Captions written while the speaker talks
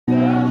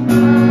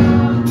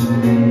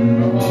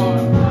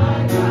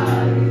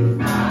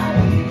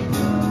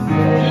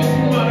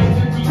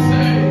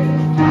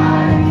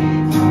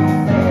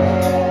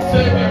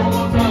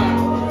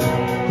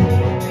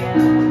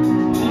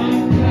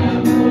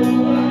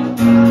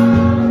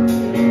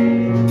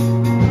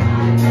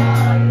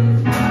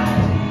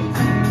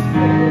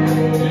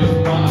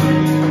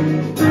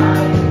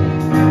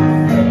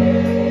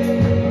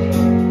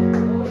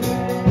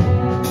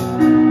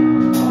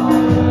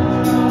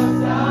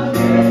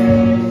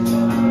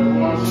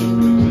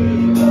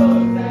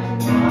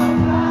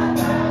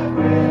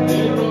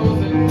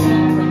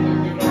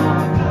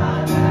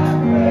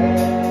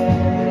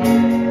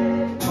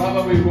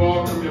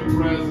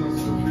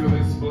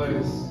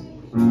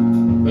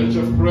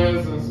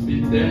presence,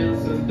 we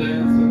dance and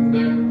dance and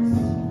dance.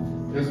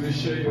 As we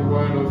share your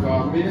word, oh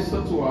God,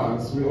 minister to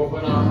us. We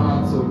open our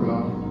hearts, oh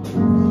God.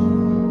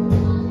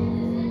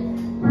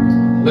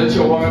 Let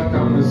your word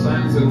come with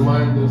signs and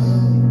wonders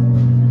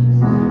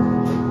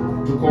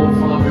to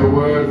confirm your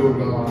word, oh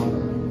God.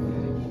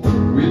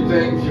 We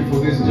thank you for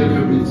this journey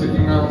you've been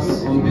taking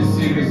us on this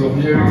series of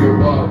hearing your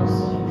words.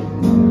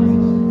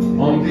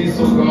 On this,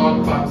 oh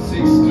God, part 6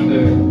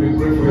 today, we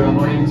pray for your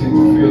anointing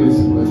to fill this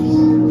place.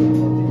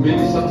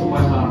 Minister to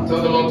my heart.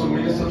 Tell the Lord to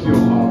minister to your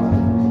heart.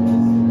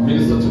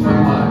 Minister to my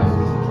mind.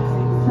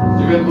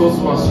 Even those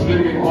who are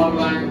streaming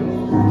online,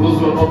 those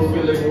who are not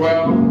feeling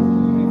well,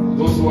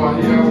 those who are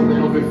here who may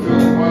not be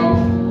feeling well,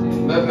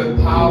 let the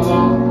power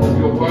of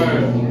your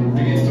word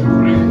begin to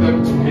bring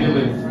them to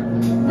healing.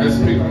 I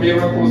speak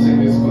miracles in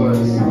this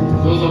place.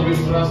 Those of you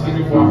trusting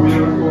you for a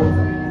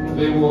miracle,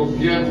 they will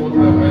get what they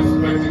are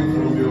expecting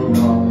from you,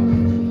 God.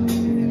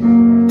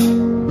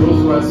 Those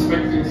who are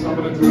expecting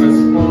somebody to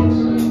respond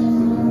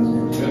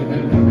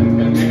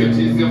and make it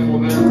easier for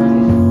them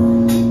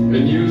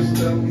and use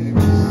them,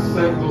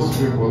 send those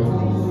people.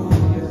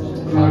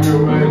 Have your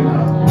way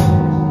now.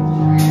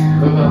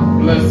 Let that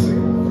blessing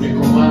be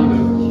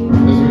commanded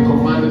as we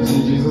command it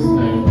in Jesus'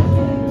 name.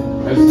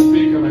 I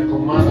speak and I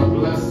command a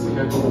blessing,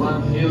 I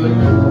command healing, I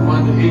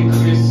command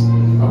increase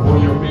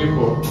upon your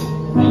people.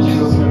 In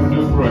Jesus' name we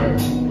do pray.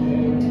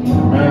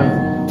 Amen.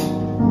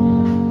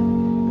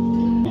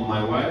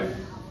 My wife,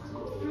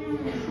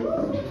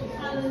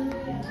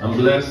 I'm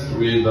blessed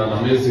with an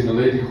amazing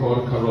lady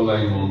called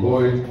Caroline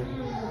Momboy,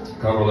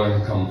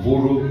 Caroline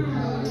Kamburu.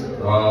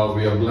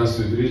 We are blessed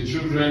with 3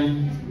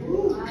 children.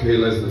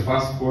 Kayla is the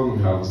firstborn,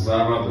 we have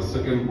Zara, the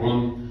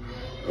secondborn,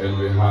 and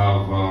we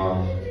have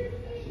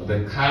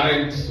the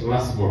current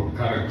lastborn.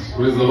 Current.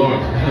 Praise the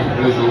Lord.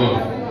 Praise the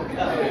Lord.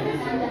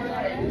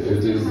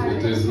 It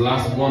is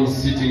lastborn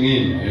sitting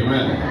in.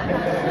 Amen.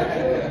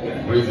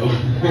 Praise the Lord.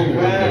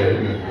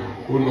 Amen.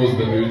 Who knows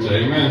the future?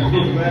 Amen.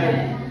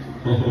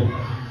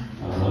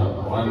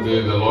 One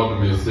day the Lord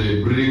may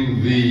say,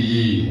 bring thee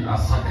ye a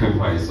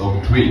sacrifice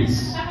of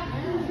twins,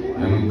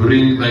 and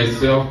bring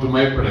thyself to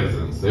my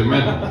presence.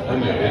 Amen.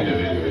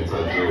 Anyway, it's a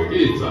joke.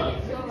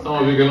 Some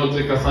of you cannot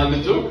take a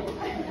Sunday joke.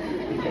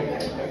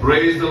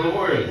 Praise the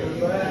Lord.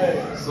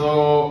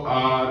 So,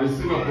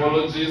 receive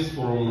apologies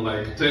from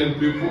like 10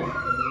 people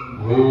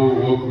who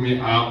woke me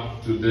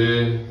up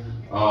today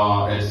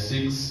at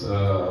 6. I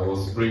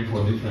was praying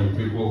for different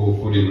people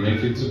who couldn't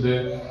make it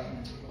today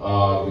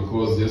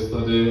because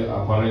yesterday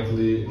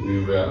apparently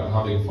we were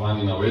having fun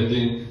in a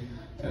wedding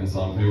and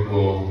some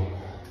people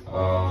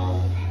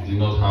did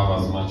not have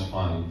as much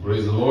fun.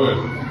 Praise the Lord.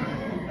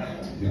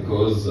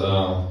 Because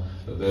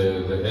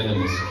the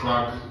enemy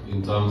struck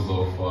in terms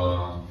of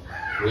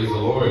praise the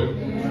Lord.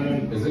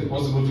 Is it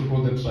possible to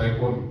put the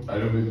tripod a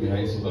little bit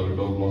behind so that we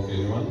don't block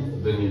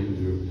anyone? Then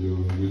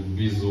you'll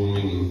be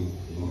zooming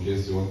in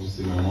case you want to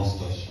see my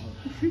mustache.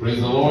 Praise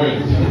the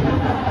Lord.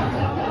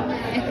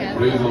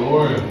 Praise the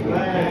Lord.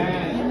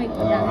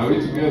 Are we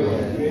together?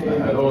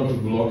 I don't want to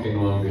block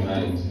anyone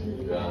behind.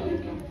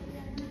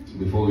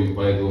 Before we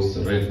buy those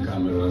red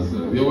cameras,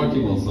 we are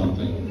working on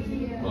something.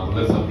 But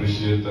let's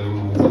appreciate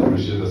them. Let's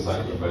appreciate the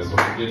sacrifice.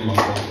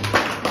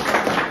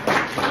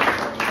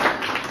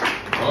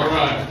 All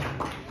right.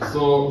 So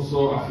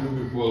a few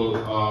people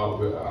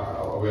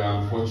were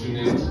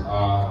unfortunate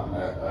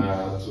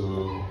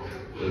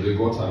they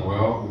got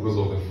unwell because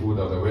of the food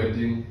at the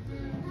wedding.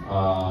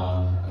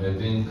 I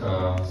think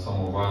some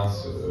of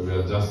us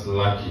were just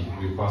lucky.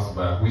 We passed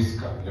by a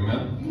whisker.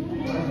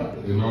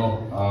 Amen. You know,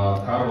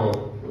 Carol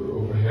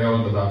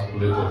held that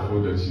plate of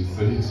food and she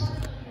said,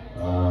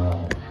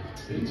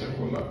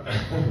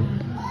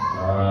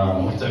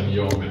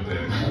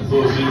 so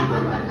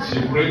she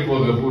prayed for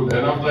the food,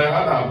 and after I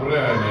had her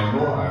prayer and I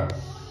know her,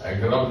 I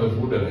grabbed the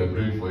food and I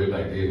prayed for it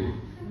again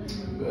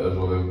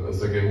for the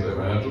second time.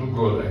 And I told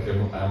God,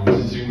 I'm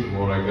teaching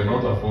tomorrow, I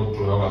cannot afford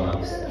to have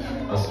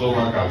a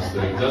stomach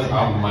upstairs. Just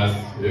have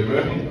mercy.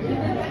 Amen.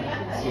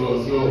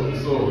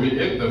 So we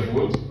ate the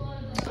food,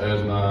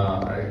 and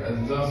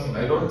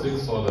I don't take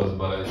sodas,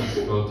 but I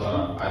just got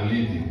a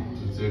leading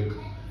to take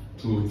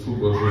two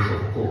bottles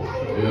of Coke.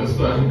 You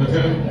understand?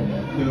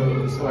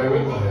 So I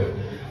went ahead.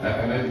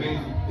 And I think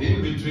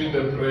in between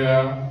the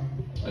prayer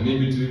and in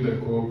between the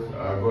Coke,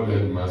 God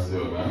had mercy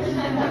on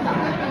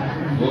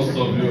us. Most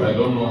of you, I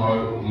don't know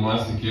how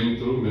mercy came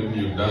through. Maybe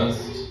you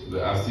danced the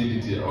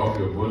acidity off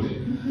your body.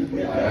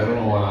 I don't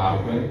know what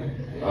happened.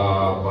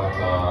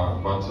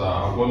 But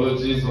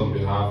apologies on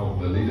behalf of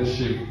the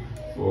leadership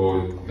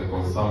for the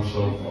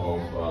consumption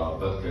of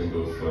that kind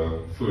of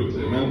food.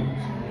 Amen.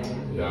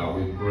 Yeah,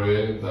 we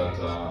pray that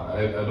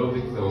I don't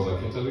think there was a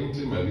catering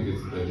team. I think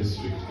it's the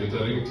district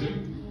catering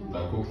team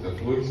that cooked the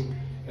food.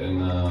 And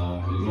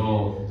you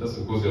know, just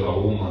because you're a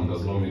woman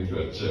does not make you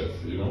a chef,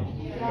 you know.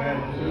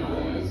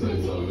 Yeah, it's a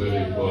very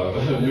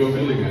important. You're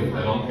feeling it.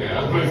 I don't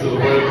care. Praise the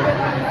Lord.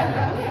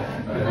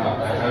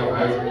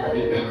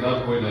 At that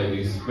point, I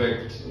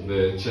respect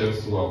the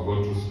chefs who have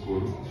gone to school,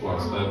 who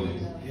have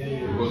studied.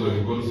 Because when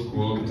you go to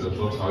school, you're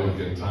taught how you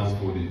can turn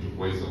food into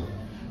poison.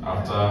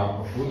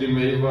 After food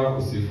imeiva,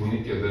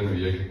 usifunike, then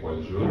uiweke kwa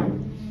juu,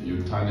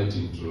 you turn it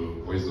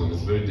into poison.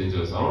 It's very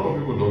dangerous. A lot of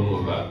people don't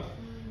know that.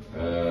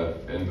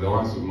 And the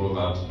ones who know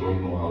that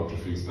don't know how to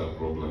fix that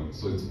problem.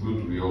 So it's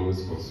good we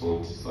always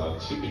consult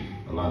such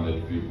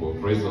learned people.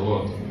 Praise the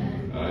Lord.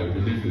 I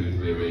believe if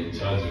they were in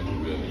charge, it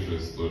would be a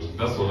different story.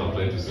 That's what I'm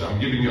trying to say. I'm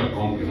giving you a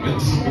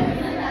compliment.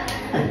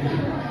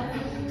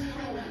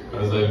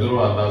 As I know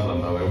others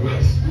and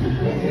others.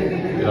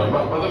 Yeah,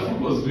 but the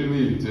food was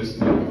really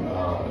tasty.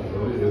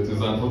 It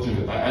is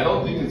unfortunate. I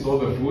don't think it's all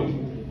the food.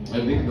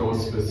 I think there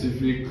was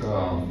specific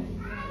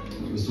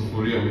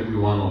sufuria, maybe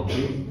one or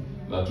two,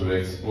 that were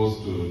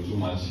exposed to too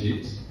much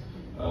heat,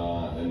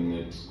 and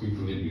it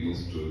quickly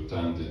begins to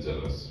turn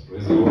dangerous.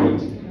 Praise the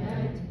Lord.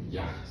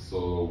 Yeah,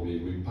 so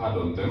we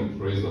pardon them.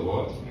 Praise the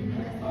Lord.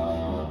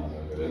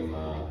 And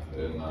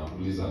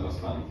please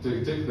understand.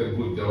 Take the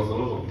good. There was a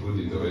lot of good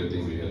in the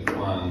wedding. We had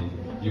fun.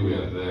 You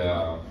were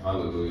there.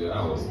 Hallelujah.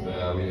 I was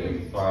there. We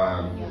had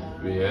fun.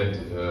 We had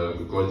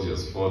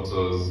gorgeous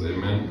photos.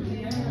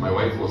 Amen. My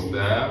wife was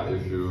there.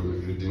 If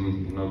you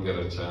didn't not get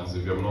a chance,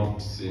 if you have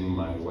not seen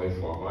my wife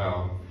for a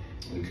while,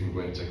 you can go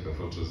and check the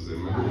photos.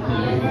 Amen.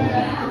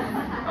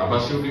 But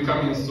she'll be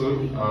coming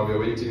soon. We're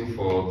waiting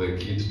for the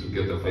kid to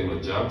get the final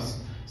jabs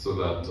so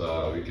that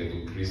we can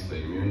increase the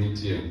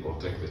immunity and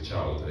protect the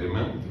child.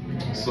 Amen.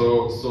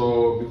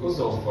 So because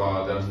of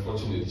the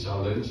unfortunate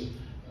challenge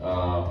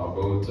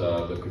about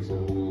the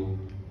people who,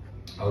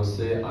 I would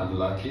say,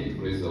 unlucky,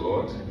 praise the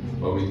Lord,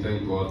 but we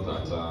thank God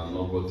that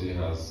nobody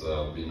has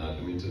been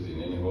admitted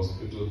in any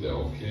hospital. They're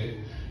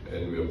okay.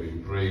 And we have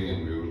been praying,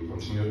 and we will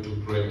continue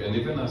to pray. And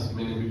even as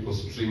many people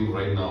stream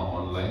right now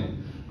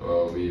online,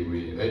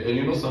 and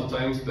you know,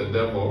 sometimes the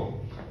devil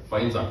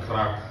finds a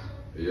crack,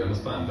 you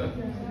understand that,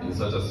 in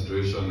such a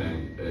situation,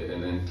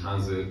 and then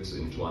turns it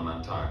into an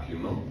attack, you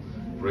know.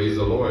 Praise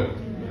the Lord.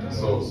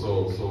 So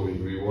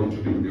we want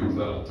to rebuke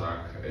that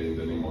attack in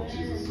the name of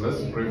Jesus.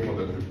 Let's pray for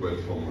the people at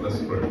home. Let's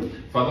pray.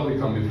 Father, we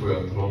come before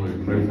your throne.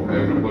 We pray for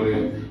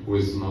everybody who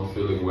is not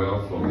feeling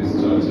well from this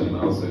church and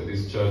outside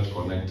this church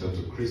connected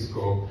to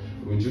Crisco.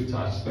 Would you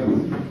touch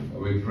them?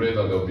 We pray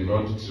that there will be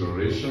no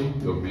deterioration,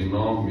 there will be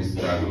no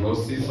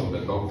misdiagnosis of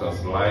the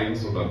doctor's lying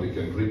so that we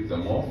can rip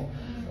them off.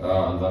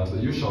 That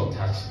you shall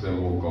touch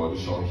them, oh God.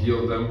 You shall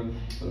heal them.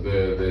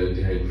 The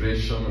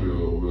dehydration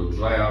will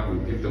dry up.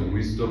 We'll give them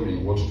wisdom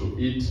in what to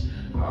eat,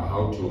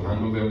 how to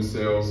handle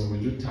themselves.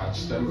 Would you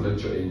touch them?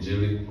 Let your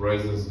angelic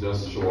presence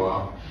just show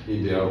up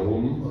in their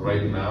room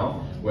right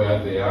now where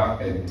they are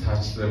and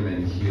touch them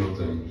and heal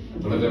them.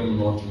 Let them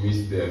not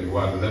miss their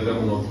reward. Let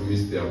them not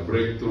miss their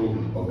breakthrough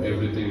of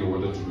everything you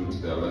wanted to do to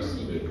their lives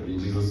today. In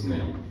Jesus'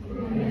 name.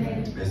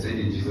 I said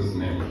in Jesus'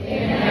 name.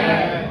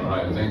 Amen.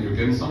 Alright, thank you.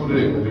 Can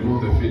somebody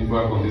remove the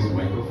feedback on this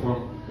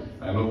microphone?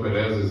 I know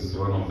Perez is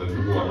one of the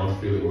people who are not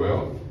feeling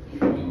well,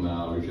 and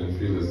we can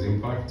feel his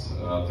impact.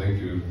 Thank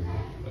you,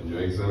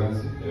 Your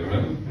Excellency.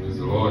 Amen. Praise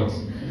the Lord.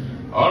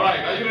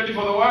 Alright, are you ready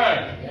for the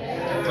word?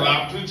 Yes.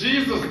 Clap to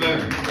Jesus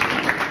then.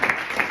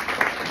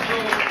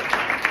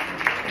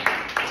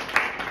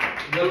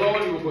 The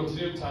Lord will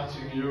continue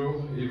touching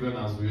you even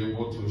as we're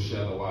able to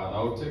share the word.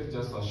 I will take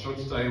just a short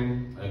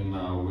time, and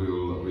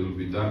we'll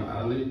be done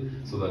early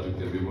so that we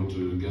can be able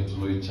to get to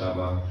know each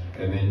other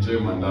and enjoy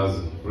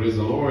mandazi. Praise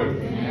the Lord.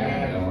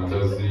 And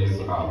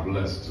mandazis are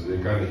blessed.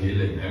 They carry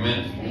healing.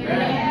 Amen.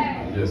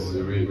 Amen. Yes,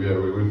 we're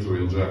going to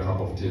enjoy a cup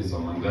of tea and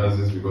some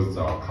mandazis because it's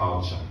our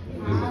culture.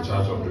 It is a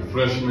church of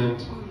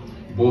refreshment,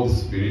 both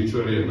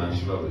spiritually and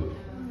naturally.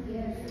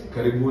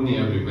 Karibuni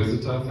every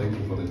visitor. Thank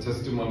you for the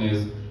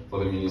testimonies, for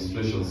the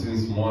ministration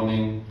since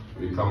morning.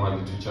 We come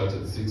early to church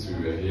at 6. We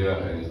were here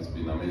and it's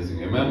been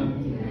amazing.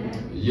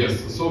 Amen? Yes.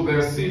 So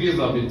the series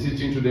I've been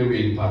teaching today,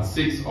 we're in part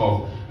 6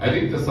 of, I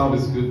think the sound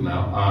is good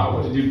now.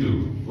 What did you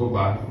do? Go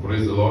back.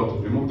 Praise the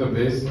Lord. Remove the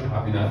bass.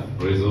 Happy enough.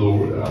 Praise the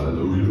Lord.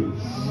 Hallelujah.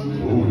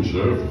 Oh,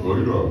 chef.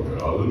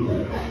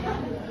 Hallelujah.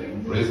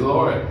 Praise the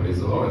Lord. Praise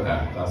the Lord.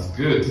 That's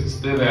good.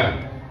 Stay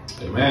there.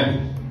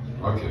 Amen.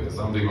 Okay, there's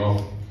something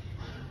off.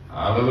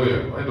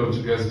 Hallelujah. Why don't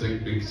you guys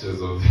take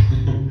pictures of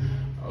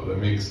the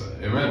mixer?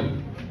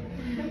 Amen.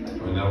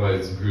 Whenever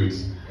it's good.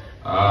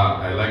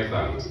 I like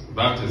that.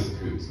 That is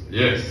good.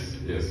 Yes,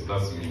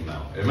 that's me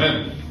now.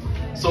 Amen.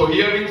 So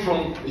hearing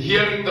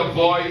the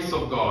voice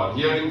of God,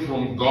 hearing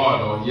from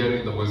God or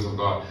hearing the voice of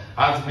God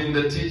has been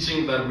the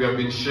teaching that we have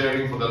been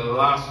sharing for the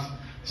last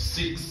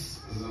six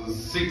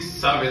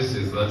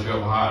services that we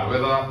have had,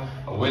 whether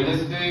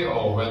Wednesday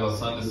or whether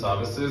Sunday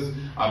services.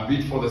 A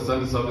bit for the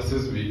Sunday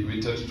services, we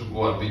tend to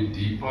go a bit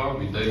deeper,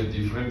 we dive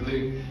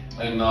differently,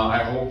 and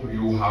I hope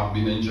you have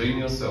been enjoying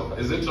yourself.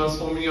 Is it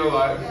transforming your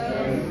life?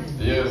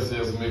 Yes.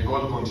 May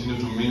God continue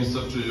to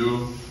minister to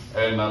you,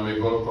 and may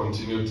God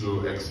continue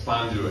to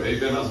expand you.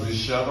 Even as we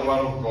share the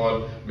word of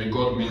God, may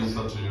God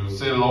minister to you.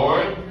 Say,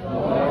 Lord,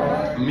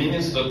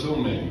 minister to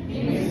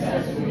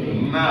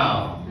me.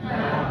 Now.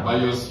 by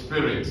your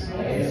spirit.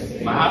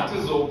 My heart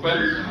is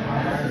open.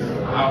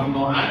 I have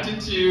no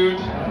attitude.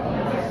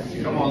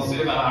 Come on, say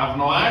that. I have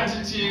no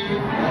attitude.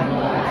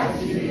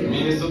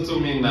 Minister to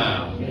me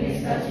now.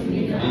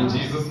 In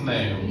Jesus'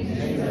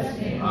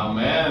 name.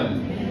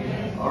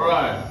 Amen. All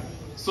right.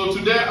 So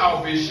today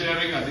I'll be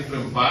sharing a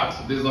different part.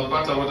 There's a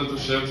part I wanted to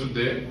share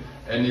today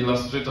and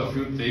illustrate a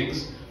few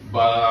things.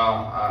 But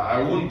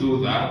I won't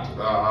do that.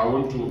 I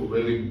want to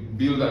really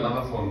build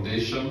another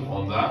foundation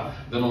on that.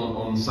 Then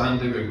on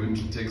Sunday we're going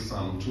to take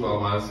some 2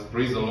 hours,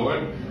 praise the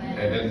Lord,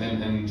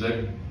 and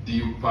get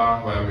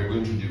deeper, where we're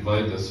going to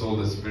divide the soul,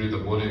 the spirit, the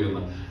body,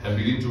 and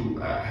begin to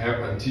help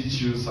and teach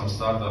you some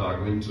stuff that are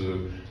going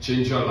to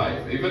change your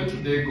life. Even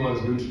today, God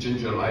is going to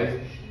change your life.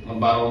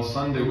 But on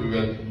Sunday we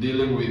were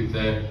dealing with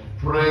the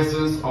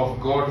presence of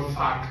God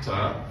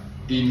factor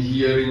in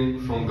hearing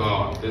from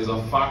God. There's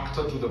a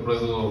factor to the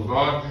presence of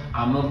God.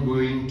 I'm not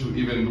going to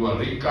even do a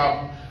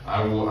recap.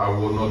 I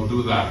will not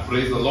do that.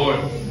 Praise the Lord.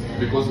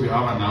 Because we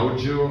have an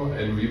audio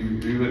and we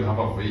even have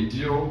a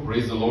video.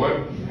 Praise the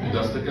Lord. It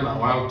has taken a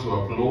while to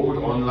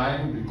upload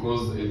online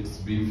because it's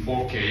been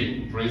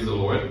 4K. Praise the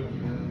Lord.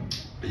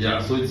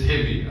 Yeah, so it's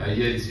heavy. I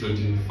hear it's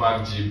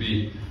 25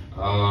 GB.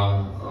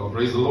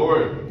 Praise the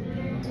Lord.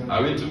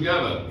 Are we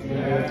together?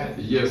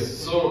 Yes.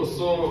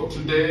 So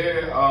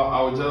today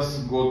I'll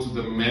just go to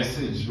the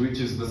message, which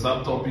is the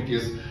subtopic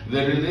is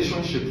the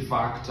relationship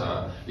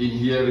factor in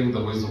hearing the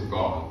voice of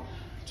God.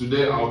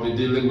 Today I'll be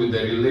dealing with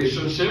the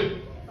relationship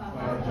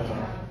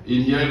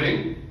in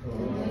hearing.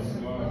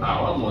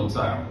 One more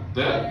time.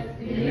 The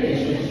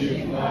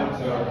relationship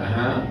factor.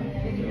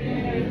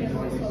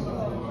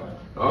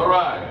 All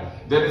right.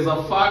 There is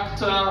a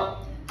factor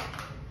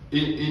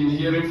in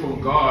hearing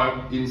from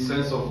God in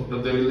sense of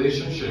the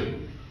relationship.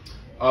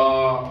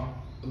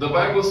 The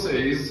Bible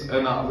says,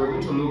 and we're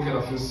going to look at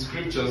a few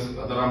scriptures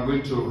that I'm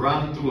going to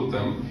run through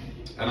them,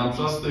 and I'm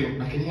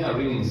trusting. I can hear a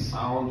ringing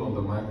sound on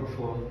the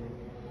microphone.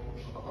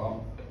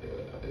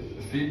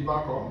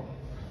 Feedback, or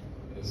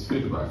it's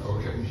feedback?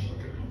 Okay.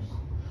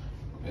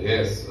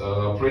 Yes.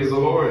 Praise the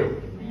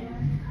Lord.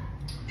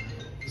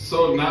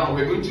 So now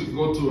we're going to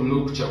go to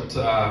Luke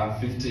chapter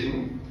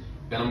 15.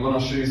 And I'm going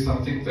to show you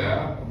something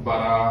there,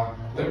 but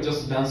let me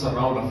just dance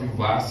around a few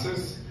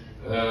verses.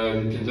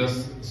 You can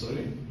just,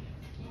 sorry.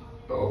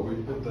 Oh, we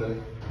put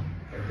the,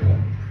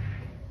 okay.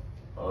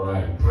 All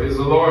right, praise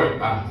the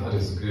Lord. That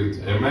is good.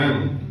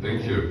 Amen.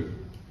 Thank you.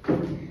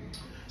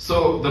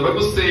 So the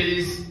Bible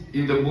says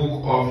in the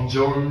book of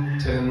John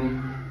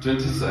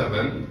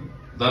 10:27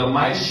 that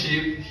my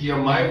sheep hear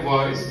my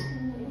voice,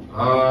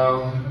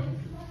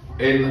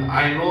 and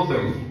I know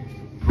them.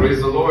 Praise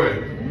the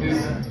Lord.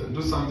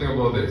 Do something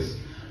about this.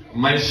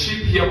 My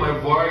sheep hear my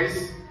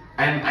voice,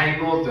 and I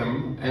know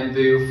them, and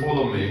they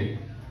follow me,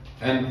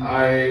 and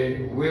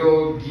I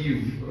will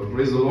give.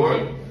 Praise the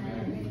Lord.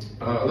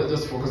 Let's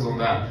just focus on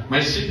that. My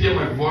sheep hear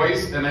my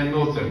voice, and I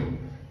know them,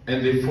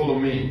 and they follow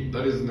me.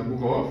 That is in the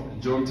book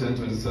of John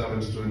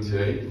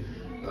 10:27-28.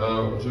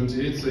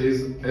 28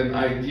 says, and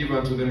I give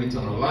unto them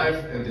eternal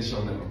life, and they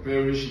shall never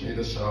perish,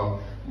 neither shall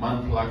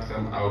man pluck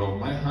them out of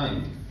my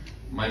hand.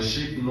 My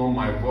sheep know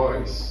my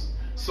voice.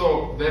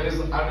 So there is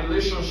a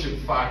relationship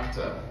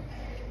factor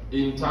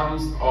in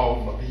terms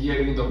of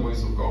hearing the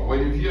voice of God. When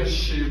you hear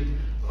sheep,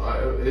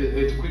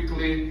 it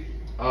quickly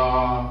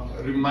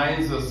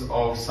reminds us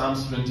of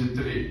Psalms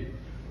 23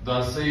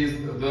 that says,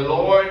 the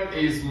Lord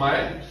is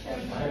my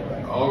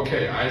shepherd.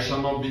 Okay, I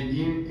shall not be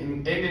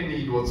in any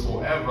need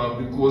whatsoever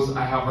because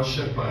I have a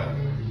shepherd.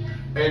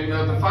 And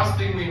the first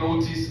thing we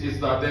notice is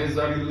that there is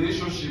a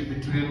relationship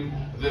between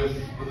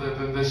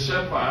the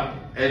shepherd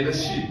and the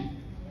sheep.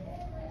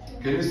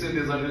 Can you say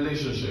there's a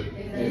relationship?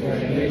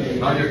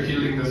 Now you're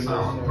killing the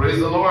sound. Praise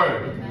the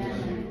Lord.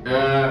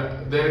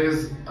 There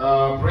is,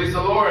 praise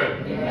the Lord.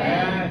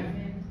 Amen.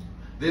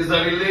 There's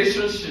a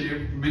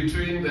relationship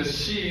between the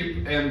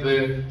sheep and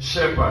the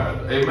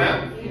shepherd.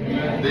 Amen?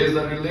 Amen. There's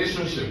a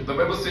relationship. The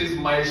Bible says,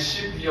 my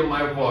sheep hear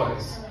my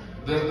voice.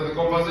 The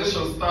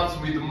conversation starts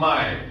with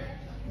my.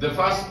 The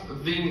first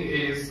thing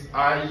is,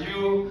 are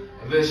you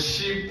the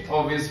sheep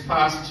of his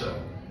pasture?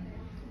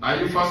 Are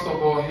you first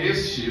of all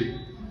his sheep?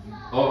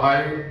 Or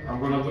I'm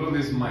going to throw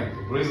this mic.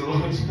 Praise the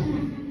Lord.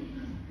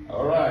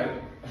 All right.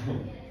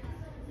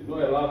 You know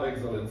I love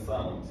excellent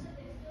sounds.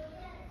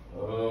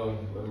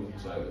 Let me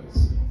try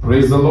this.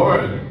 Praise the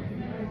Lord.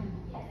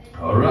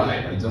 All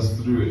right. I just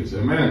threw it.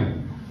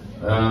 Amen.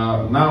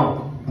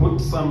 Now,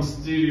 put some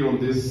stereo on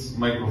this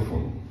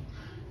microphone.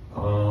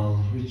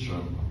 Which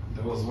one?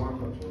 There was one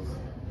that was...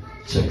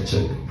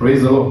 Check.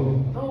 Praise the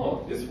Lord.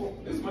 No, this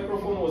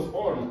microphone was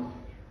on.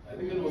 I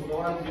think it was the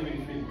one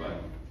giving feedback.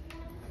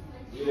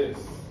 Yes.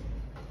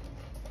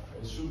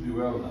 It should be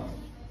well now.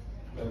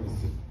 Let me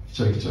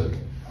see. Check.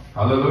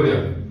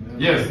 Hallelujah.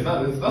 Yes,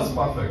 that's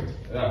perfect.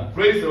 Yeah.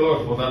 Praise the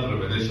Lord for that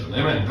revelation.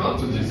 Amen. Come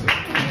to Jesus.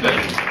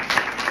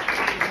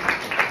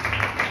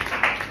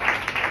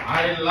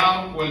 I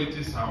love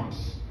quality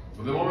sounds.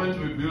 For the moment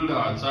we build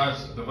our church,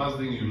 the first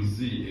thing you'll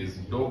see is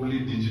doubly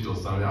digital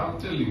sound. I'm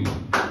telling you.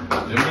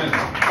 Amen.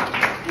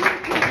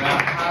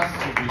 There has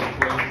to be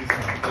quality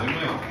sound.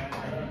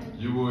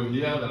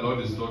 hear the Lord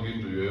is talking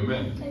to you.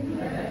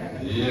 Amen.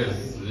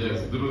 Yes,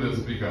 through the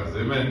speakers.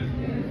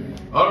 Amen.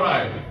 All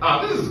right.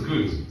 This is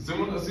good.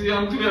 See,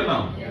 I'm clear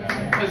now.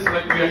 It's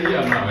like we are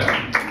here now.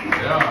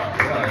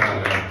 Yeah.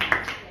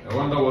 I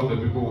wonder what the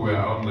people who were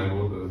online,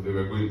 what they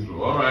were going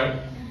through. All right.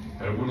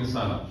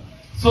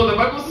 So the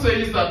Bible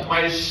says that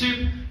my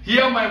sheep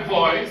hear my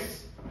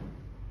voice.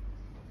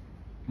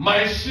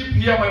 My sheep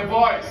hear my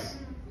voice.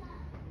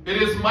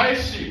 It is my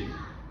sheep.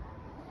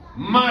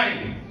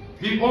 Mine.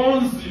 He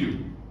owns you.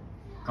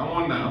 Come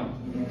on now.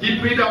 He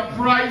paid a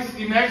price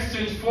in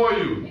exchange for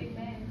you.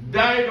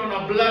 Died on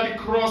a bloody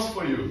cross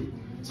for you.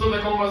 So the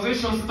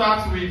conversation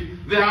starts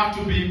with, they have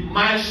to be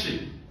my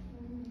sheep.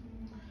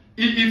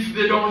 If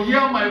they don't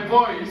hear my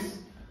voice,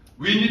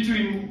 we need to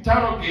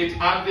interrogate,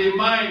 are they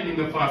mine in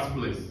the first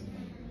place?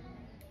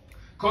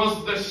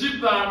 Because the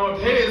sheep that are not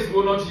his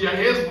will not hear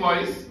his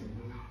voice.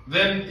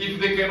 Then if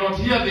they cannot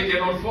hear, they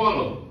cannot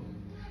follow.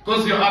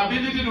 Because your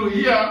ability to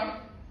hear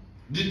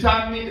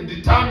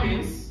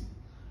determines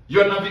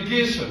your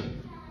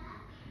navigation.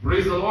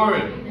 Praise the Lord.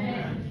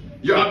 Amen.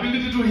 Your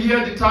ability to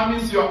hear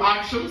determines your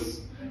actions,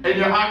 and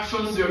your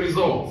actions your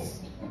results.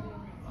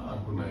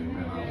 Amen.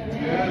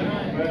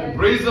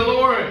 Praise the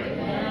Lord.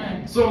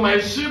 Amen. So my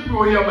sheep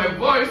will hear my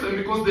voice, and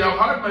because they have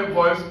heard my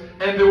voice,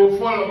 and they will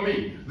follow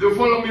me. They will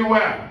follow me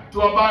where?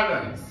 To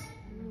abundance.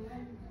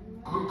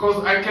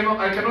 Because I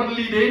cannot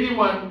lead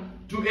anyone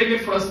to any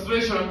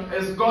frustration.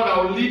 As God,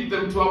 I will lead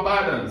them to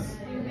abundance.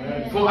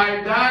 Amen. For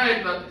I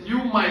died that you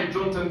might,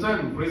 John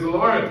 10:10, praise the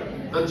Lord,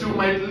 that you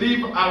might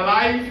live a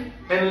life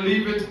and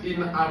live it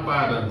in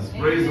abundance.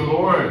 Praise the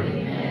Lord.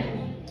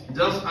 Amen.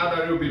 Just add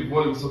a little bit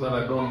volume so that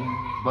I don't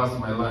bust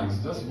my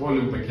lungs. Just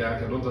volume, I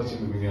don't touch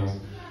anything else.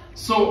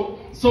 So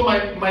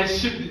my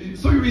sheep,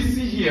 so you will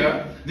see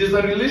here, there's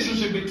a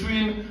relationship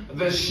between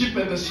the sheep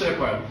and the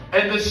shepherd.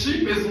 And the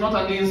sheep is not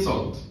an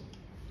insult.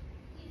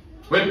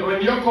 When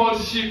you're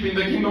called sheep in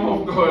the kingdom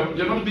of God,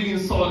 you're not being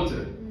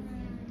insulted.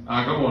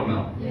 Come on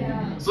now.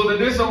 Yeah. So the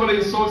day somebody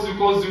insults you,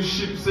 calls you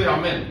sheep, say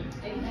amen.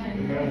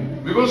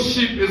 Amen. Because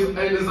sheep is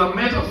a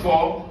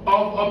metaphor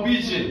of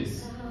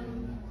obedience.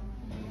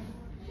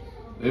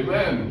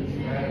 Amen.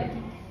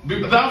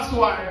 Amen. That's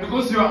why,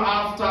 because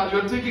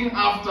you're taking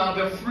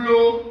after the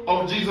flow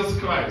of Jesus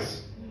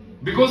Christ.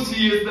 Because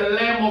he is the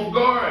Lamb of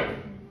God.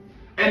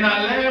 And a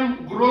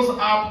lamb grows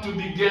up to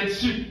beget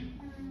sheep.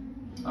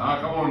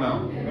 Come on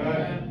now.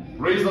 Amen.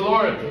 Praise the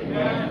Lord.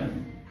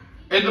 Amen.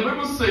 And the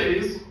Bible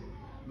says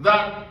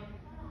that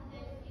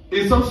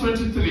in Psalm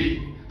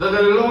 23, that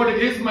the Lord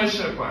is my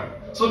shepherd.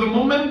 So the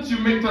moment you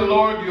make the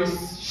Lord your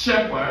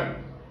shepherd,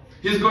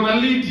 he's going to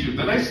lead you.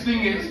 The next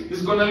thing is,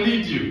 he's going to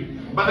lead you.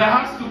 But there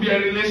has to be a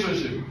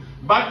relationship.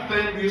 Back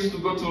then, we used to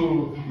go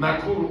to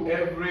Nakuru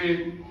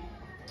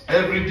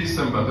every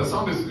December. The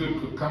sound is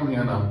good. Come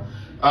here now.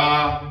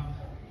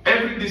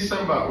 Every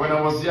December, when I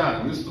was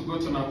young, we used to go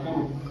to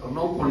Nakuru,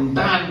 no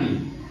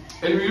Kondani.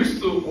 And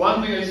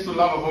one thing I used to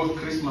love about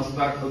Christmas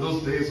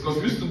those days, because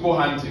we used to go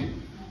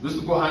hunting. We used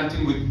to go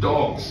hunting with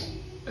dogs.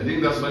 I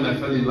think that's when I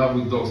fell in love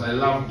with dogs. I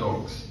love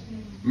dogs.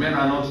 Men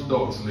are not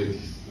dogs,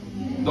 ladies.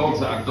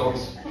 Dogs are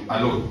dogs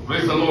alone.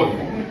 Praise the Lord.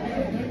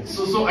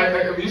 So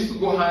we used to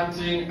go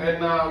hunting,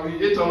 and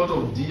we ate a lot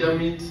of deer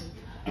meat.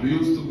 We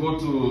used to go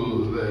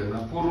to the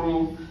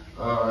Nakuru,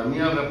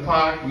 near the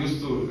park. We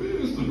used to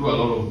do a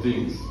lot of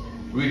things.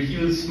 We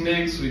killed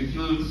snakes, we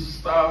killed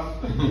stuff.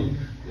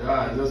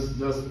 Yeah,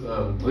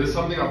 there's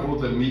something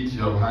about the meat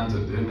you have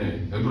hunted, isn't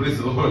it? Praise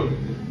the Lord.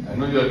 I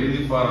know you are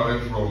really far away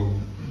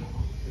from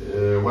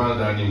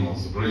wild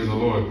animals. Praise the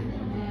Lord.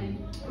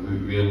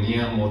 We are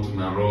near more to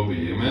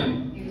Nairobi.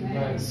 Amen.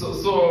 Amen.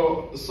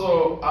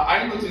 So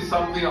I noticed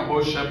something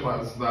about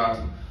shepherds, that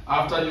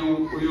after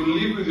you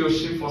live with your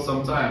sheep for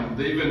some time,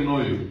 they even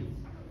know you.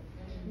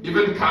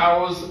 Even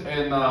cows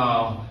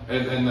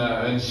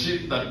and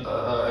sheep that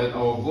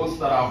or goats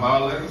that are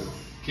violent,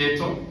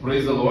 cattle,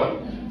 praise the Lord,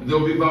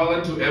 they'll be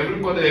violent to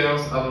everybody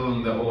else other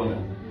than the owner.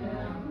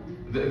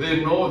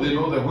 They know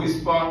the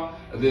whisper.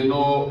 They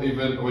know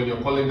even when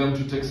you're calling them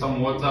to take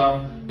some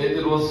water.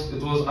 It was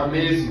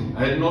amazing.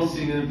 I had not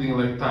seen anything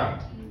like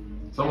that.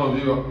 Some of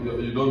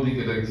you don't think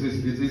it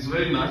exists. It's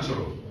very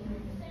natural.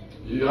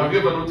 Have you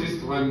ever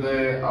noticed when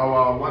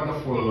our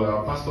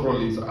wonderful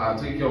pastoralists are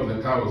taking care of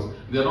the cows,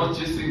 they're not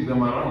chasing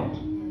them around.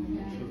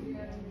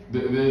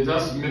 They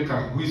just make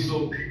a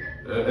whistle,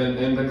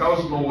 and the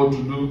cows know what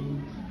to do.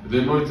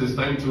 They know it is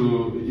time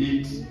to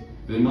eat.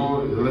 They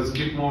know, let's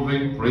keep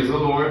moving. Praise the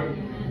Lord.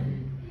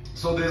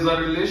 So there's a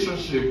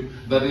relationship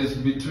that is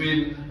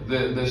between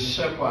the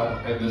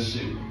shepherd and the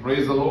sheep.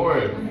 Praise the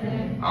Lord.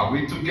 Are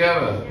we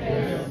together?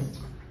 Yes.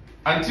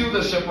 Until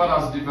the shepherd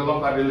has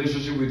developed a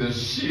relationship with the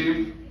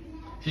sheep,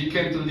 he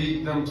can't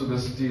lead them to the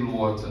still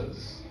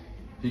waters.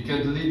 He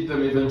can't lead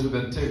them even to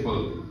the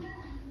table.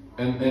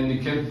 And he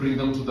can't bring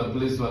them to the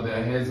place where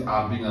their heads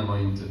are being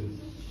anointed.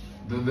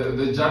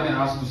 The journey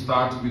has to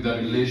start with a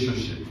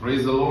relationship.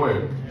 Praise the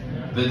Lord.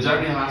 The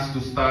journey has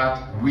to start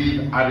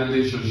with a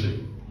relationship.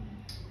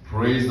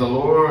 Praise the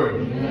Lord.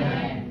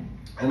 Amen.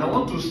 And I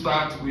want to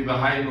start with a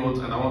high note,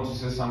 and I want to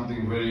say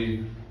something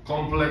very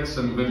complex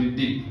and very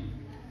deep.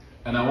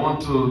 And I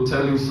want to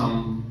tell you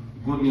some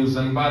good news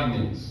and bad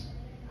news.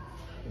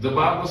 The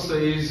Bible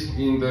says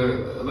in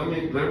the, let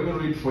me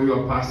read for you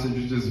a passage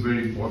which is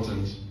very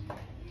important.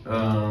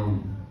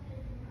 And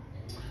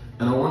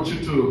I want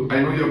you to,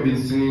 I know you've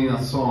been singing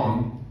a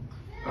song.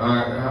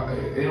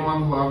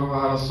 Anyone who ever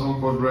had a song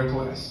called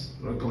Reckless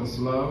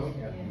Love?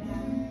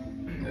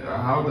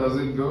 How does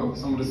it go?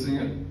 Somebody sing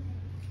it.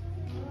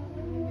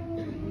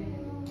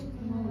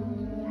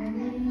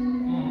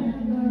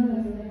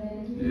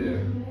 Yeah.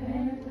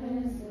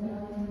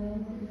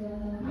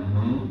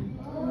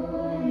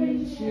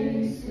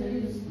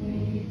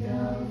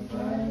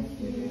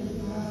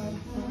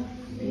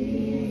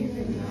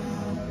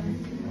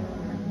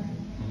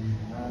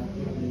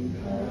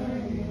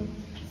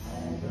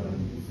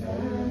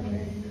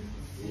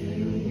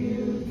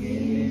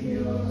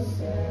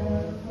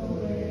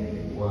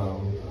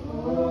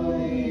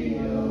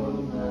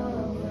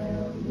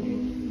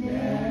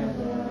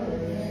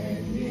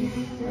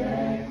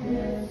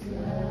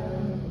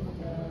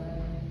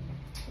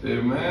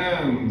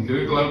 Amen. Can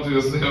you clap to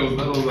yourselves?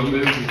 That was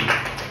amazing.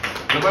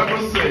 The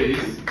Bible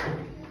says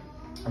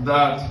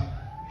that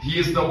he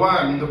is the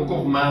one in the book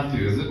of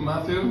Matthew. Is it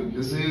Matthew?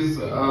 It says,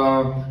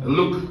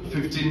 Luke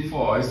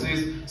 15:4. It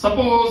says,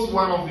 suppose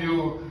one of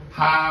you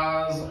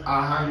has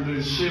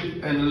 100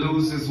 sheep and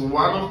loses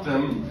one of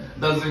them.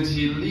 Doesn't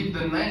he leave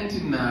the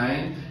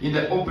 99 in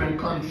the open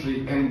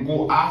country and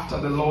go after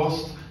the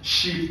lost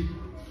sheep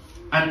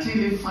until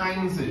he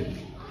finds it?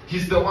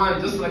 He's the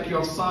one, just like you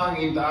have sung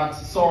in that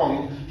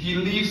song, he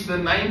leaves the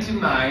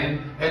 99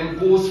 and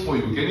goes for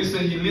you. Can you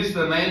say he leaves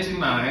the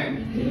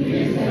 99,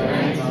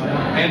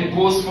 and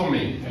goes for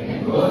me?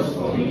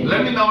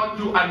 Let me now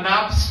do an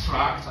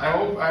abstract. I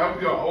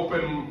hope you are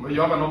open,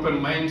 you have an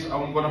open mind.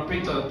 I'm going to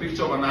paint a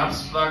picture of an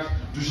abstract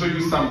to show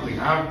you something.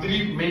 I have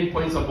 3 main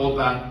points about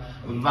that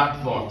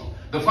thought.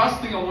 The first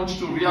thing I want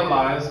you to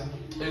realize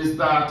is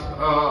that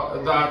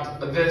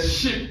the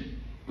sheep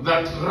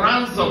that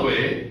runs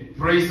away,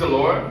 praise the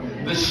Lord,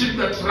 the sheep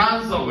that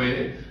runs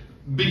away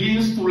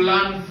begins to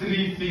learn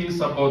 3 things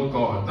about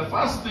God. The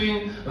first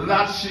thing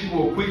that sheep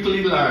will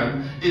quickly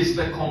learn is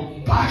the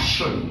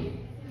compassion.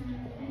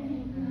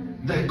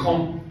 The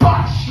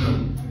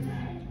compassion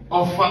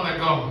of Father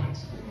God.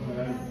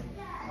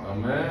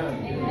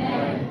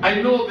 Amen.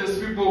 I know there's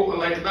people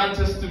like that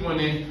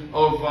testimony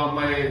of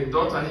my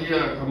daughter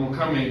here,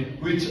 Kamukami,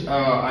 which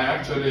I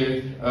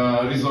actually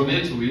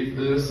resonate with,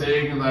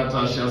 saying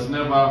that she has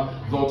never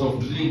thought of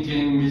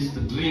drinking, missed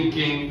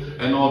drinking,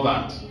 and all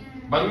that.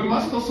 But we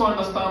must also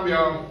understand we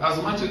are,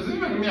 as much as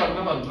even me, I've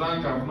never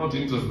drank, I'm not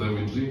interested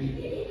in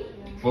drinking.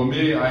 For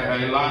me,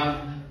 I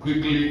learn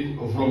quickly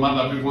from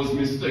other people's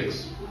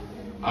mistakes.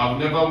 I've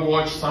never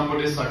watched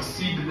somebody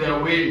succeed their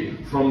way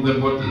from the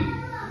bottle.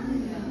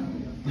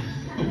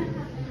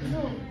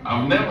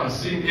 I've never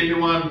seen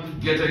anyone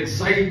get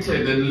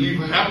excited and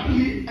live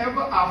happily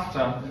ever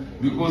after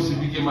because he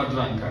became a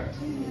drunkard.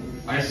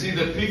 I see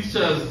the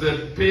pictures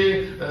that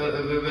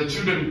the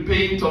children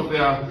paint of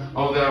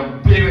their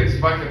parents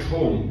back at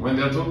home. When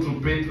they are told to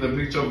paint the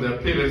picture of their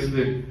parents,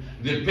 they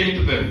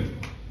paint them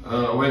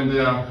when they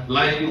are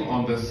lying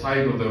on the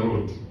side of the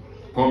road.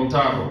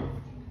 Komtaro.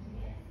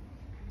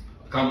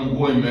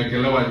 Kamungu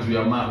imekelewa juu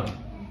ya mara.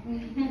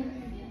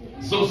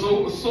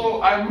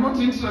 So I'm not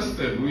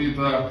interested with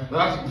that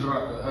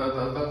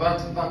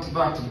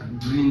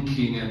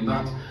drinking and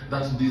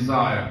that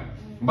desire.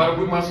 But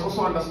we must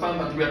also understand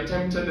that we are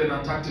tempted and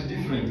attacked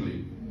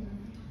differently.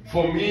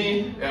 For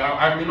me,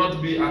 I may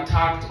not be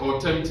attacked or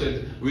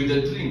tempted with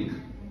a drink,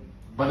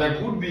 but there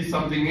could be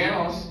something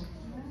else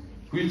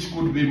which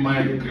could be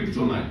my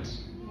kryptonite.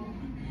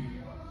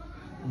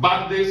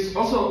 But there's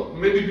also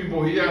maybe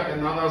people here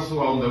and others who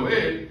are on the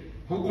way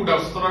who could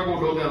have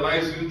struggled all their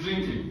lives with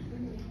drinking,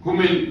 who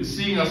may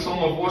sing a song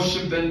of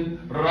worship, then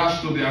rush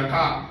to their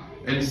car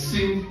and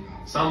sing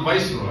some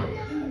Viceroy.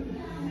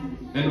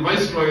 And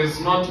Viceroy is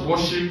not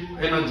worship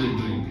energy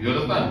drink. You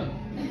understand?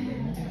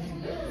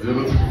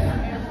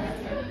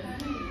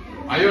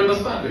 Are you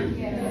understanding?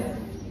 Yes.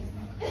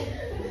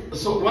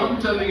 So what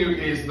I'm telling you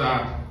is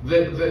that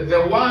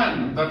the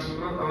one that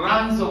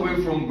runs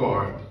away from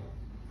God,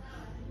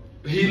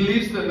 he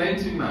leaves the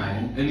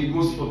 99 and he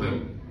goes for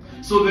them.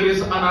 So there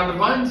is an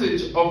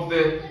advantage of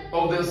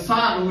the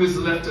son who is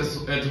left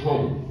at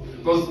home.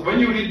 Because when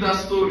you read that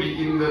story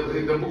in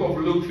the book of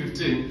Luke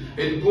 15,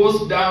 it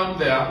goes down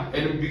there and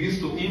it begins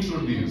to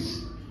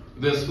introduce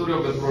the story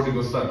of the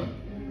prodigal son.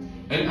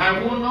 And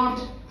I will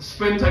not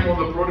spend time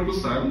on the prodigal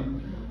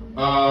son,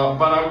 but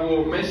I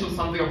will mention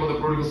something about the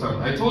prodigal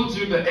son. I told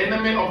you the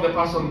enemy of the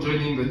person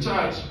joining the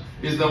church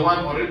is the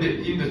one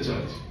already in the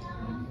church.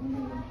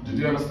 Did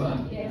you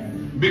understand? Yes.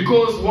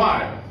 Because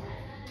why?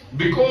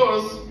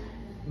 Because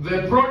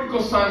the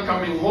prodigal son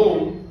coming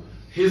home,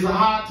 his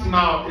heart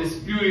now is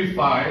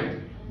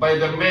purified by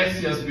the mess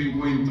he has been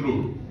going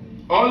through.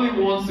 All he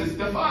wants is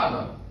the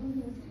father.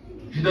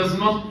 He does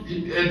not,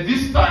 at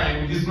this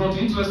time, he's not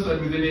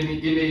interested in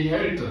any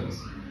inheritance.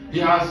 He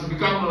has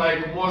become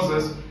like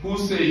Moses, who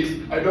says,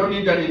 I don't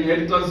need an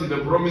inheritance in the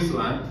promised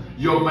land.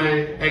 You're my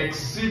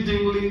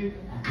exceedingly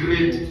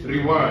great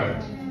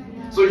reward.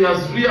 So he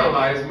has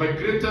realized my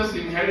greatest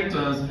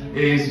inheritance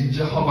is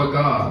Jehovah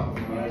God.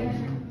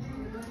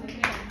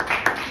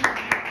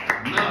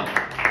 Now,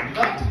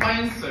 that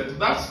mindset,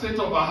 that state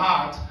of a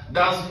heart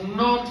does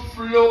not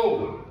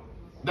flow,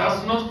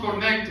 does not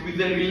connect with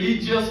the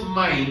religious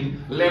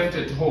mind left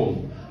at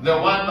home. The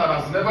one that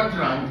has never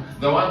drank,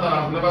 the one that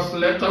has never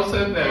slept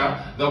outside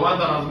there, the one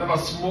that has never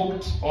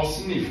smoked or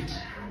sniffed.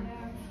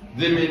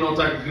 They may not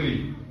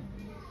agree.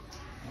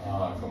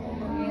 Come on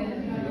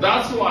now.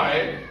 That's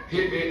why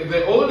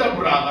the older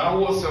brother, who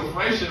was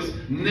self-righteous,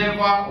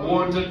 never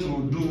wanted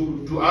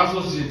to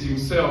associate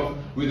himself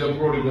with the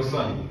prodigal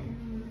son.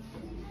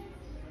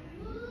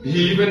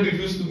 He even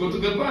refused to go to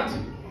the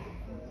party.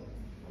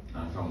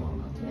 Come on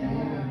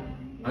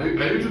now. Are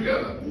you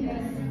together?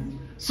 Yes.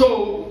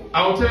 So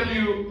I'll tell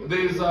you,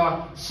 there's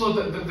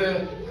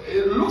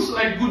it looks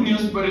like good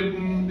news, but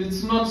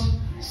it's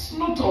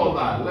not all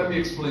that. Let me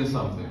explain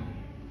something.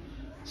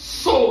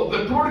 So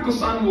the prodigal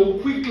son will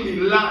quickly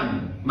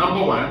learn,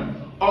 number one,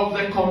 of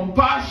the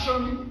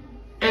compassion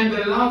and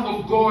the love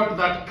of God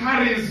that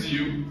carries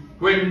you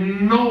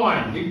when no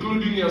one,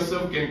 including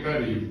yourself, can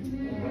carry you.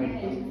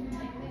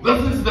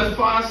 This is the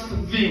first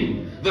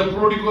thing the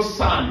prodigal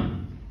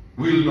son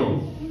will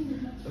know.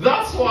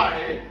 That's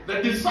why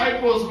the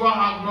disciples who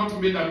have not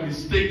made a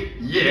mistake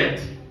yet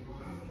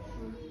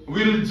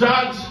will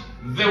judge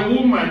the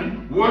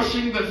woman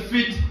washing the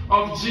feet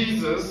of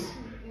Jesus,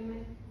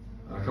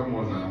 come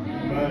on now,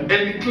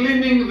 and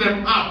cleaning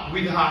them up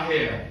with her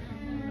hair.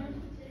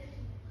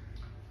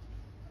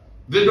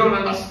 They don't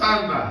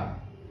understand that.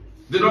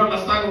 They don't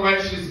understand why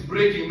she's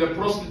breaking, the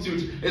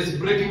prostitute is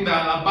breaking the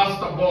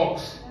alabaster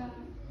box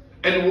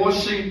and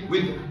washing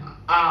with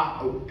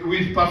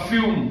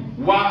perfume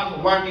worth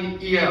 1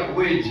 year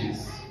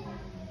wages.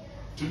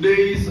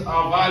 Today's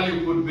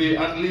value could be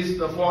at least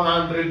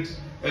 400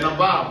 and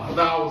above,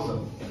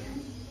 1,000.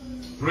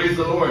 Praise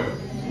the Lord.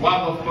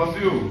 Worth of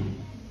perfume.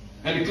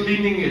 And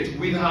cleaning it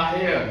with her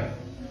hair.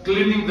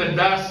 Cleaning the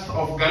dust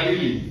of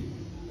Galilee.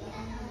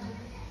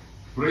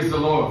 Praise the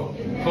Lord.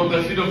 Amen. For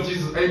the feet of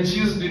Jesus. And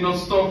Jesus did not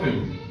stop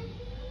him.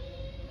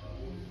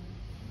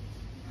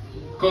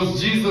 Because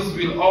Jesus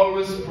will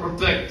always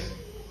protect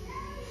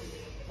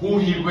who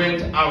he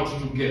went out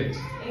to get.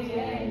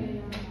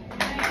 Amen.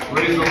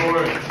 Praise the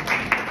Lord.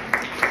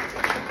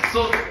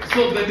 So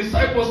the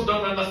disciples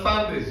don't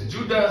understand this.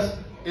 Judas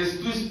is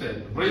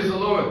twisted. Praise the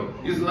Lord.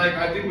 It's like,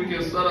 I think we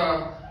can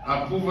start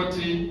a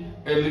poverty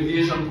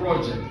alleviation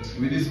project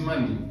with this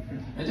money.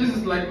 And Jesus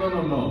is like,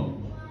 no.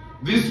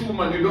 This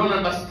woman, you don't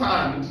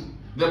understand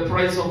the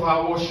price of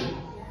her worship.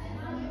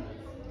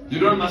 You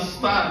don't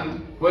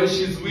understand why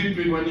she's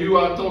weeping when you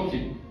are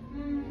talking.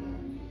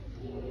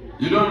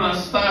 You don't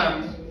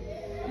understand.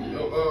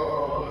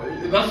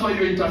 That's why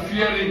you're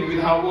interfering with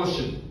her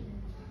worship.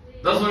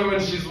 That's why when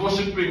she's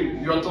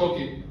worshiping, you're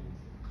talking.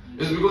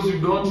 It's because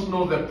you don't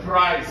know the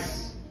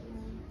price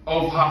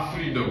of her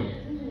freedom.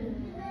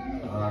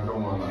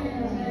 Come on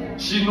now.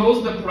 She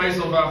knows the price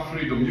of her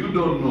freedom. You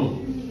don't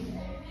know.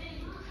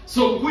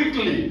 So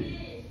quickly,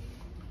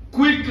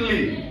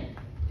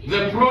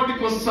 the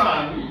prodigal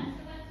son,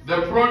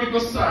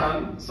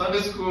 Sunday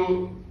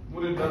school,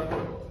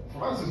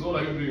 Francis, what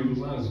are you doing in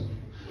Sunday school?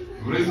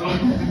 Praise the Lord.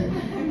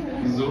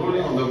 He's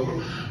rolling on the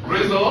floor.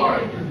 Praise the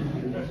Lord.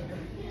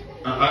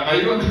 Are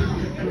you?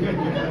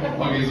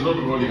 Okay, he's not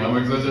rolling. I'm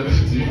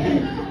exaggerating.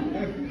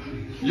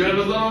 You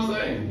understand what I'm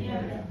saying?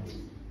 Yeah.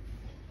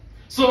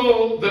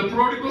 So the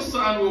prodigal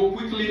son will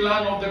quickly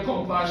learn of the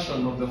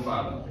compassion of the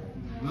father.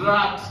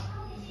 That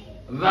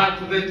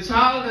the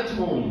child at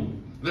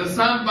home, the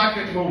son back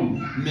at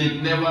home,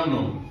 may never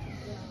know.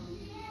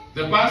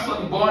 The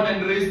person born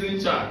and raised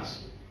in church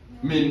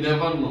may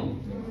never know.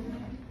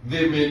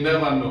 They may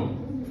never know.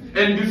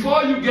 And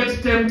before you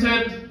get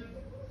tempted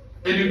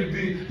and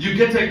you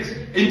get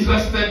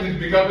interested with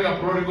becoming a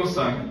prodigal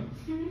son,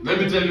 let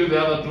me tell you the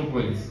other 2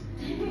 points.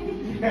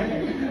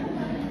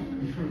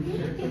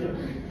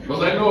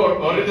 Because I know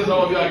already some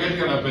of you are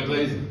getting an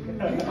appetizer.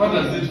 How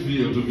does it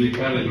feel to be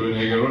carried when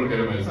I cannot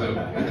carry myself?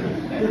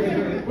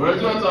 When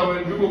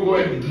people go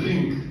and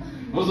drink,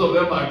 most of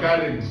them are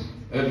carried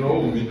at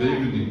home in the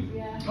evening.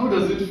 How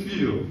does it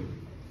feel?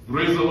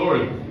 Praise the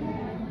Lord.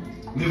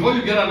 Before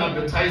you get an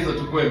appetizer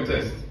to go and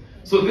test.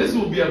 So this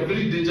will be a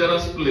very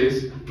dangerous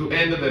place to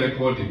end the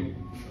recording.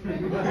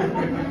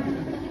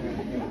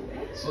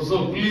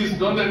 So please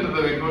don't end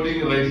the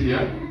recording right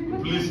here.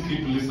 Please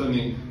keep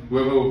listening,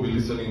 whoever will be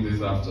listening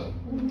this after.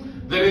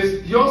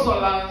 He also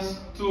learns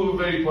 2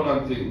 very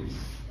important things.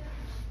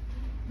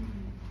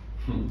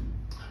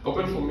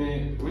 Open for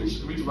me, which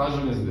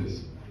version is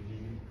this?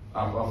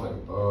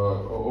 Perfect.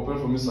 Open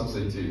for me Psalm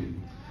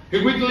 18.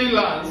 He quickly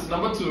learns,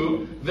 number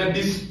 2, the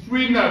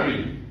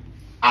disciplinary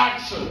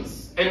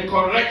actions and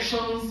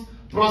corrections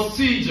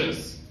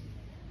procedures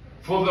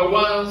for the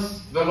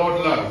ones the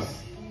Lord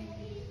loves.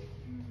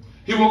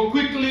 He will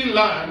quickly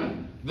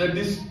learn the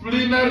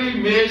disciplinary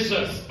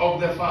measures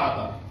of the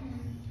Father,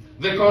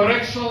 the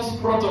corrections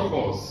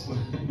protocols.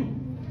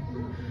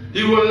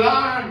 He will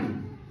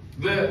learn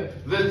the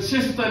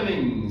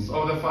chastenings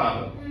of the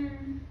Father.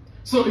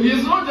 So he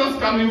is not just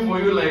coming for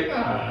you like,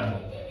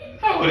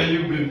 how are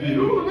you, baby?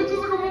 Oh, let's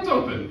just come on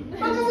top it.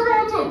 Let's just come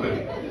on top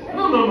it.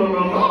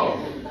 No.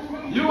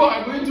 You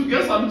are going to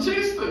get some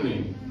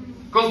chastening.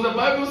 Because the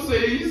Bible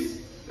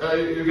says,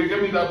 you can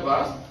give me that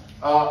verse,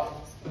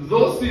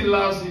 those he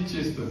loves, he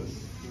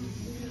chastens.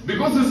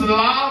 Because his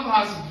love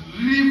has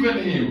driven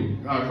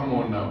him. Come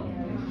on now.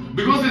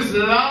 Because his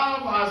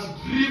love has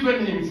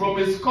driven him from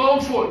his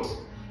comfort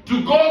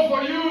to go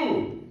for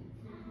you.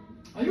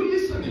 Are you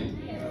listening?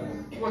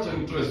 Watch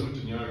and trace.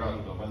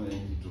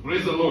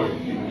 Praise the Lord.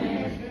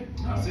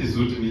 I see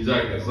suit in the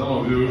jacket. Some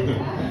of you.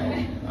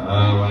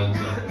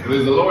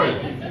 Praise the Lord.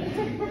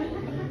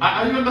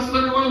 Are you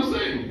understanding what I'm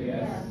saying?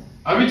 Yes.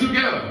 Are we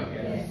together?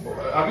 Yes.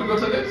 Have you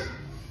gotten it?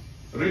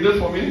 Read it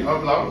for me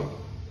out loud.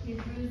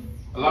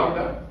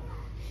 Louder.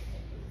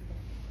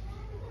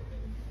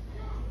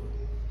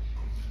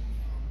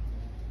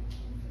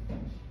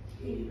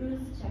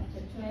 Hebrews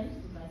chapter 12,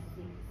 verse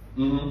 6.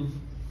 Mm-hmm.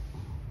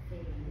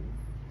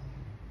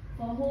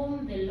 For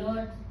whom the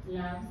Lord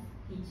loves,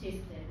 he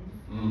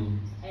chastens,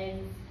 and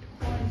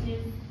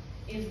scourges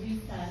every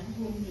son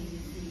whom he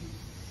receives.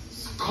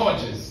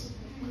 Scourges.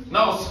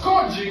 Now,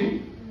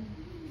 scourging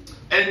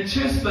and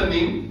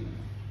chastening,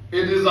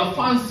 it is a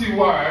fancy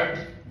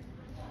word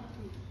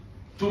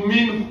to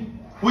mean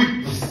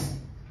whips.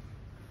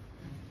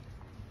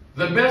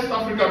 The best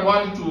African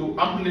word to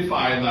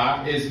amplify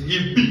that is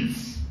he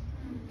beats.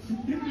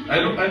 I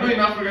know in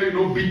Africa you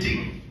know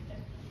beating.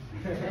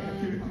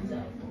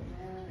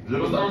 You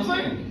know what I'm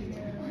saying?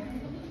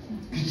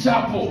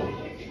 Kichapo.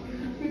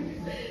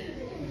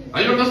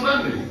 Are you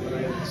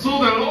understanding? So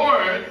the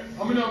Lord,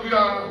 how many of you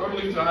are, don't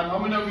lift your hand, how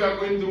many of you are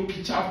going through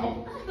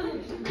Kichapo?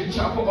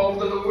 Kichapo of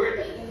the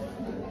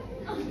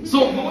Lord?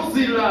 So those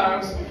he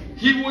loves,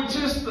 he will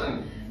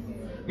chasten.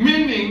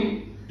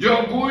 Meaning,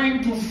 you're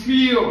going to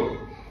feel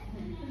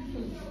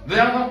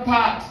the other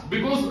part.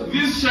 Because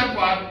this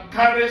shepherd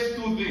carries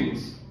two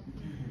things.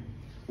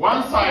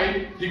 One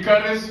side, he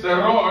carries the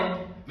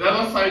rod. The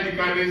other side, he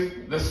carries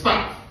the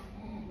staff.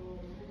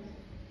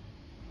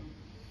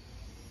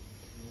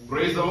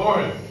 Praise the Lord.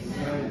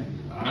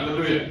 Amen.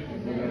 Hallelujah.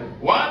 Amen.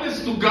 One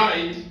is to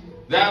guide,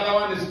 the other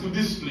one is to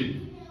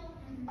discipline.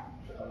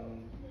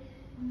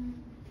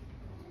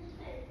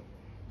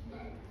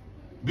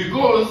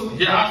 Because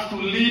he has to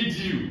lead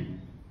you.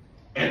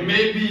 And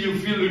maybe you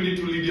feel you need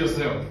to lead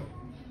yourself.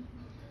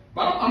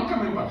 But I'm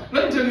coming back.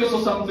 Let me tell you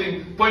also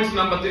something. Point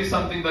number 3,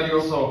 something that he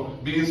also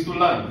begins to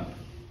learn.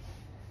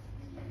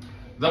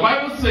 The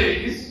Bible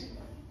says,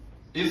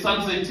 in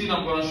Psalms 18,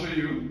 I'm going to show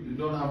you. You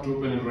don't have to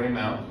open it right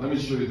now. Let me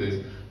show you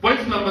this.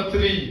 Point number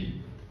 3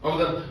 of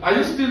the. Are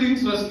you still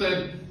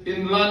interested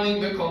in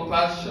learning the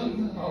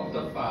compassion of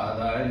the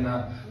Father and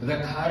the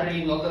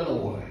carrying of the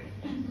Lord?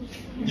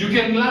 You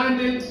can learn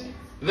it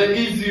the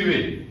easy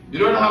way. You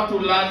don't have to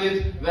learn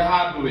it the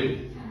hard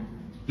way.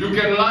 You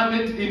can learn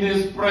it in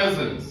His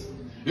presence.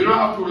 You don't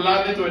have to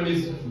learn it when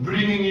He's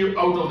bringing you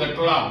out of the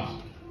club.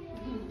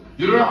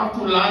 You don't have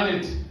to learn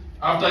it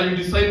after you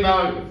decide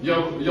now you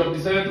have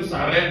decided to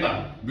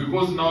surrender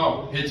because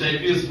now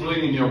HIV is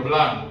flowing in your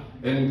blood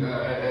and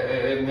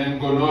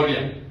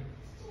gonorrhea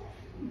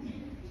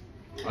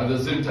at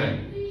the same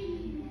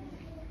time.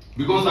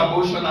 Because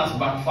abortion has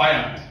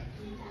backfired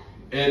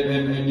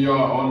and you're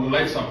on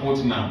life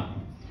support now.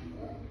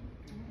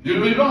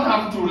 You don't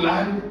have to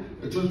learn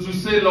to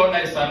say, Lord,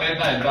 I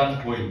surrender at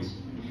that point.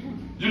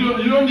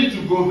 You don't need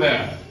to go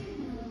there.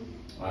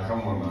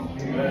 Come on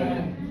now.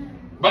 Amen.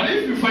 But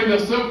if you find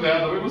yourself there,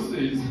 the Bible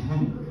says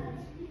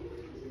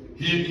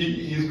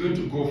he is going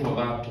to go for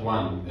that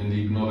one and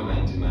ignore the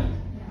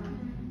 99.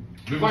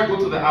 Before I go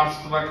to the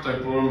abstract I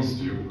promised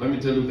you, let me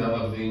tell you the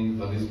other thing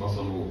that this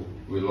person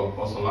will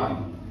also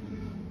learn.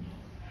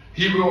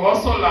 He will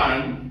also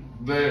learn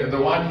the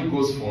one he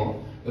goes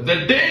for,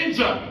 the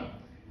danger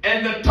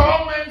and the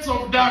torments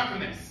of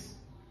darkness,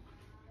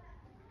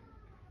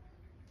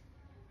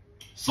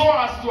 so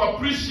as to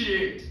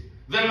appreciate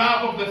the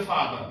love of the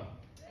Father.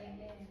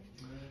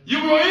 You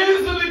will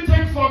easily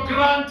take for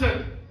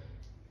granted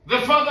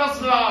the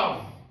Father's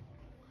love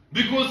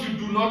because you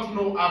do not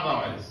know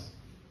otherwise.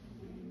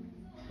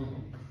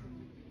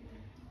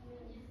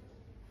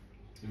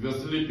 If you're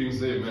sleeping,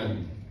 say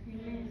amen.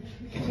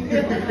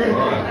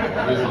 Alright,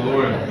 praise the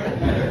Lord.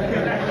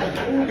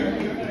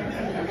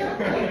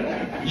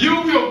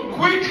 You will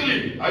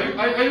quickly,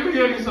 are you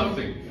hearing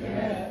something?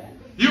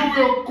 You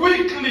will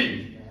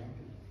quickly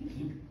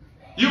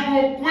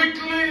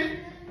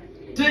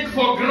take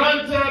for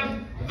granted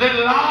the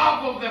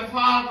love of the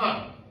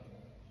Father,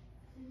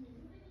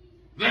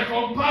 the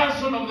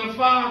compassion of the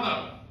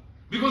Father,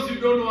 because you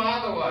don't know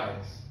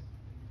otherwise.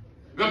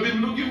 We have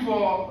been looking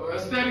for,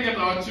 staring at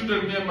our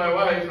children, me and my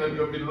wife, and we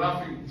have been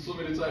laughing so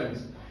many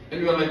times.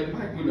 And we are like,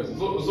 my goodness.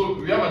 So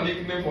we have a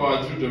nickname for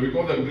our children. We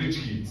call them rich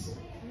kids.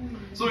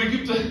 So we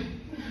keep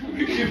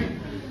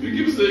You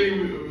keep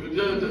saying,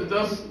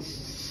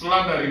 just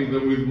slandering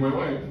them with my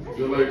wife.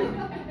 You're like,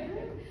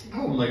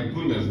 oh my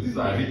goodness, these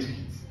are rich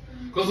kids.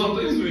 Because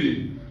sometimes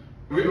we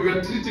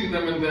are treating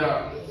them and they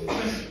are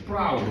just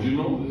proud, you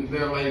know.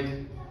 They're like,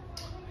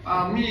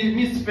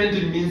 me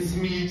spending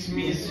mincemeat,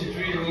 me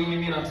sijui nini,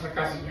 me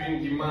nataka sijui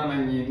ngimana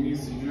nye, me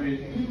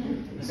sijui.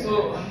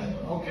 So,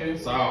 okay,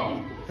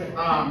 sawa.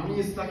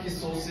 Me staki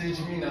sausage,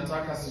 me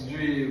nataka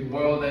sijui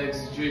boiled eggs,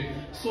 sijui.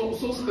 So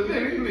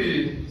they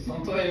really,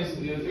 sometimes,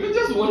 you're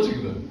just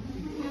watching them.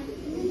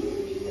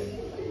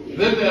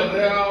 Then they're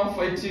there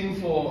fighting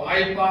for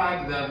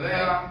iPad, they're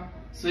there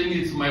saying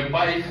it's my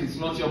bike, it's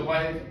not your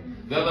bike.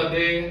 The other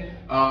day,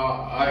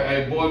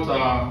 I bought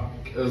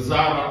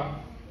Zara,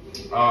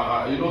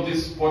 you know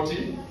this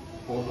potty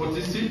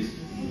seat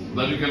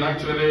that you can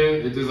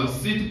actually, it is a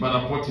seat but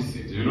a potty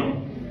seat, you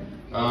know.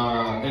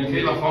 And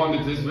Kayla found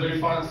it is very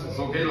fancy,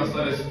 so Kayla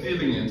started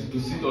stealing it to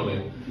sit on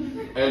it,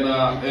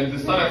 and they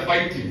started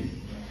fighting.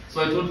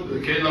 So I told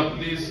Kayla,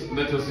 please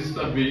let your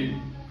sister be,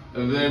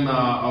 and then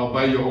I'll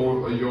buy your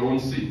own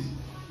seat.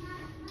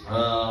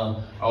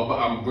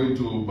 I'm going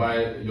to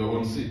buy your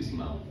own seat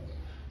now.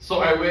 So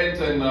I went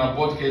and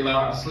bought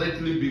Kayla a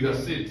slightly bigger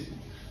seat.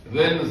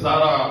 Then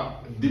Zara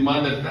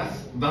demanded,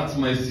 that's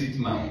my seat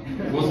now.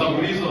 For some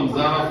reason,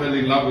 Zara fell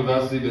in love with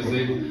that seat and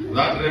said,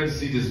 that red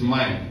seat is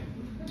mine.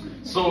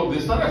 So they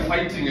started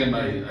fighting and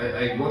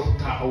I got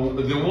tired.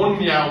 They won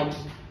me out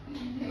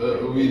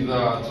with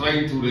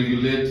trying to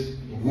regulate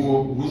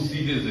whose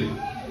seat is it.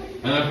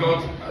 And I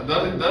thought,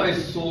 that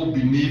is so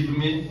beneath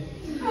me.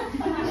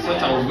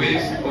 Such a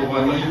waste of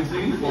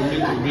anointing for me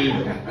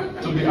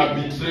to be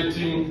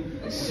arbitrating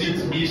seat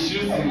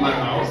issues in my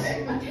house.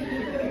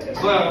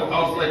 So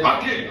I was like,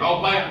 okay,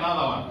 I'll buy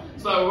another one.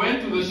 So I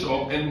went to the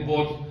shop and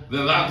bought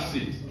the red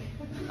seat.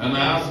 And I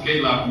asked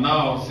Kayla,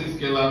 now since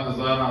Kayla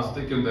Zara has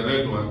taken the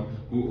red one,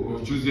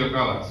 who choose your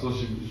color. So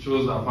she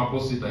chose a purple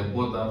seat. I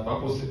bought that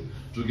purple seat,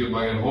 took it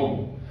back at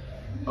home.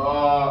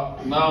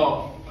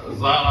 Now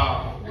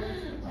Zara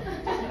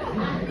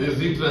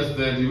is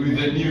interested with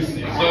the new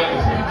seat.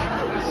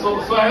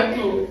 So I had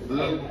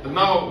to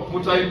now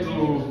put her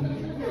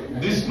into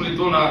display.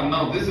 Told her,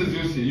 now this is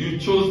your seat. You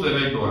chose the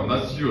red one.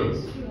 That's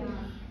yours.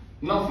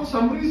 Now for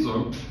some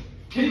reason,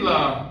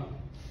 Kayla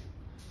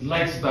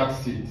likes that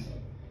seat.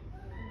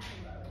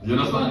 You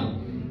understand?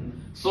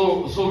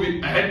 So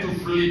I had to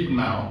flip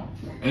now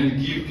and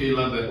give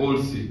Kayla the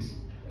old seat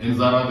and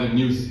Zara the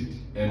new seat.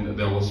 And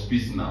there was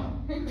peace now.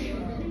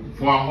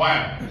 For a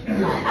while.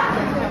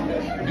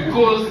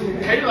 Because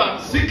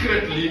Kayla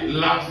secretly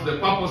loves the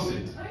purple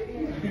seat.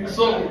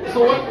 So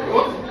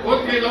what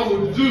Kayla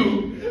would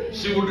do,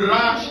 she would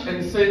rush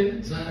and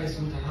say, Zara is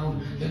not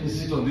around, let me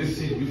sit on this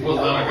seat before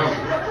Zara comes.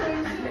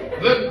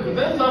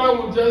 Then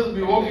Zara would just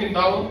be walking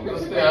down the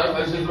stairs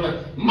and she's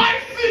like, my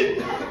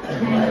seat!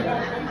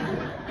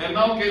 And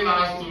now Kayla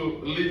has to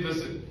leave the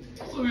seat.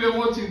 So we were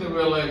watching them, we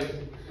were like,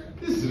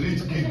 this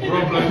rich kid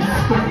problem.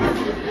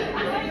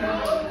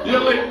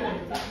 You're like,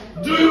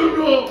 do you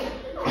know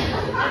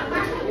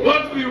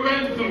what we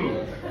went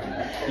through?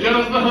 You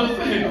understand what I'm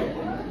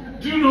saying?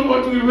 Do you know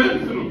what we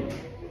went through?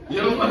 You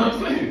understand what I'm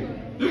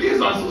saying? You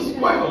guys are so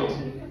spoiled.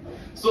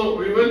 So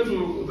we went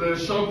to the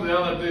shop the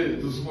other day,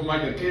 to the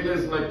supermarket.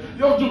 Kayla's like,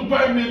 you have to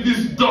buy me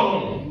this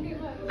doll.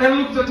 And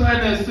looked at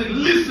her and said,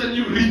 listen,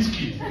 you rich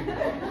kid.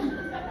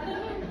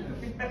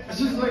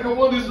 She's like, I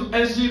want this,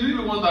 and she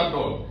really wants that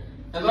doll.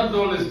 And that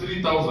doll is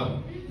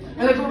 3,000.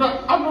 And I told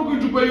her, I'm not going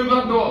to buy you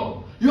that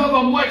doll. You have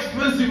a more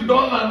expensive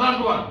doll than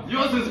that one.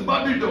 Yours is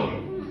Barbie doll.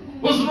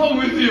 What's wrong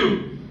with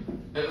you?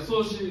 And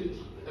so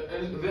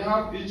they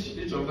have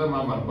each of them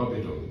have a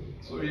Barbie doll.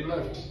 So we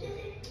left.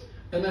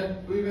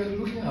 And we were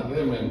looking at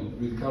them and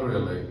with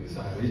Carol like, these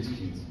are rich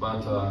kids,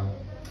 but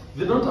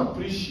they don't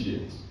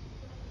appreciate.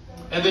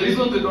 And the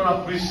reason they don't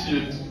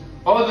appreciate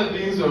all the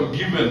things you've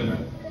given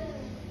them,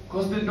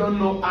 because they don't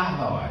know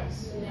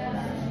otherwise.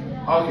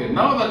 Okay,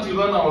 now that you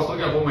learn I was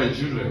talking about my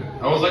children,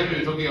 I was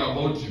actually talking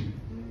about you.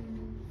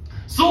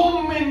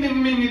 So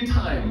many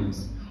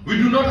times, we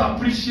do not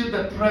appreciate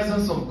the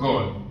presence of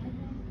God.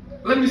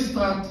 Let me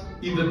start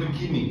in the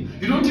beginning.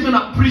 You don't even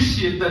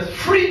appreciate the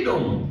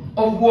freedom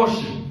of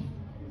worship.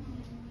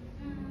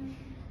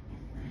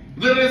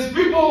 There is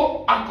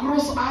people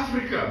across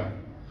Africa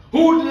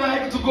who would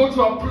like to go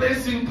to a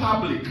place in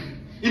public,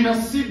 in a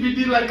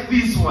CBD like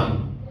this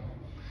one,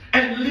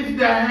 and lift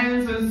their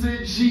hands and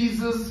say,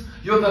 Jesus,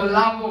 you're the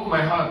love of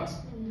my heart.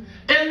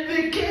 And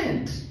they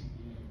can't.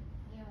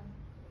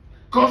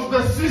 Because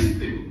the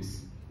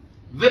systems,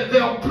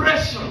 the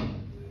oppression,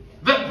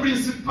 the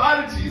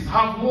principalities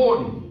have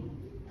won.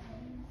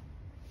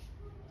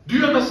 Do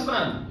you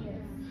understand?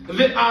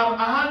 They are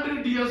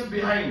 100 years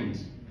behind.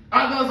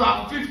 Others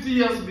are 50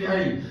 years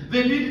behind.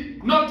 They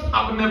need not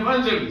an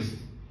evangelist.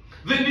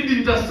 They need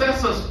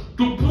intercessors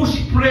to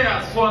push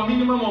prayers for a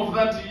minimum of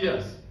 30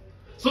 years.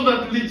 So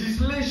that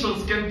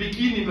legislations can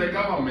begin in the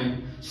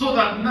government. So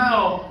that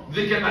now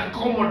they can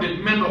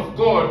accommodate men of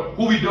God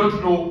who we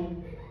don't know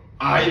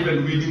are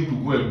even willing to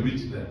go and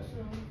preach them.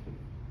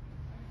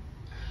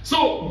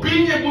 So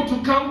being able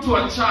to come to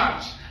a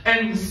church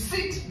and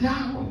sit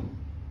down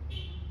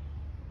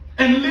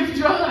and lift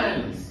your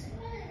hands,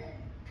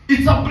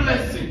 it's a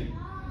blessing.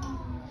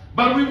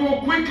 But we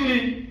will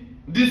quickly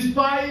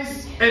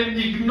despise and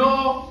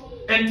ignore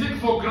and take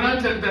for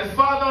granted the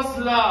Father's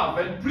love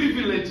and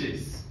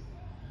privileges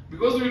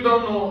because we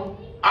don't know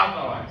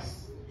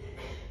otherwise.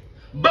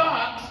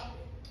 But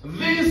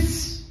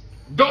this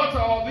daughter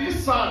or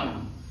this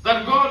son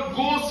that God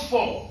goes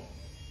for,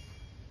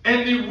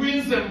 and he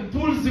wins and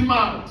pulls him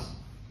out.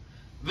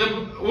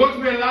 What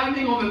we're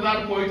learning on the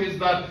third point is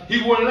that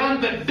he will learn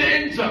the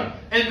danger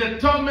and the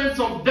torments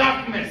of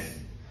darkness,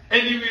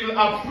 and he will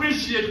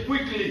appreciate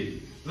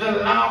quickly the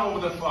love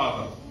of the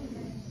Father.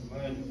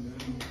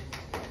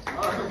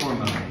 Come on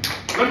now.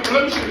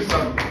 Let me show you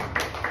something.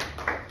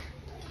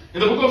 In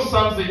the book of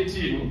Psalms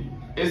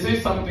 18, it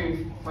says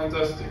something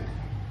fantastic.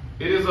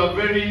 It is a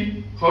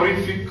very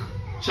horrific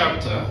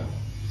chapter.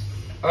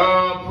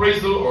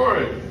 Praise the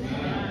Lord.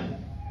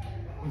 Amen.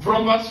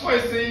 From verse 4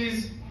 it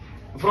says,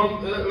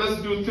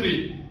 let's do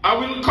 3. I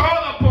will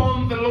call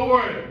upon the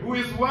Lord, who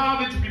is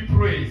worthy to be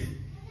praised.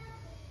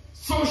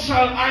 So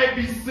shall I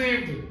be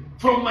saved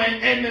from my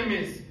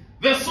enemies.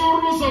 The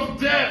sorrows of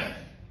death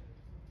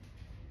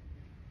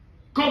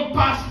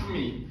compassed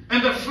me,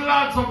 and the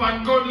floods of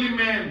ungodly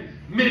men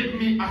made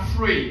me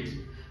afraid.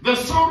 The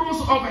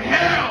sorrows of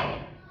hell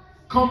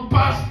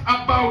compassed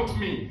about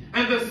me,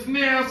 and the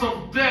snares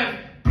of death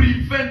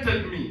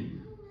prevented me.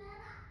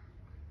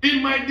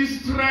 In my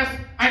distress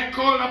I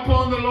called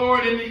upon the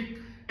Lord,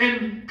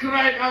 and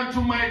cried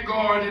unto my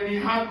God, and he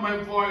heard my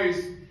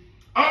voice.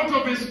 Out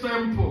of his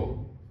temple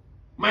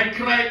my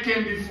cry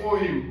came before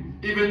him,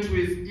 even to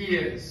his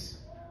ears.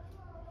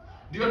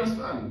 Do you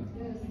understand?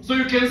 Yes. So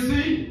you can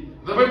see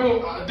the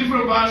Bible,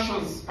 different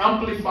versions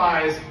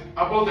amplifies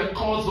about the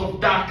cause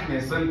of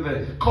darkness and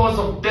the cause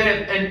of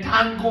death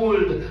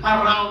entangled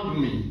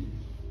around me.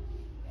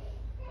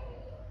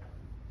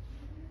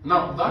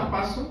 Now that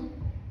person,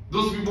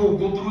 those people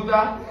who go through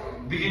that,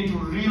 begin to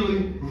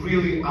really,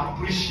 really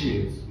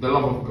appreciate the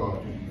love of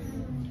God.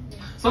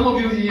 Some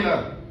of you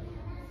here,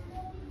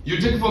 you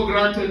take for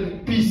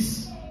granted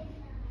peace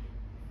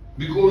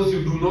because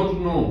you do not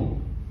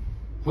know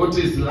what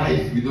is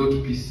life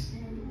without peace.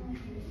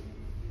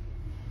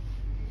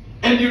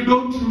 And you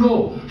don't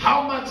know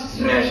how much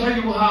treasure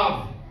you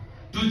have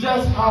to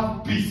just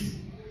have peace,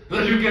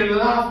 that you can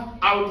laugh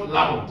out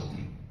loud.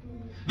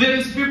 There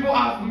is people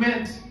I've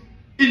met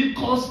in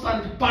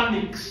constant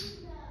panics,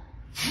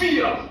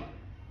 fear,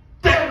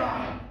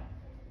 terror.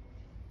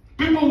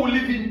 People who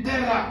live in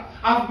terror.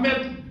 I've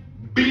met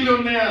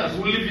billionaires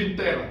who live in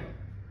terror.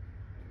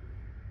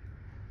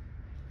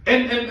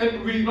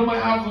 And we normally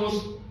have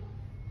those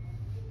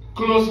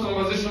close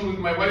conversations with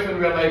my wife, and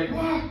we're like,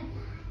 what?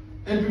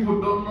 And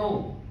people don't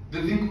know.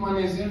 They think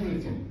money is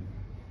everything.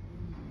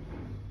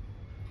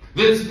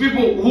 There's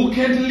people who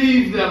can't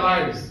live their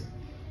lives.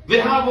 They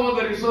have all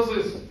the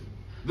resources.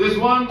 There's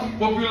one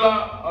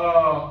popular,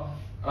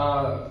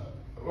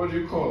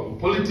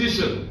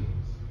 politician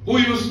who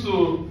used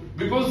to,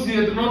 because he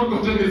had not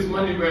gotten his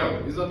money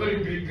well. He's a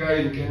very big guy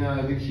in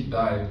Kenya. I think he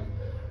died.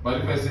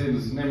 But if I say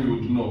his name, you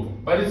would know.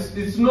 But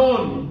it's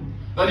known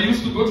that he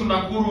used to go to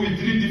Nakuru with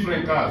 3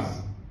 different cars.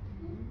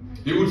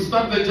 He would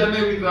start the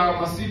journey with a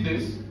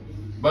Mercedes,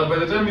 but by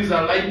the time he's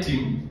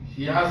alighting,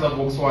 he has a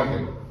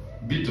Volkswagen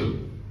Beetle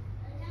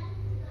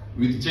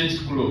with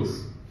changed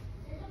clothes.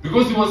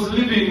 Because he was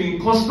living in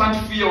constant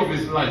fear of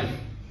his life.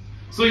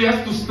 So he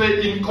has to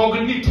stay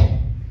incognito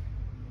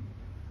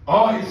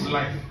all his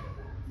life.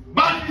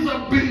 But he's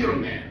a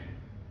billionaire.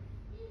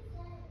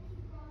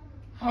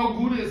 How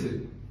good is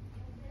it?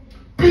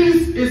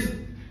 Peace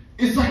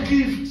is a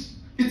gift.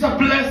 It's a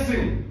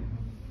blessing.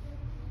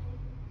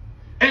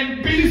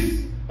 And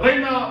peace, right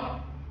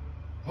now,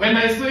 when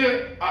I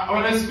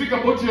speak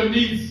about your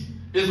needs,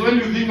 is when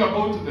you think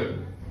about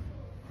them.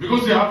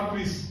 Because you have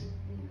peace.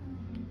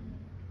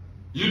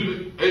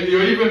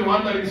 You're even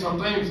wondering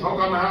sometimes, how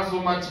come I have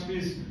so much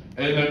peace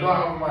and I don't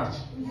have much?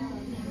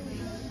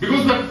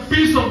 Because the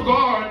peace of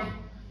God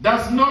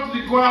does not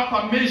require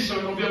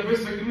permission of your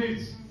basic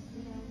needs.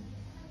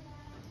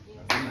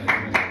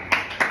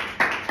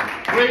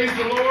 Praise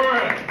the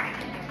Lord.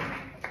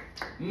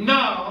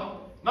 Now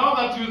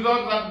that you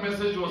thought that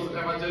message was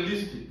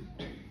evangelistic,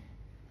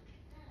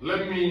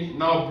 let me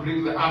now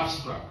bring the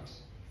abstract.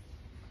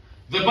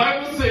 The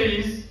Bible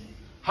says,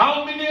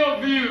 how many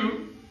of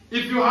you,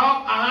 if you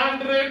have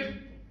 100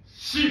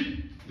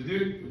 sheep, did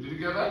you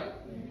get that?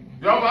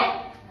 You have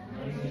that?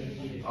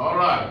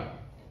 Alright.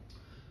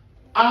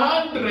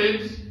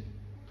 100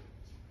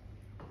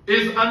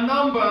 is a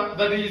number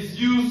that is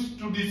used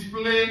to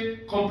display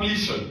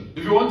completion.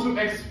 If you want to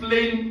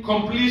explain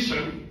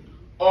completion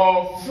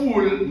or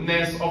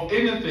fullness of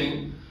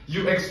anything,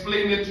 you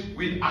explain it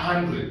with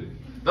 100.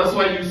 That's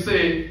why you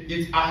say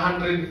it's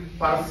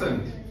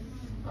 100%.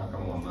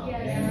 Come on now.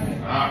 Yes.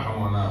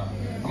 Come on now.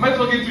 Am I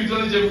talking to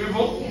intelligent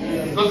people?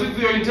 Yes. Because if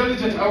you're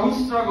intelligent, I will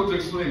struggle to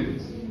explain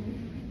this.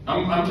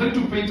 I'm trying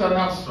to paint an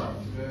abstract.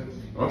 Yes.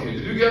 Okay,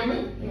 did you get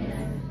me?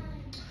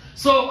 Yes.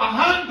 So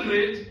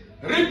 100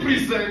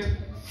 represent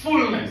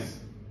fullness.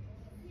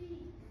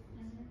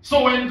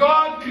 So when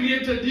God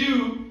created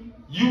you,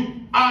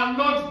 you are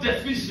not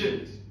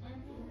deficient.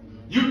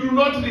 You do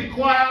not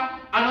require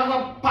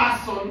another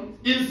person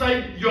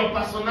inside your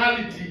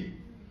personality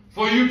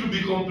for you to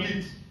be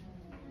complete.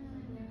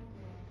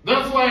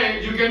 That's why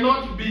you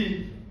cannot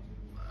be,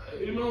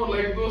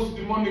 like those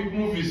demonic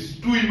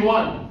movies, 2 in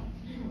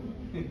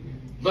 1.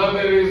 But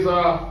there is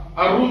a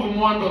Ruth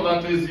Mwando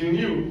that is in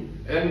you,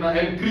 and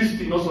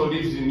Christine also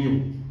lives in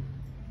you.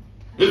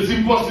 It's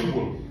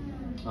impossible.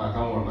 Come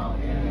on now.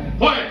 Yeah.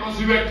 Why? Because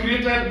you were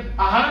created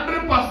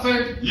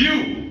 100%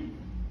 you.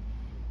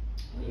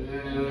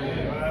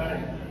 Yeah.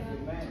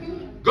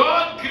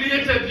 God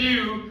created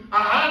you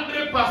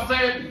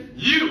 100%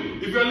 you.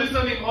 If you're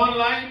listening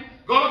online,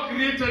 God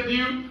created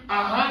you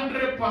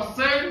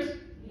 100%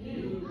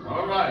 you.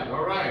 All right.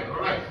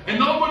 And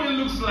nobody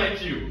looks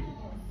like you.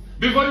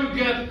 Before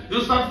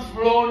you start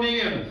frowning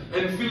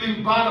and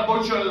feeling bad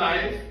about your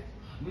life,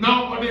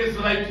 nobody is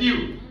like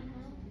you.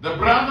 The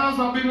brothers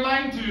have been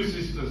lying to you,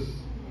 sisters,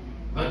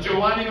 that you're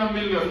 1 in a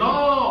million.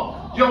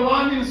 No, you're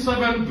 1 in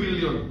 7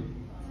 billion.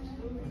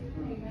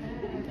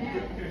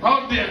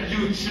 How dare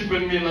you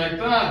cheapen me like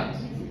that?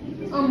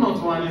 I'm not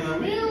 1 in a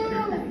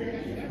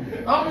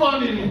million. I'm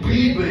 1 in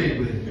B,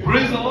 baby.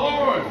 Praise the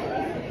Lord.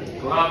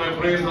 Clap and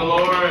praise the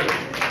Lord.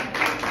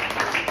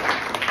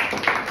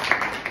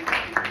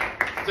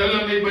 Tell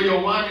your neighbor you're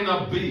 1 in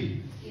a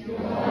B.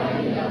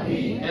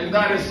 And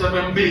that is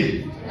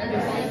 7B.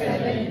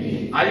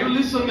 Are you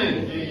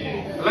listening?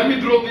 Let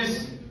me draw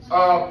this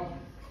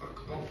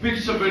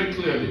picture very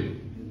clearly.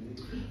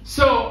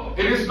 So,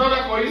 it is not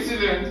a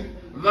coincidence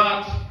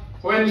that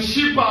when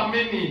sheep are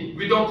many,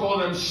 we don't call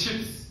them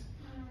sheep.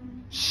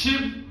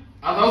 Sheep,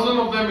 1,000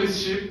 of them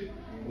is sheep,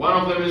 1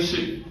 of them is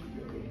sheep.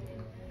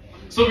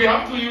 So we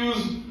have to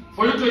use,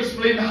 for you to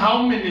explain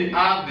how many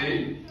are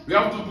they, we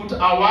have to put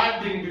a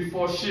wording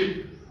before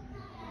sheep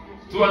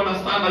to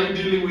understand, are you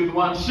dealing with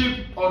 1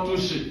 sheep or 2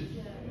 sheep?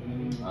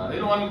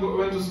 Anyone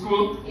went to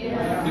school?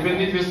 Yes.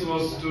 Even if it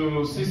was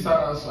to see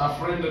a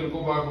friend and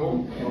go back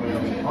home?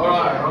 Yes. All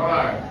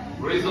right.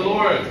 Praise the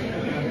Lord.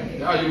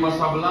 Yeah, you must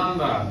have learned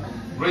that.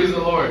 Praise the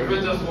Lord. If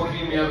you're just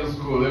walking near the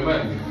school,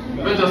 amen.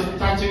 If you're just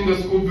touching the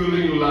school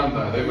building, you learn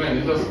that, amen.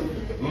 It's just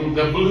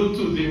the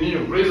Bluetooth in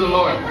you. Praise the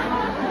Lord.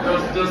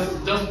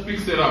 Just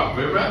picks it up,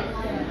 amen.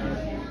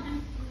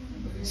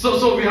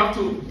 So we have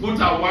to put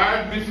a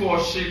word before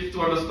sheep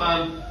to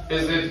understand.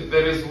 Is it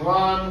there is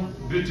 1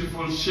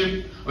 beautiful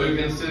sheep, or you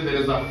can say there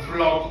is a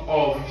flock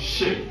of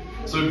sheep.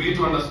 So you need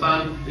to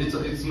understand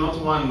it's not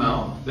 1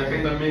 now, there are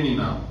kind of many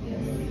now.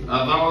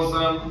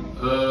 1,000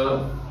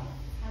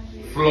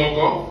 flock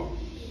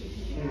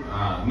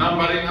of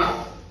numbering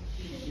up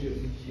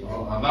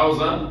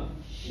 1,000.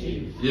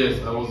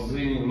 Yes, I was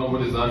seeing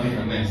nobody's adding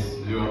an S.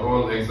 You are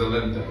all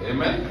excellent.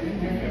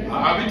 Amen?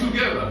 Are we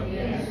together?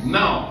 Yes.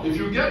 Now, if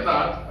you get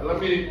that, let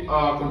me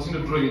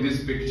continue drawing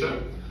this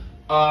picture.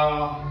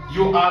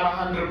 You are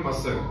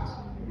 100%.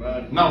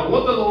 Right. Now,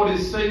 what the Lord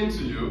is saying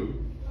to you,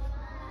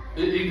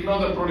 ignore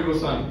the prodigal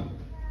son.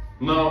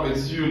 No,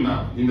 it's you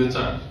now in the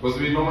church. Because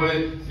we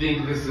normally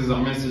think this is a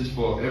message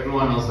for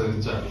everyone outside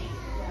the church.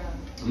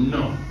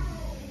 No,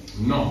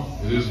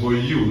 it is for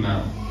you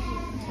now.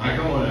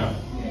 Come on now.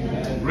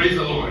 Amen. Praise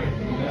the Lord.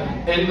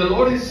 Amen. And the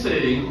Lord is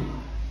saying,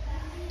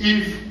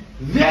 if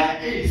there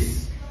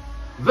is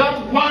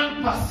that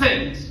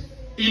 1%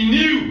 in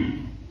you,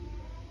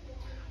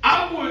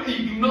 I will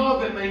ignore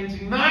the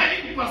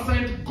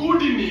 99%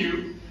 good in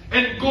you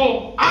and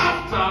go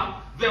after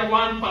the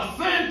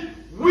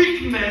 1%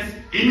 weakness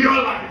in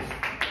your life.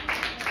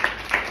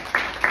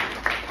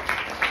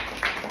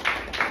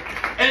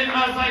 And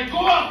as I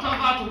go after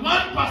that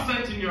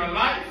 1% in your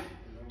life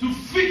to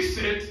fix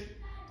it,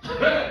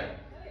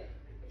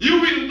 you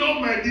will know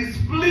my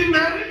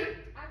disciplinary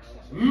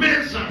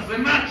measures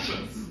and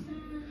actions.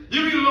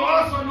 You will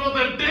also know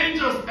the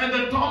dangers and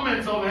the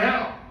torments of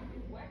hell.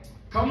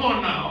 Come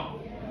on now.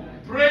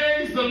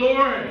 Praise the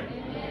Lord.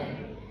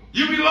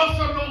 You will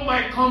also know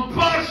my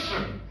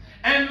compassion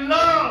and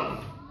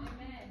love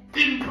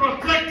in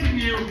protecting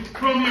you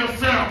from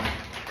yourself,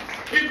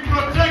 in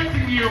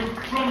protecting you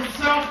from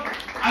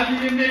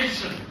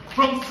self-alienation,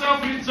 from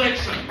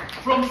self-rejection,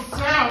 from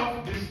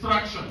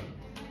self-destruction.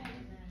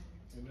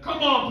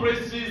 Come on,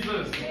 praise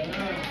Jesus.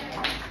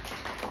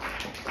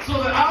 So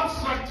the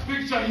abstract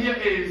picture here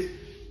is,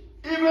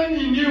 even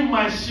in you,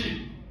 my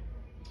sheep,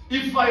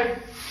 if I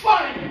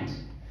find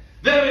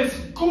there is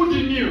good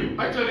in you.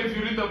 Actually, if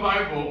you read the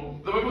Bible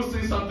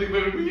says something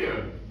very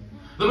weird.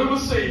 The Bible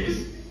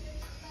says,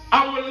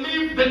 I will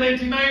leave the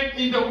 99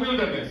 in the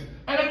wilderness.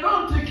 And I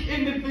don't take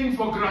anything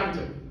for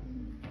granted.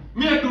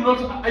 Me, I do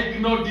not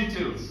ignore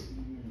details.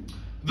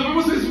 The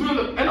Bible says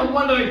wilderness. And I'm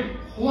wondering,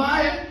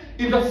 why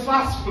in the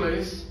first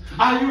place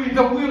are you in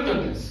the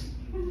wilderness?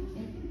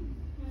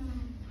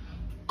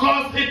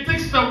 Because it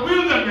takes the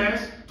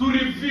wilderness to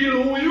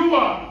reveal who you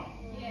are.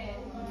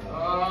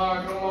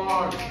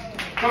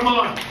 Come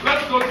on.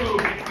 Let's go to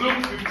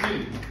Luke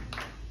 15.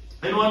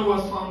 Anyone who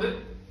has found it?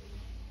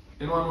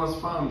 Anyone who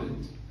has found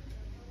it?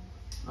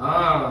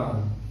 Ah.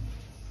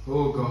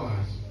 Oh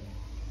God.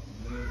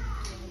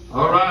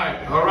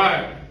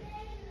 Alright.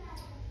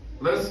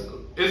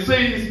 It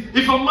says,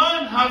 if a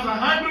man has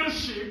 100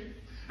 sheep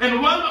and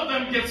one of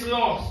them gets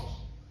lost,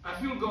 I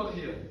feel God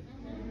here.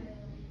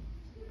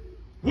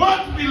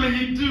 What will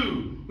he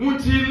do?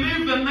 Would he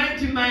leave the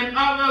 99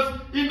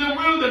 others in the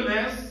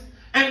wilderness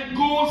and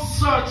go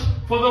search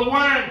for the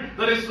one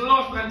that is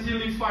lost until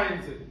he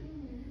finds it?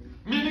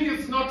 Meaning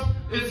it's not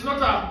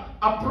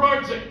a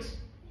project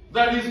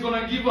that he's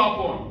going to give up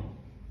on.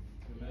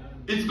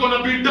 It's going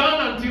to be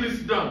done until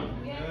it's done.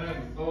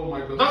 Oh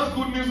my God. That's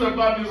good news and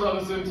bad news at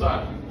the same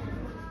time.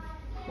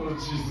 Oh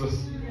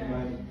Jesus.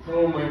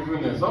 Oh my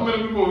goodness. How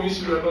many people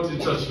wish you were not in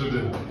church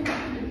today?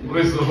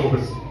 Praise the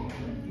Lord.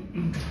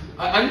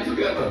 Are you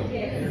together?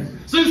 Yes.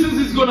 So he says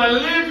he's going to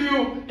leave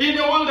you in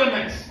the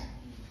wilderness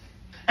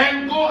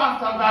and go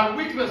after that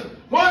weakness.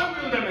 Why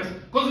wilderness?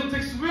 Because it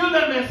takes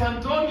wilderness,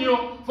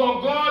 Antonio,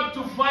 for God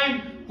to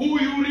find who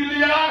you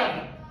really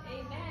are.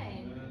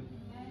 Amen.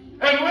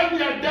 And when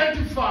he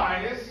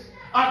identifies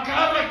a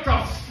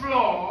character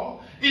flaw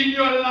in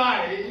your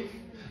life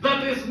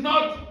that did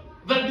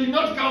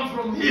not come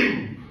from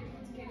him.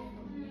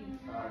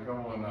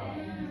 Come on now.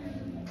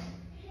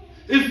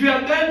 If he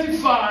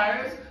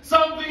identifies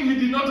something he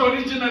did not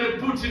originally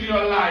put in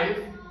your life,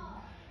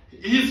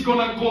 he's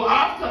going to go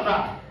after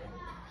that.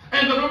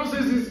 And the Bible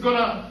says he's going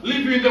to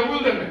leave you in the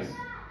wilderness.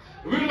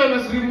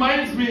 Wilderness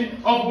reminds me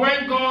of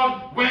when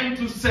God went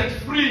to set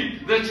free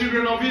the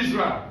children of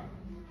Israel.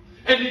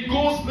 And he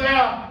goes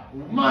there,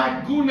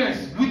 my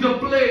goodness, with the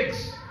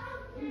plagues.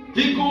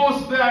 He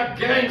goes there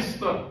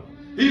gangster.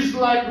 He's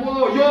like,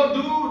 whoa, yo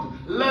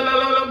dude,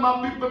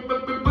 my people,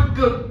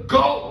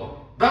 go.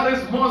 That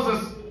is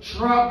Moses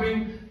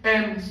shrubbing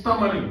and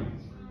stammering.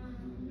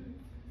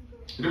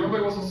 You remember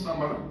he wasn't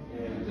stammering?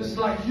 Yeah. It's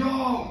like,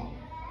 yo,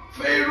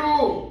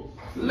 Pharaoh,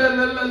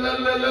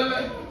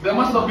 there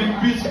must have been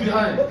beats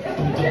behind.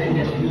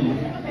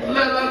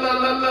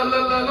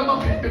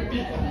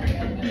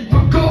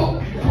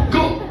 Go.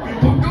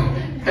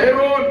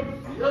 Aaron.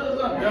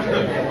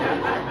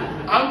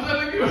 I'm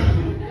telling you.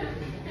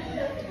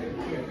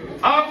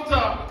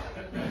 After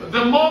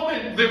the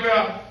moment they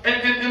were,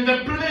 and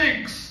the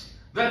plagues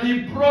that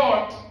he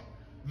brought,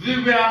 they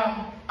were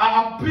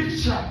a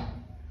picture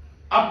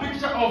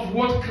of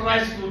what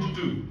Christ would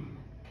do.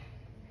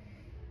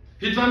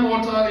 He turned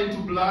water into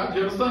blood.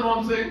 You understand what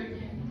I'm saying?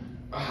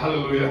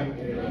 Hallelujah.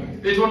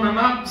 It was an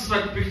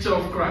abstract picture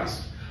of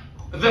Christ.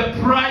 The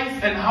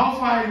price and how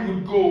far he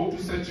would go to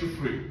set you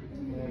free.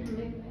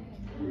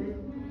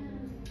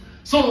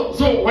 So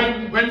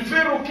when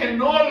Pharaoh can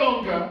no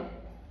longer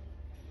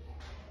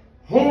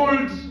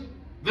hold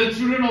the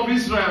children of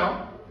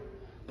Israel,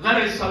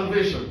 that is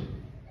salvation.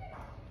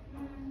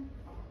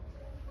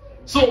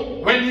 So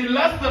when he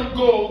lets them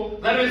go,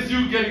 that is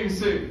you getting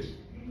saved.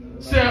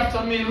 Say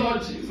after me,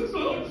 Lord Jesus,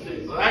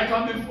 I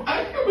come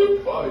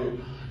before you.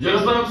 You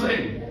understand what I'm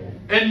saying?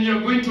 And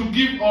you're going to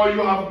give, or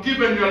you have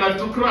given your life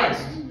to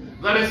Christ.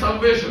 That is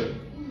salvation.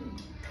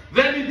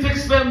 Then he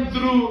takes them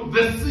through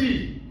the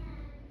sea.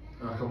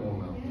 Come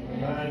on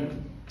now.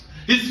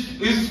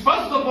 He's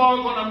first of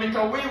all going to make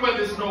a way where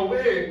there's no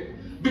way.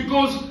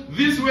 Because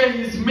this way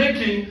he's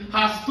making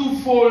has two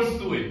folds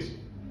to it.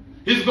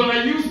 He's going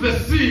to use the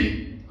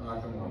sea.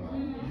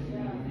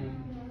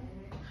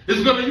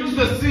 He's going to use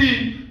the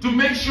sea to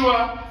make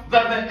sure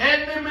that the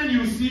enemy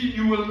you see,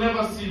 you will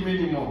never see him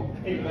anymore.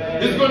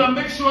 Amen. He's going to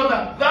make sure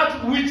that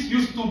that which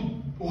used to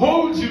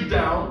hold you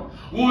down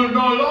will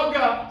no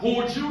longer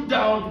hold you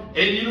down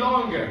any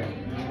longer.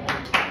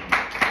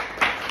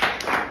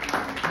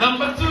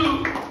 Number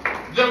two,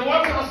 the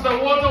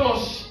water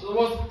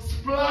was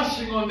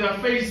splashing on their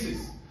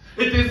faces.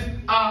 It is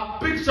a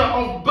picture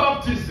of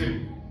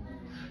baptism.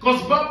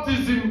 Because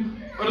baptism,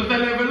 the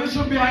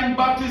revelation behind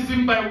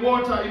baptism by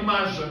water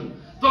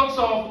immersion, talks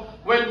of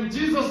when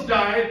Jesus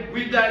died,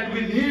 we died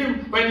with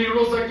him. When he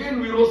rose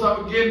again, we rose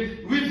up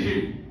again with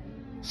him.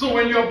 So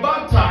when you're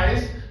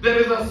baptized, there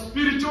is a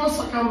spiritual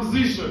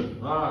circumcision.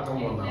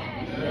 Come on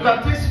now.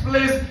 That takes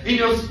place in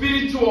your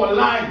spiritual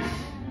life.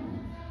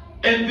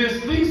 And there's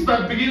things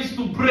that begins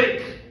to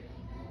break.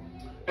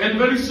 And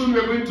very soon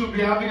we're going to be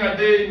having a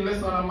day in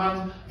less than a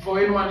month. For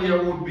anyone here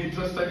who would be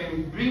interested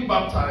in being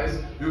baptized,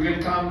 you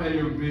can come and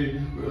you'll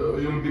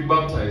be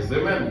baptized.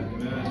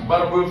 Amen.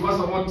 But we'll first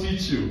of all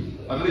teach you,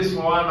 at least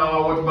for 1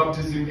 hour, what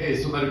baptism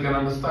is, so that you can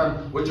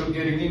understand what you're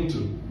getting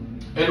into.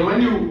 And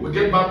when you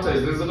get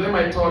baptized, there's a time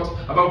I taught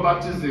about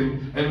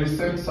baptism, and we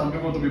sent some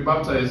people to be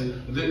baptized.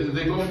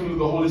 They go through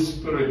the Holy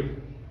Spirit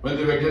when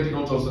they were getting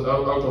out of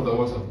the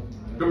water.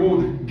 People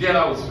would get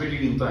out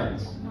speaking in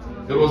tongues.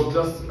 It was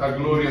just a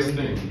glorious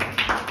thing.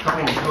 Come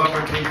on, clap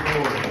and thank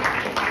God.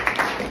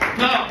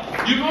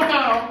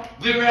 Now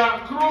they were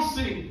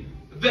crossing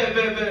the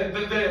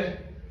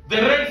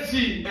Red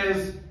Sea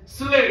as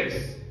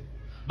slaves,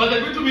 but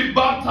they're going to be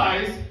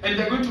baptized and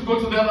they're going to go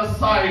to the other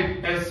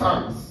side as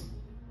sons.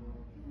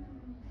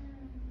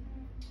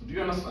 Do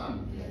you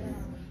understand? Yes.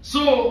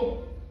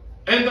 So,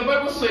 and the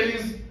Bible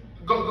says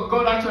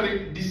God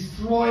actually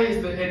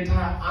destroys the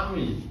entire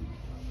army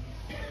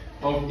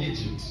of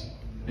Egypt.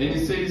 And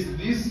he says,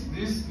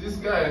 these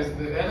guys,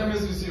 the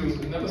enemies you see,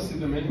 you'll never see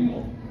them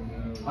anymore.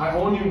 I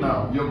own you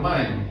now. You're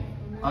mine.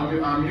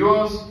 I'm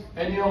yours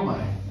and you're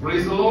mine.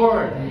 Praise the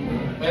Lord.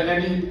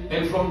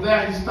 And from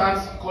there he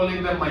starts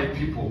calling them my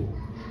people.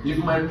 If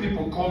my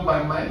people called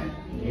by my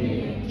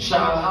name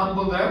shall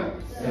humble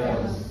them.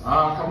 Yes.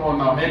 Come on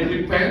now. And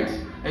repent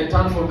and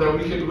turn from their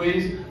wicked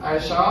ways, I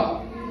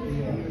shall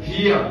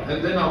heal.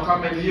 And then I'll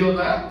come and heal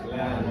that.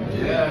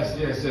 Yes.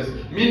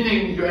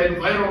 Meaning your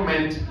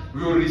environment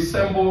will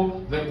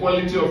resemble the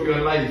quality of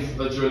your life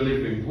that you're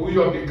living. Who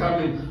you are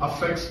becoming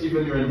affects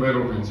even your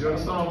environment. You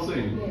understand what I'm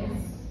saying?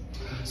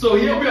 Yes. So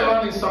here we are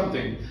learning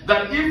something.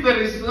 That if there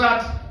is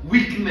that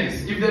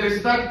weakness,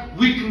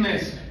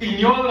 in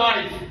your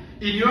life,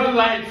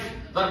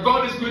 that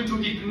God is going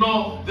to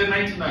ignore the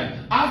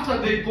 99. After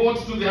they got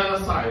to the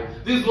other side,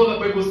 this is what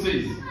the Bible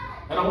says.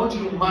 And I want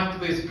you to mark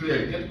this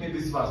clear. Get me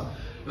this verse.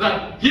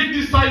 That he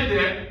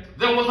decided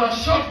there was a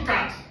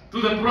shortcut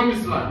to the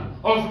promised land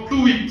of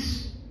 2 weeks.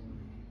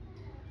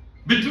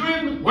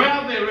 Between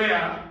where they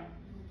were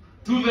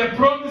to the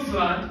promised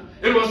land,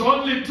 it was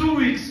only 2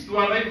 weeks to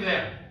arrive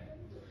there.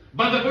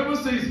 But the Bible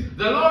says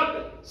the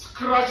Lord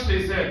scratched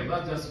his head.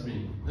 That's just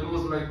me. And it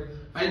was like,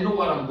 I know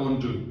what I'm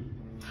going to do.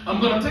 I'm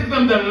going to take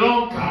them the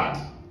long cut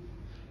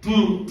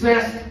to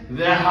test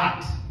their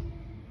heart.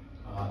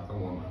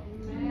 Come on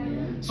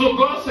now. So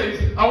God says,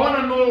 I want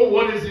to know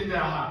what is in their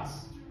hearts.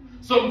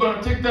 So I'm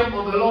going to take them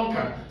on the long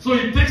cut. So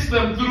he takes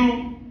them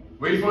through,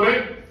 wait for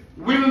it,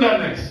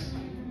 wilderness.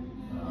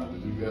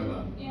 Did you get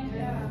that?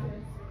 Yeah.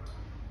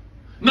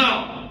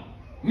 Now,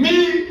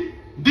 me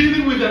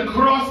dealing with the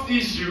cross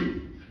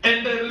issue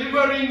and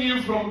delivering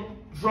you from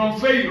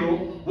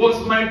Pharaoh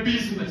was my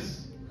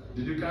business.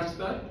 Did you catch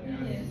that?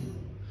 Yes.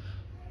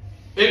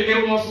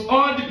 It was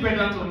all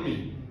dependent on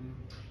me.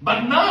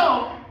 But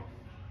now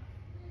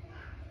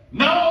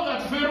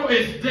that Pharaoh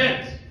is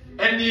dead,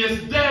 and he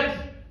is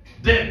dead,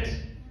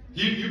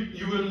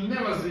 you will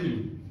never see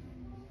him.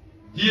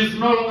 He is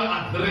no longer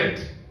a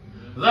threat.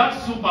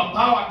 That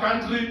superpower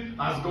country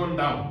has gone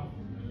down.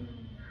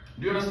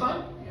 Do you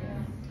understand?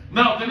 Yeah.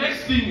 Now the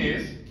next thing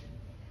is,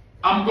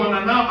 I've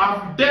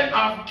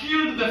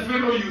killed the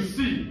Pharaoh you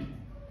see.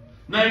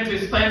 Now it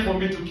is time for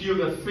me to kill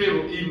the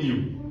Pharaoh in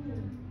you.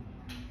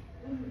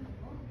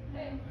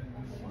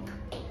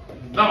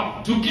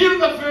 Now, to kill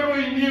the Pharaoh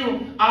in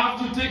you, I have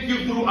to take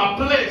you through a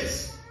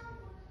place.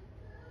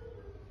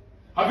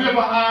 Have you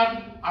ever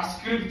heard a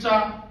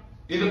scripture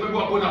in the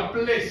Bible about a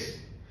place?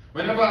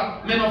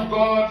 Whenever men of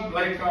God,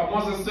 like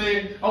Moses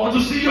say, I want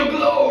to see your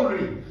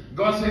glory.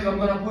 God says, I'm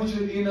going to put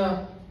you in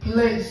a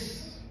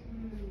place.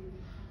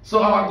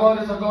 So our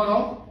God is a God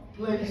of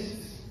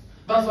places.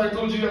 That's why I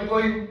told you you're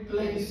going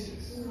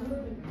places.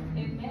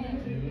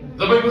 Amen.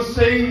 The Bible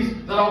says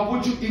that I'll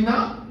put you in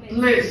a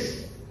place.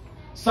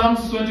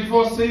 Psalms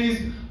 24 says,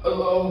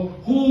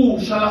 who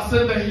shall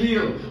ascend the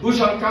hill? Who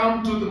shall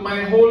come to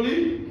my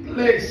holy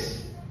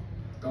place?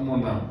 Come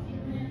on now.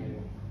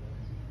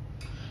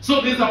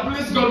 So there's a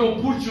place God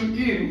will put you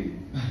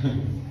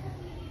in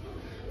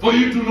for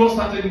you to know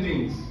certain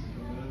things.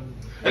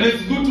 And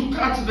it's good to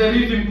catch the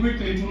rhythm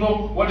quickly to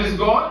know what is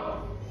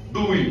God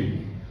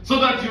doing. So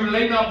that you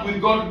line up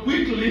with God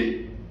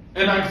quickly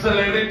and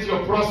accelerate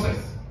your process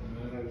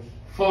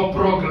for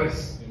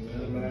progress.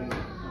 Amen.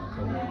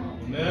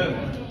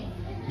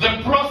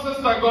 The process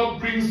that God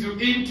brings you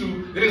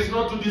into, it is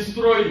not to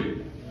destroy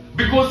you,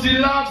 because He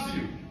loves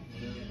you.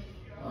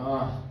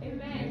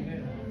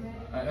 Amen.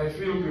 I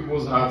feel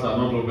people's hearts are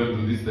not open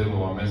to this type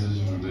of a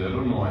message today. I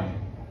don't know why,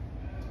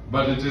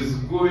 but it is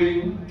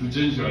going to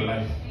change your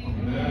life.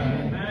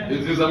 Amen.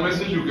 It is a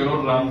message you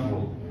cannot run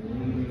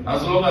from.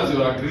 As long as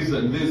you are a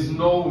Christian, there is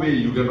no way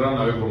you can run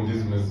away from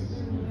this message.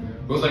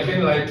 Because I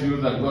can't lie to you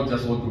that God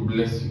just wants to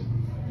bless you,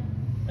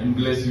 and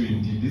bless you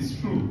indeed. It's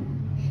true.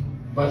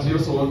 But He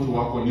also wants to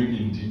work on you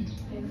indeed.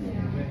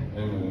 Amen.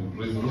 Amen.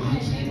 Praise the Lord.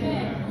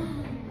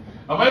 Amen.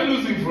 Am I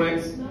losing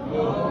friends?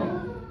 No.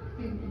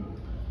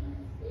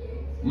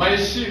 My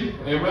sheep.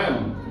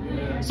 Amen.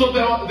 Amen. So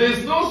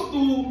there's those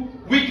two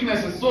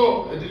weaknesses.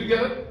 So, did you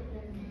get it?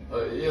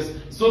 Yes.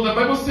 So the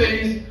Bible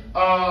says,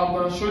 I'm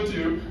going to show it to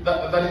you,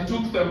 that He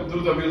took them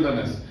through the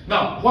wilderness.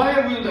 Now, why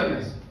a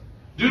wilderness?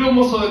 Do you know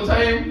most of the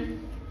time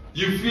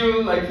you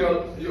feel like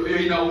you're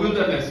in a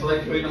wilderness,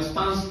 like you're in a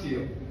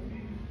standstill?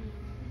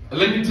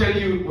 Let me tell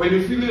you, when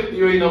you feel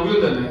you're in a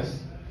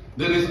wilderness,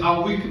 there is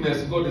a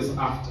weakness God is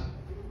after.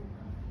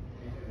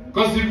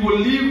 Because if you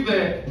leave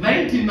the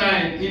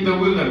 99 in the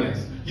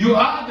wilderness, you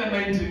are the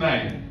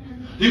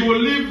 99. He will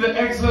leave the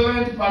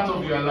excellent part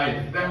of your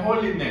life, the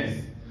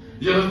holiness.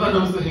 You understand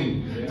what I'm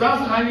saying? Yeah.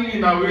 Just hanging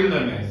in a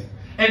wilderness,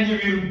 and you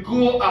will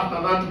go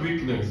after that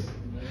weakness.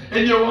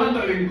 And you're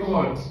wondering,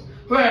 God,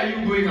 where are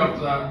you going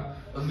after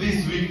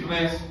this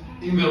weakness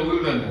in the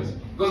wilderness?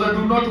 Because I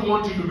do not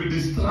want you to be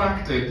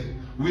distracted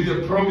with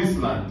the promised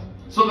land,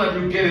 so that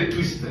you get it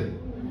twisted.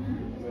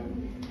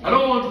 I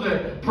don't want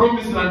the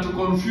promised land to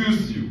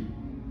confuse you.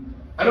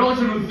 I don't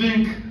want you to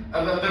think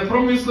the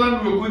promised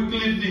land will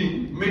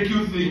quickly make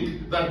you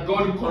think that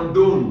God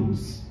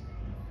condones.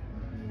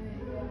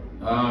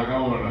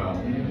 Come on now.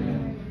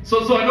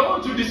 So I don't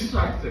want you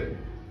distracted.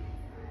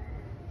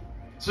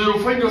 So you'll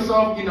find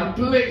yourself in a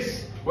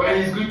place where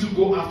He's going to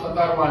go after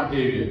that one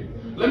area.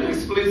 Let me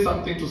explain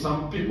something to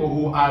some people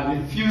who are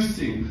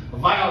refusing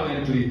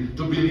violently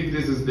to believe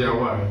this is their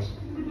word.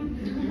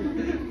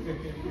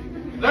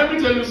 Let me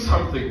tell you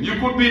something. You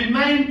could be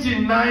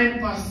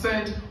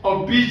 99%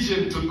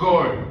 obedient to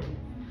God,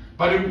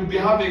 but you could be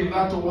having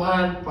that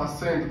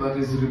 1% that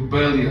is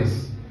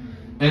rebellious.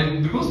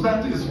 And because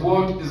that is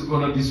what is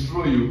going to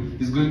destroy you,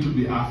 is going to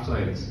be after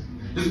it.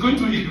 It's going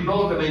to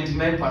ignore the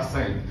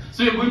 99%.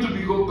 So you're going to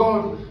be,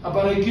 God,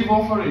 but I give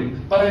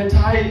offering, but I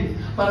tithe,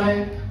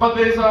 but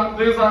there's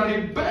a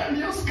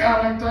rebellious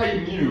character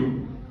in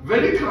you,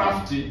 very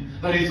crafty,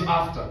 that is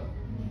after.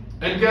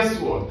 And guess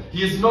what?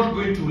 He is not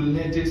going to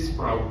let it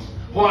sprout.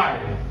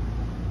 Why?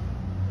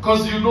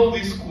 Because you know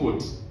this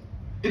quote.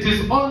 It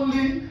is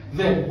only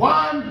the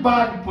one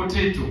bad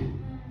potato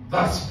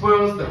that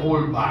spoils the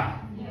whole bag.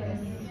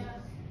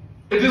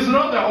 It is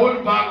not the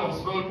whole bag of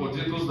spoiled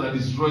potatoes that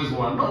destroys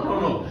one.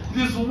 No.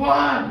 It is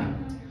one.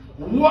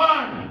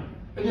 One.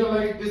 And you're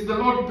like, is the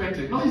Lord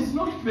petty? No, He's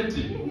not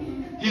petty.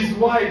 He's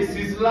wise.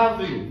 He's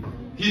loving.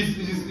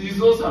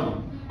 He's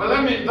awesome. But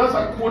that's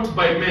a quote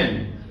by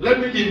men. Let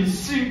me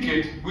sync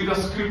it with a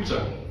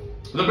scripture.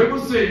 The Bible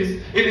says,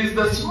 it is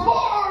the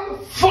small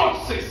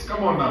foxes.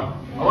 Come on now.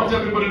 I want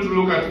everybody to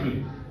look at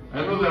me.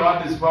 I know the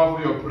word is powerful.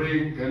 You're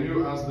praying. Can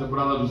you ask the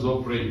brother to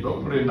stop praying?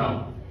 Don't pray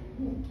now.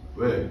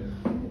 Where?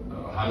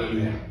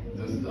 Hallelujah.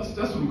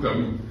 Just look at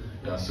me.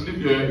 Yeah, sleep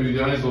with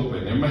your eyes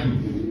open.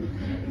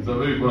 Amen. It's a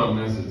very good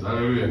message.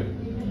 Hallelujah.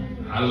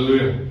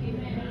 Hallelujah.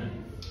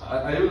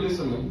 Are you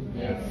listening?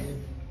 Yes.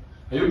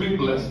 Are you being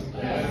blessed?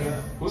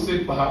 Yes. Who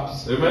said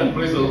perhaps? Amen.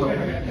 Praise the Lord.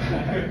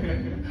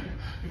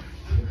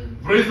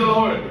 Praise the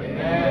Lord.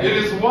 Amen. It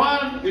is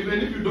one,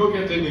 even if you don't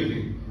get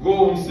anything, go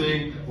home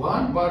saying,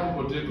 one bad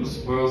potato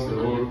spoils the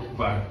whole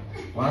bag.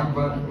 One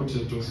bad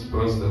potato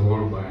spoils the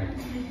whole bag.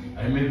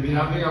 I may be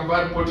having a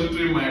bad potato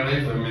in my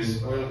life and may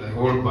spoil the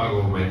whole bag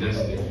of my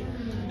destiny.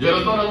 You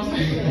understand what I'm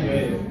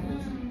saying?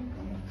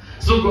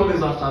 So God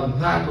is after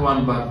that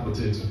one bad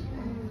potato.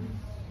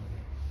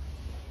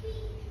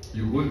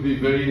 You would be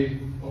very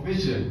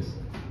obedient,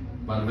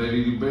 but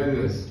very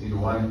rebellious in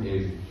one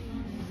area.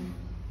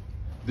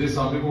 There's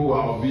some people who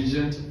are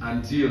obedient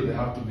until they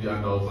have to be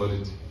under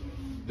authority.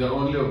 They're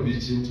only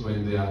obedient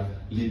when they are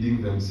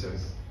leading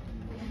themselves.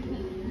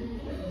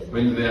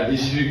 When they are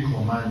issuing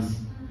commands.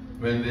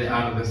 When they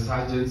are the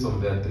sergeants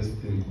of their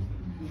destiny.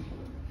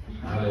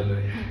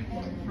 Hallelujah.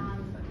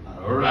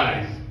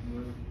 Alright.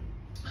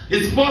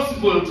 It's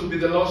possible to be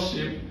the lost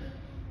sheep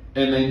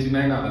and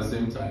 99 at the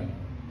same time.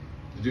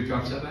 Did you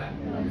capture that?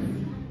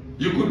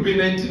 You could be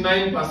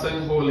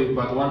 99% holy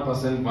but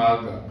 1%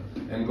 vulgar,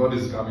 and God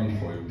is coming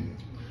for you.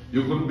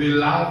 You could be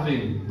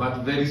loving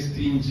but very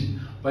stingy,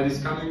 but He's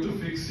coming to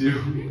fix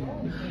you.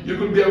 You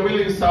could be a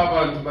willing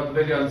servant but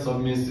very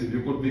unsubmissive.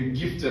 You could be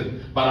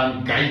gifted but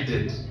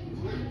unguided.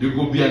 You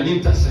could be an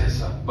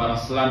intercessor, but a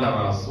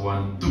slanderous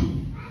one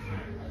too.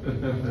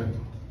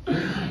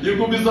 You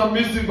could be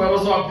submissive, but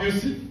also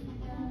abusive.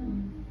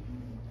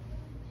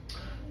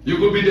 You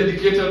could be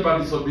dedicated, but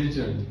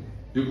disobedient.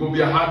 You could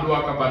be a hard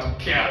worker, but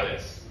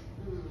careless.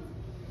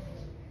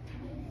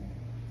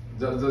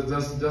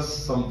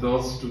 Just some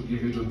thoughts to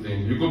give you to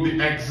think. You could be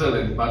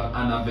excellent, but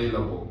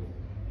unavailable.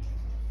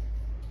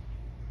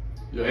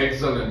 You're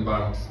excellent,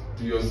 but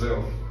to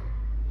yourself.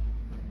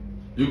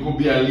 You could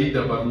be a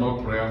leader, but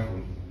not prayerful.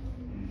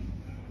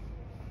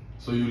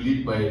 So you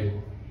lead by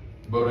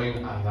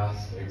borrowing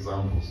others'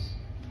 examples,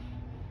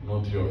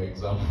 not your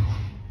example.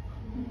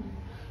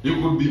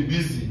 You could be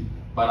busy,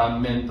 but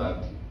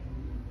unmentored.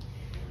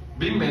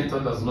 Being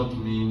mentored does not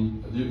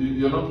mean,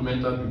 you're not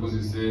mentored because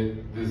you say,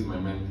 this is my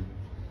mentor.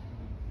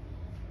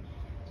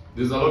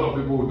 There's a lot of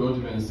people who don't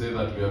even say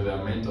that we are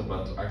their mentor,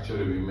 but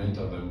actually we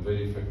mentor them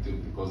very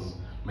effective because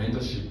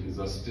mentorship is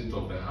a state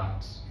of the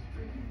heart.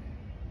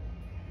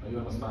 Are you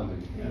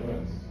understanding?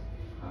 Yes.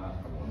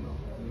 Come on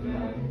now.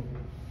 Yeah.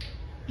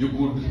 You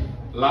could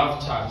love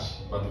church,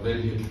 but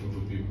very hateful to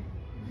people.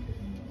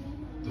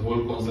 The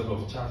whole concept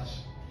of church,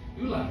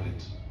 you love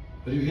it,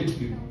 but you hate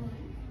people.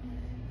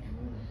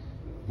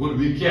 Would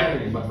be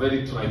caring, but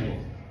very tribal.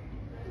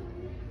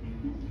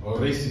 Or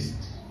racist.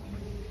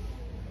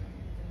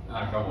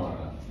 Come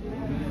on.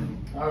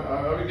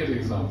 Are we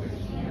getting something?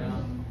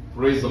 Yeah.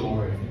 Praise the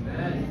Lord.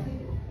 Amen.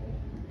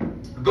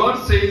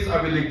 God says,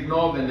 I will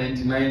ignore the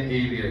 99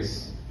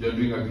 areas. You're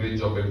doing a great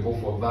job and go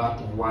for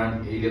that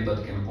one area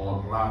that can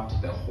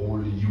corrupt the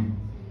whole you.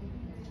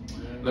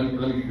 Let me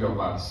give you a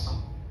verse.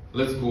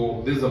 Let's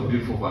go. This is a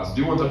beautiful verse.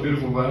 Do you want a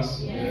beautiful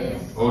verse?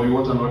 Yes. Or do you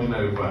want an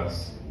ordinary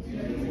verse?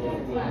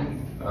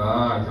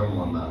 Come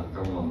on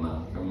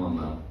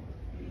now.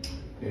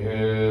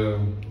 Okay.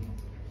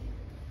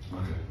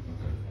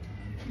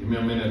 Give me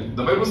a minute.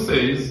 The Bible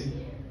says,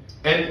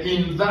 And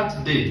in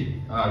that day,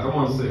 come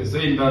on,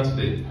 say in that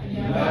day.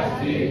 In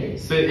that day.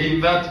 Say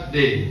in that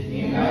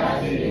day. In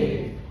that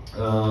day.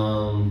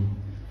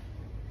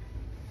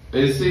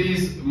 It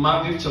says,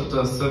 Matthew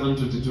chapter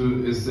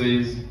 7:22, it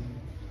says,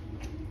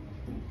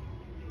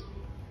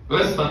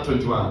 let's start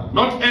 21.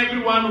 Not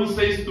everyone who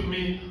says to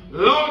me,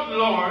 Lord,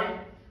 Lord,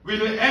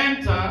 will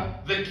enter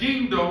the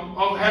kingdom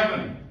of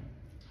heaven.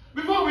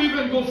 Before we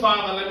even go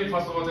further, let me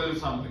first of all tell you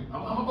something.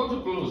 I'm about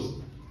to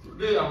close.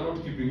 Today I'm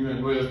not keeping you,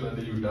 and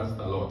yesterday you danced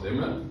a lot.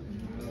 Amen?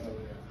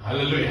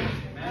 Hallelujah.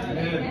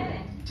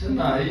 Amen.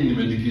 Tonight in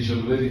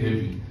medication very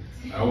heavy.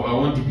 I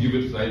want to give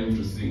it time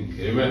to sing.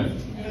 Amen.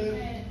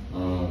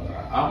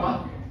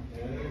 Amma?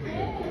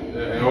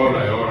 All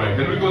right.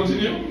 Can we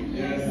continue?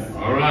 Yes.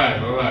 All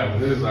right.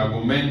 This is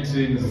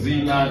augmenting,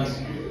 zinat,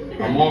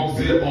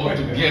 amoxil all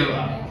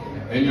together.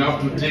 And you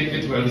have to take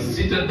it well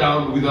seated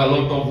down with a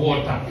lot of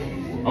water.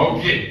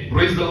 Okay,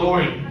 praise the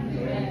Lord.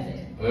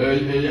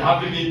 You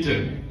haven't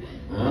eaten.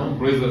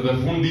 Praise the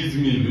Fundi's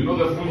meal. You know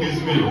the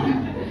Fundi's meal?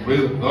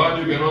 Praise the Lord,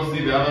 you cannot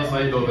see the other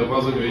side of the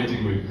person you're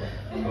eating with.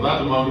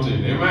 That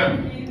mountain.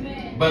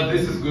 Amen. But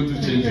this is going to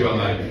change your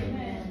life.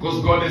 Because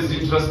God is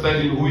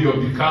interested in who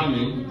you're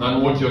becoming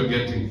than what you're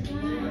getting.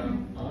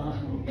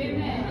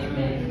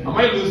 Am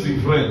I losing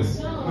friends?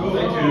 No.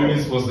 Thank you,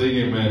 Eunice, for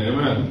saying amen.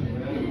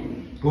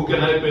 Amen. Who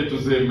can I pay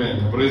to say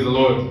amen? Praise the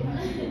Lord.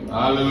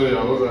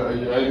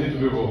 Hallelujah. I need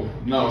people.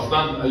 Now,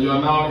 you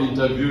are now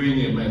interviewing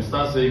amen.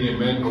 Start saying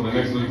amen for the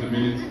next 20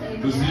 minutes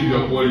to see if you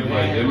are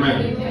qualified.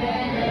 Amen.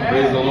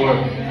 Praise the Lord.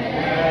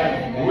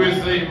 Who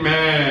is saying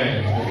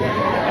amen?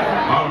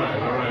 All right.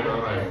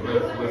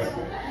 Let's.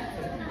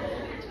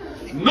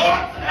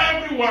 Not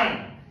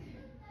everyone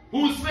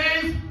who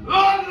says,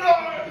 Lord,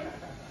 Lord,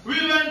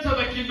 will enter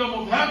the kingdom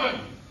of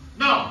heaven.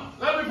 Now,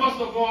 let me first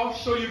of all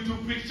show you two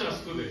pictures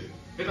today.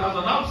 It has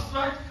an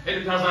abstract and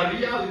it has a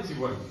reality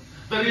one.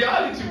 The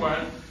reality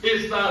one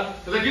is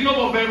that the kingdom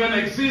of heaven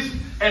exists,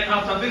 and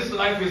after this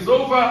life is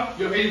over,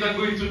 you're either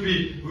going to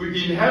be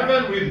in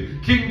heaven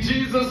with King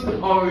Jesus,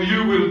 or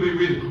you will be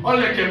with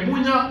Ole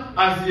Kemunya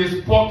as he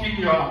is poking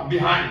your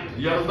behind.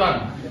 You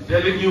understand?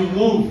 Telling you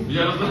move.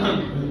 You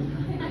understand?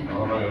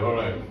 All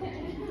right.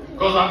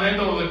 Because at the end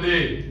of the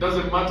day, it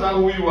doesn't matter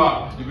who you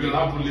are, you will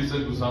have to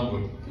listen to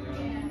somebody.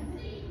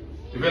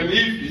 Even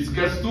if it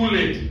gets too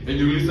late and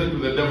you listen to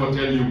the devil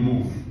tell you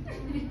move,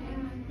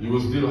 you will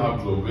still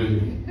have to obey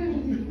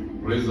him.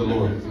 Praise the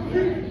Lord.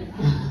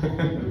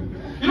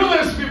 You know,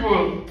 there's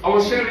people, I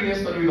was sharing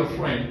yesterday with a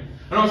friend,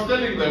 and I was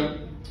telling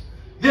them,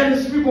 there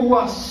is people who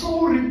are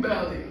so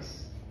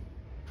rebellious.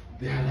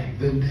 They are like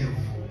the devil.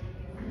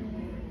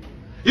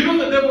 You know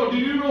the devil,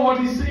 did you know what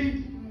he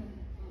said?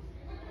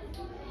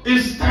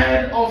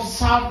 Instead of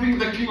serving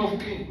the King of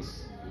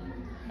Kings,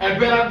 I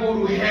better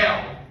go to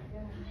hell.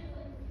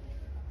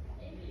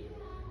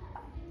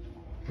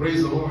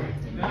 Praise the Lord.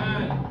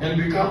 Amen.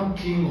 And become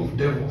king of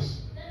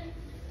devils.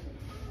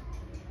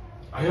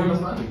 Are you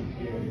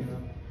understanding?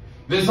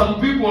 There's some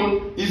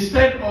people,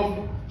 instead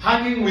of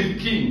hanging with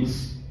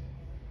kings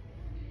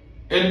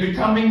and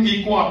becoming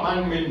equal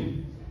among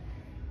many,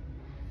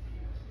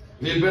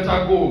 they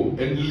better go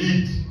and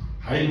lead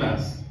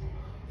hyenas.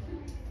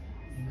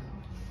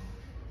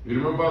 You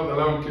remember the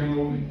Lion King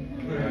movie?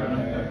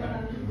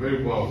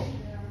 Very powerful.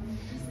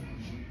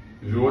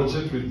 If you watch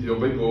it with your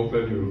Bible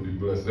open, you will be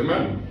blessed.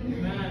 Amen?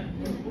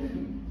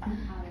 Amen.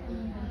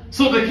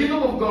 So the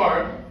kingdom of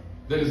God,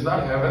 there is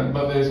that heaven,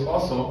 but there is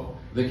also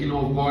the kingdom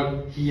of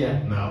God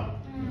here now.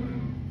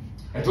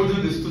 I told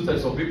you there's two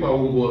types of people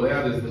who go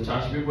there. There's the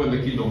church people and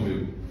the kingdom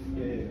people.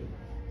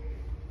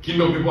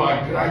 Kingdom people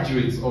are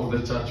graduates of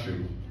the church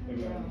people.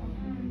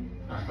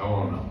 Come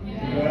on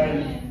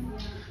now.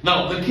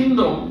 Now the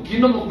kingdom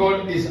of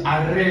God is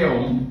a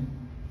realm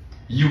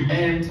you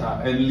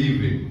enter and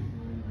live in.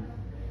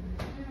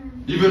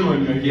 Even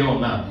when you're here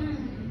on earth.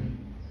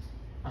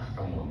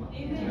 Come on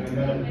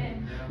now.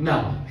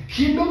 Now,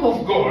 kingdom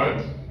of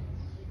God,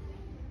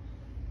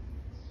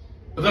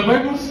 the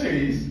Bible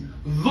says,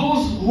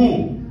 those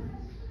who,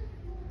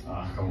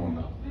 come on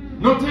now.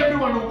 Not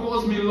everyone who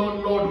calls me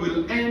Lord, Lord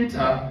will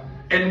enter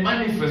and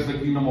manifest the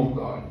kingdom of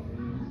God.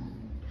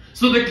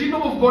 So the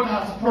kingdom of God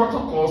has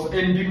protocols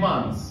and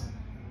demands.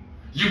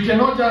 You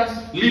cannot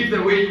just live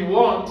the way you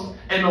want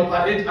and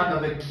operate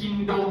under the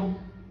kingdom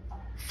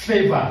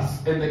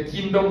favors and the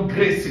kingdom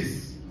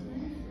graces.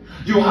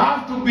 You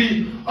have to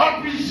be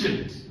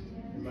obedient.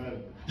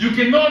 You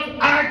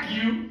cannot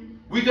argue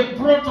with the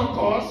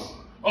protocols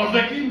of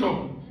the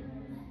kingdom.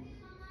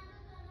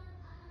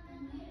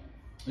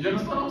 You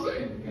understand what I'm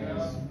saying?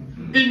 Yes.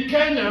 In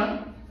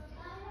Kenya,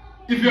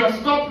 if you are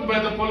stopped by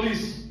the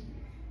police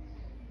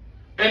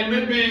and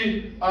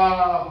maybe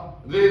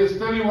they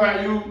tell you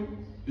why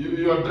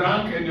you are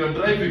drunk and you're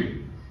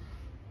driving,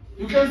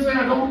 you can say,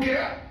 I don't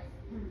care.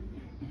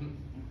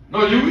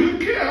 No, you will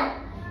care.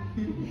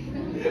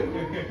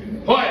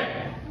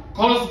 Why?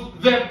 Because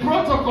the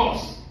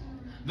protocols,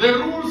 the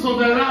rules of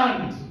the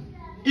land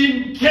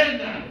in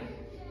Kenya.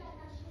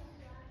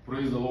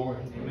 Praise the Lord.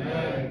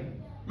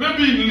 Amen.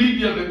 Maybe in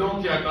Libya they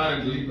don't care.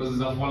 currently because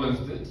it's a fallen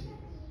state.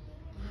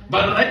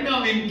 But right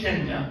now in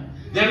Kenya,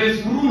 there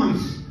is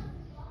rules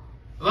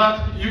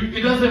that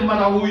it doesn't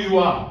matter who you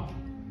are.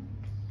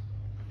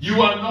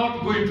 You are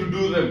not going to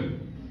do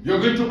them. You're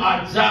going to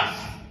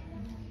adjust.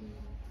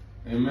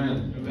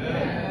 Amen.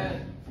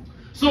 Amen.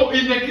 So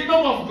in the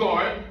kingdom of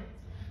God,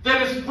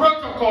 there is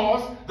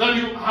protocols that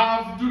you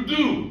have to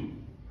do.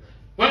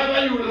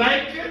 Whether you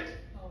like it,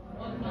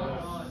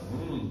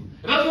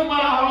 it doesn't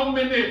matter how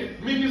many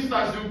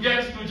ministers you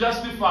get to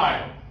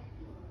justify.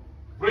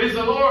 Praise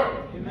the Lord.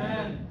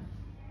 Amen.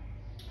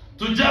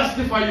 To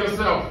justify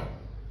yourself.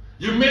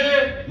 You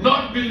may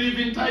not believe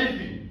in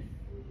tithing.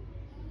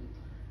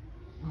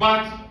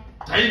 But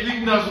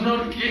tithing does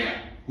not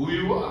care who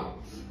you are.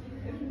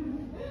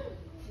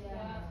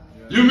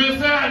 You may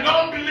say, I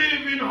don't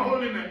believe in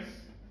holiness.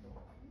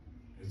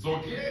 It's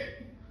okay.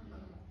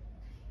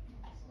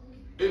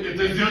 It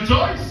is your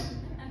choice.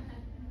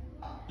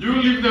 You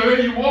live the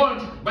way you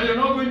want, but you're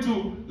not going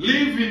to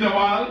live in the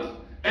world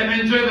and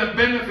enjoy the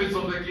benefits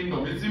of the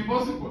kingdom. It's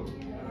impossible.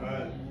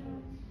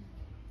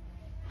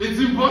 It's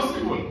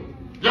impossible.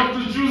 You have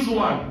to choose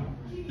one.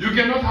 You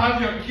cannot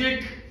have your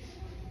cake,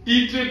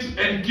 eat it,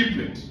 and keep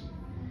it.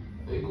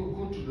 Hey,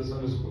 go to the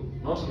Sunday school.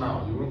 Not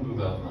now. You won't do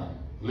that now.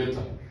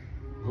 Later.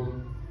 Go.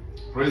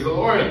 Praise the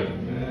Lord.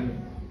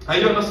 Amen. Are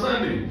you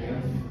understanding?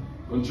 Yes.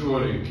 Don't you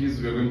worry, kids.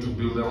 We are going to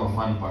build them a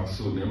fun park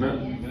soon.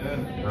 Amen.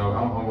 Amen.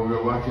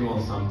 We're working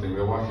on something.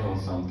 We're working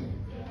on something.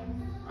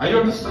 Are you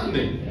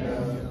understanding?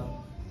 Yes.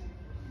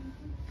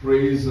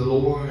 Praise the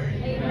Lord.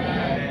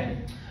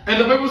 Amen. And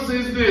the Bible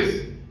says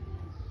this.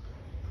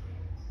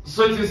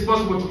 So it is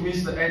possible to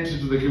miss the entry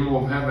to the kingdom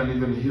of heaven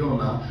even here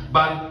now,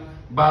 but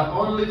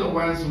only the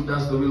ones who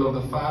does the will of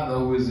the Father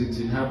who is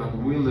in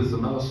heaven. Will is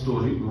another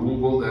story. We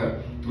won't go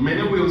there.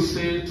 Many will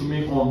say to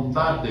me on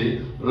that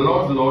day,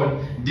 Lord,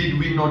 Lord, did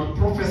we not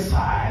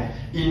prophesy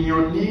in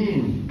your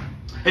name?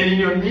 And in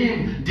your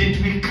name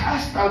did we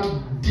cast out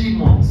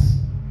demons?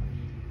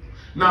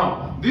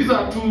 Now, these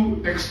are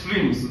two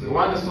extremes.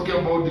 One is talking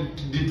about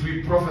did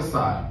we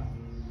prophesy?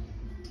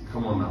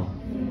 Come on now.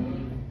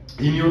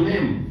 In your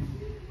name.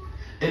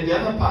 And the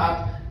other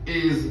part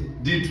is,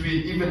 did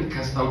we even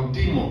cast out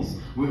demons?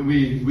 We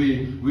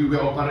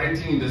were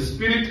operating in the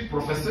spirit,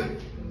 prophecy,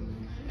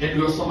 and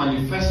we also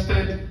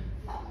manifested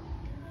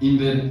in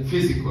the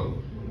physical.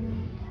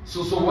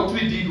 So what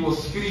we did was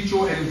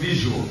spiritual and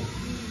visual.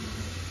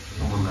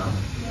 Come on now.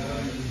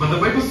 But the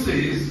Bible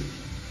says,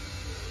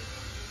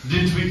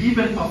 did we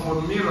even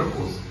perform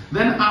miracles?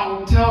 Then I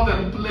will tell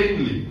them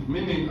plainly,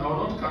 meaning I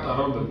will not cut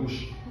around the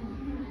bush.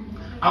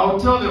 I will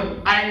tell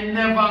them, I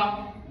never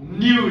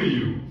knew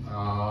you.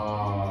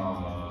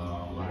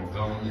 My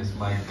gowness,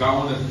 my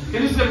gowness.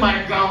 Can you say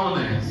my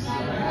gowness?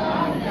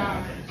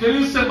 Can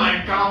you say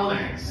my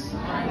gowness?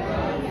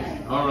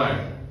 All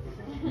right.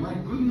 My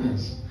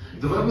goodness.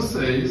 The Bible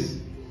says,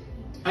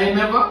 I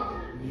never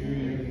knew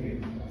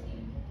you.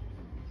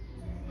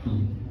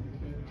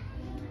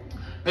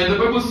 And the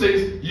Bible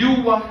says,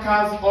 you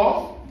workers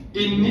of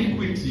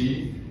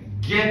iniquity,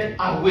 get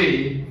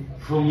away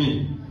from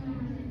me.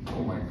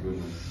 Oh my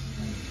goodness.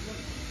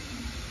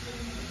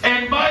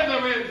 And by the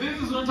way,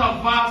 this is not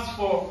a verse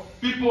for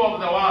people of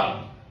the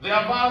world.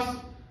 Their verse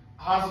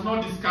has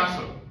no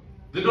discussion.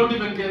 They don't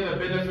even get the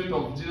benefit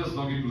of Jesus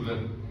talking to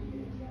them.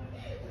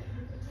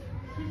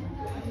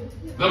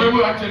 The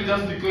Bible actually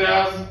just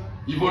declares,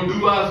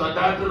 evildoers,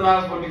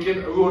 adulterers,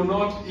 fornicators, will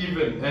not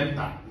even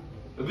enter.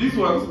 These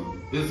ones,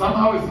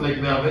 somehow it's like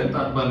they have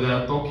entered, but they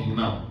are talking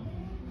now.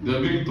 They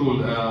are being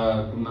told,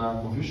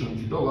 confusion,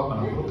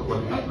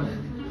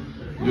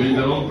 you're in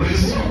the wrong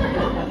place.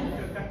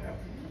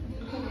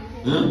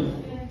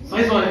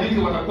 Sasa wanadiki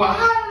watakuwa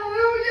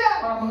haleluya.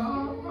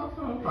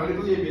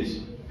 Haleluya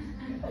imeisha.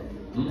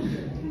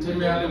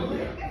 Teme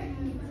haleluya.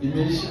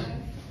 Imeisha.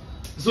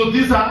 So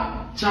these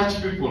are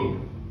church people.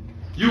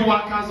 You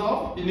workers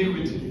of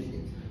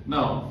iniquity.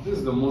 Now, this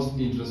is the most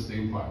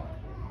interesting part.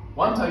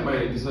 One time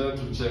I decided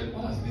to check,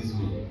 what does this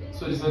mean?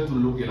 So I decided to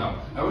look it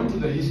up. I went to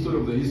the history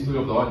of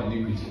the word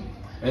iniquity.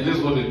 And this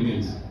is what it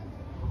means.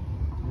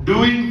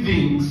 Doing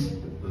things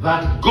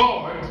that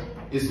God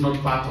is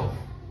not part of.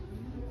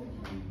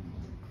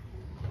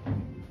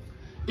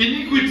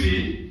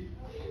 Iniquity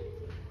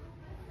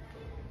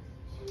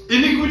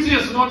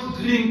is not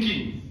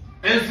drinking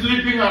and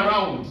sleeping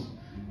around.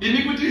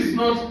 Iniquity is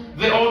not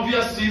the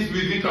obvious sins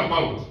we think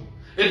about.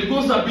 It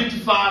goes a bit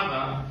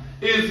further.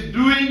 It's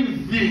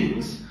doing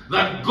things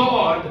that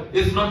God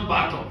is not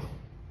part of.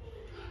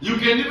 You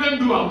can even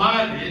do a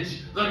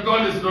marriage that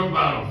God is not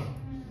part of.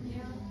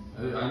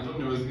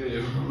 Antonio is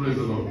here. Praise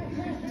the Lord.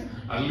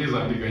 At least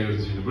I think I heard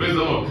you. Praise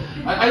the Lord.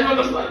 Are you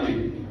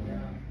understanding?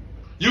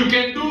 You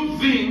can do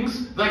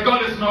things that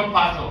God is not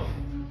part of.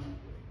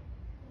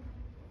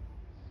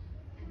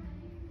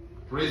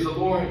 Praise the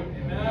Lord.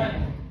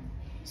 Amen.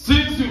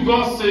 Since you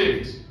got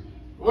saved,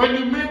 when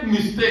you make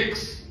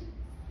mistakes,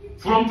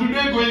 from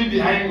today going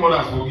behind, God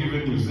has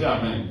forgiven you. Say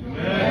amen.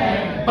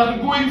 Amen.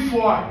 But going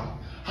forward,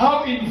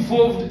 how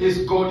involved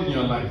is God in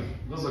your life?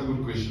 That's a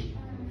good question.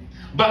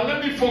 But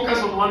let me focus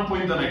on one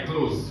point and I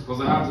close,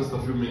 because I have just a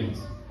few minutes.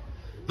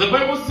 The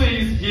Bible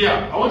says here,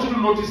 I want you to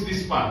notice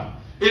this part.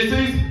 It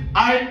says,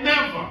 I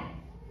never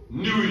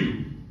knew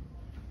you.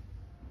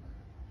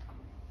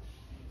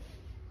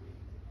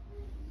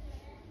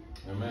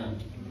 Amen.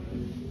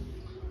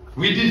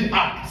 We did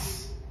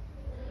acts.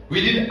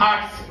 We did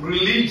acts,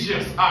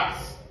 religious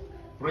acts.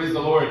 Praise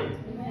the Lord.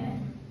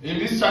 Amen. In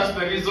this church,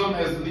 the reason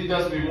as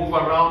leaders we move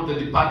around the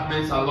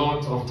departments a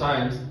lot of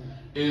times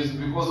is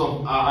because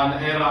of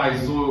an error I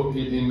saw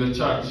in the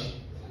church.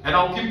 And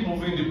I'll keep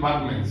moving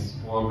departments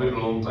for a very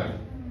long time.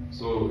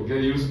 So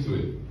get used to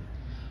it.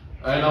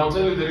 And I'll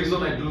tell you the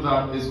reason I do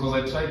that is because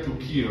I try to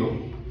kill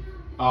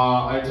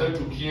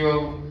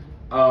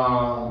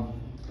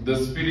the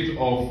spirit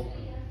of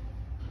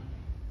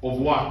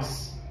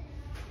works.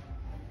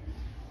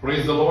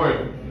 Praise the Lord.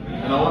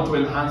 Amen. And I want to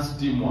enhance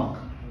teamwork.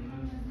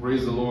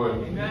 Praise the Lord.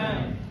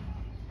 Amen.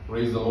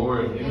 Praise the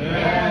Lord.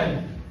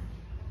 Amen.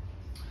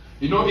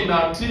 You know, in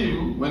our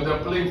team, when they're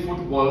playing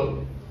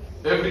football,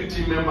 every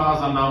team member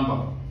has a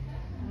number.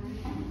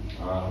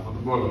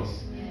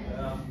 Footballers.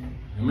 Yeah.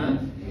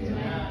 Amen?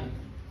 Yeah.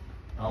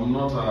 I'm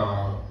not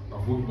a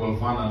football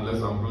fan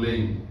unless I'm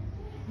playing.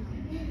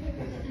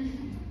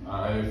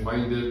 I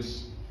find it,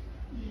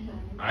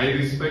 I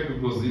respect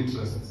people's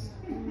interests.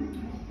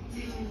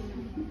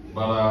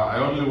 But I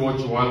only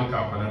watch World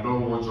Cup and I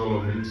don't watch all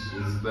of it.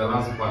 It's the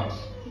last part.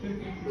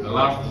 The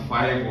last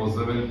 5 or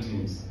 7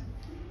 teams.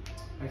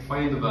 I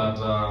find that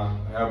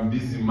I am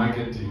busy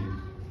marketing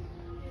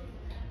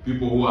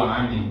people who are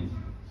earning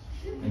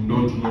and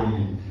don't know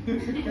me.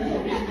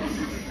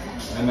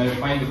 And I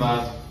find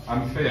that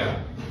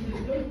unfair.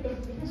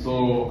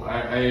 So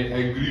I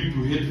agreed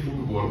to hate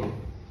football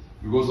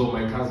because of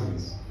my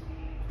cousins.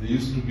 They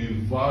used to be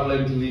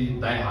violently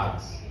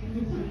diehards.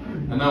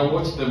 And I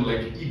watched them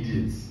like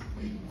idiots.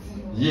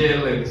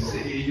 Yell and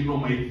say, you know,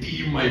 my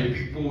team, my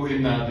people,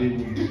 and they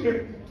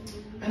would.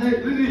 And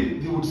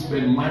they would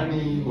spend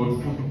money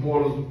on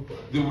football.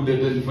 They would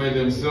identify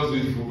themselves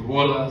with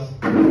footballers.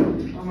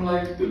 I'm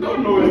like, they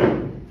don't know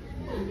you.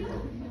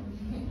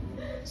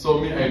 So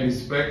me, I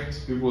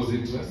respect people's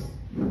interests,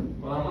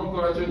 but I'm not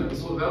going to join them.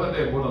 So the other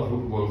day I bought a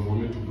football for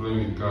me to play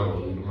with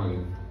Carol. You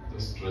know,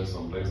 just stretch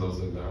sometimes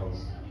outside the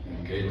house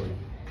in Cairo.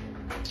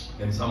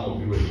 And some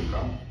of you will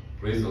come.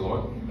 Praise the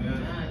Lord.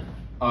 Amen.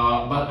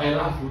 But I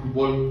love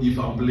football if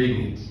I'm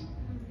playing it.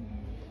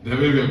 The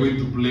way we are going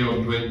to play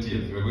on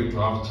 20th, we're going to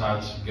have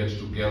church, get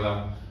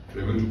together,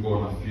 we're going to go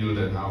on a field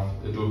and have,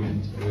 it will be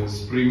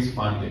Springs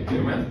Fun Day.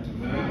 Amen?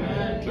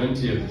 Amen.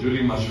 20th,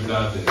 during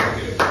Mashuda Day.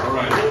 Okay,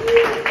 alright.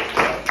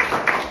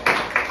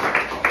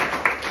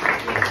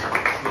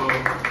 So,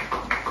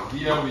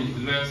 here we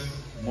dress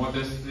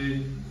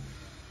modestly,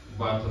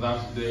 but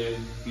that day,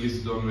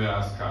 please don't wear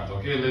a skirt.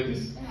 Okay,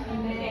 ladies?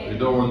 Amen. We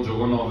don't want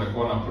Jogono on the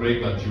corner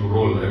praying that you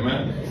roll.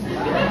 Amen?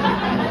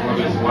 God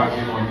is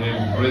working on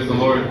him. Praise the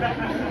Lord.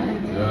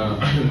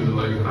 Yeah. He's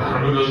like,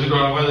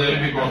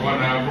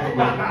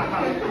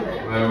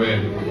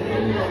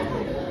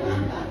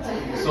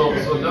 so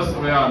just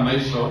wear a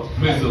nice short.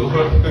 Praise the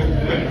Lord.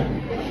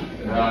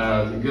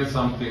 Get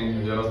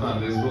something, you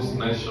understand? There's those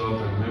nice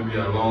short and maybe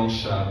a long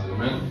shirt.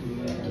 Amen?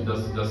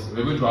 Just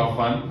we're going to have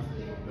fun.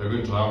 We're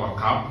going to have a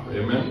cup.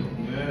 Amen?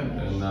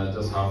 And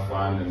just have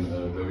fun, and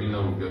the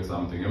winner will get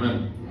something.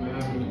 Amen?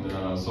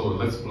 And, so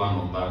let's plan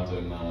on that.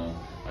 And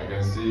I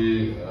can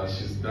see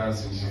she's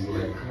dancing. She's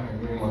like,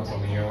 what's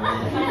on here?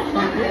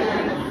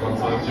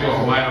 What's on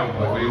your why of the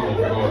will of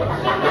God?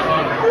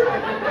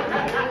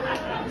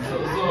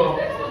 So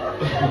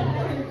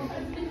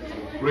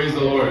praise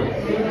the Lord.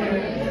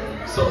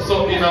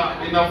 So in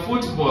a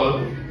football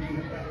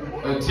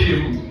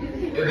team,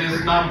 it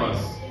is numbers.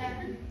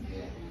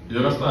 You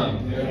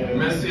understand? Yeah.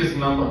 Messi is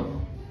number?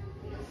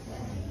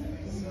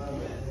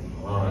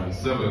 Alright,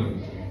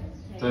 7,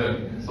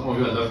 10. Some of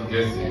you are just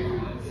guessing.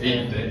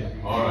 8,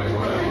 10. Alright,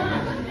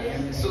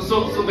 whatever.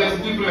 So there's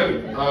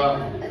different.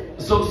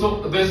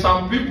 So there's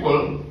some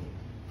people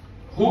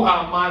who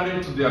are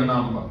married to their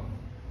number.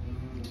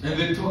 And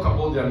they talk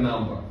about their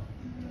number.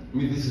 I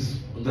mean, this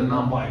is the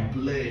number I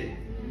play.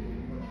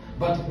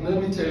 But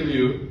let me tell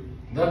you,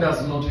 that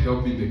does not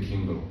help in the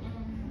kingdom.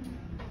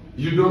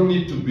 You don't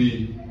need to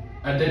be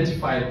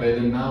identified by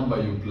the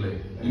number you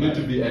play. You need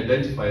to be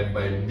identified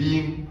by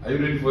being, are you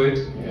ready for it?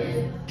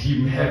 Yes.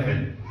 Team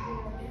heaven.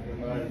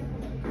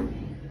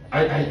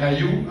 Are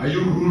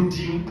you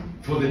rooting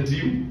for the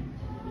team?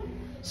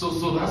 So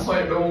that's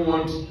why I don't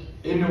want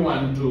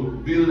anyone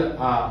to build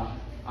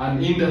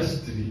an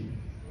industry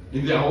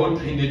in their own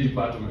tiny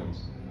department.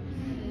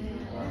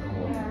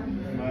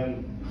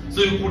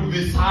 So you could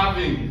be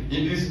serving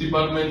in this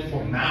department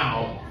for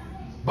now,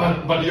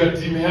 but you're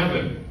team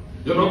heaven.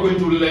 You're not going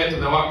to let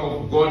the work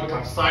of God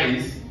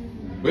capsize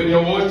when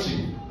you're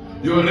watching.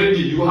 You're ready.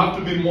 You have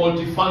to be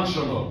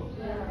multifunctional.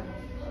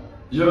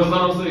 You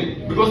understand what I'm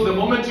saying? Because the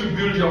moment you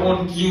build your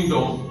own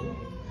kingdom,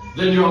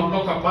 then you have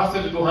no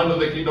capacity to handle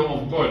the kingdom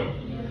of God.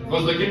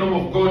 Because the kingdom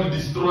of God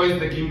destroys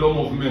the kingdom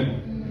of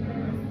men.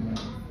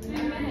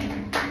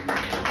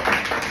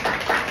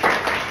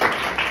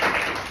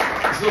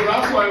 So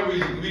that's why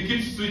we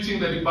keep switching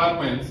the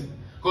departments.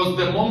 Because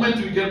the moment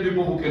we get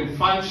people who can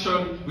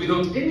function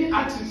without any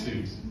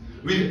attitude,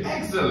 with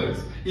excellence,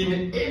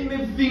 in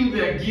anything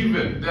they're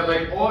given, they're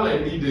like, all I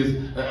need is,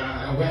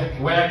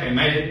 where can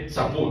I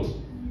support?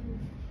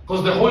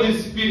 Because the Holy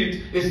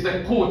Spirit is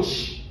the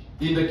coach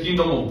in the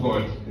kingdom of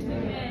God.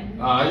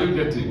 Are you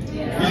getting?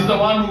 Yeah. He's the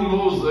one who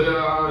knows,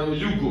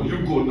 you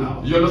go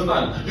now. You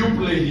understand? You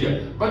play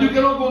here. But you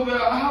cannot go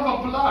there, I have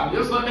a plan.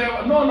 Yes,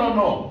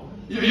 no.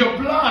 Your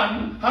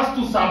plan has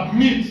to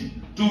submit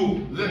to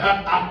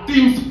a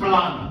team's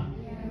plan.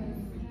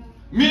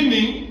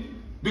 Meaning,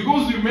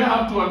 because you may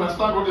have to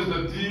understand what is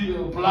the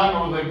plan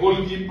of the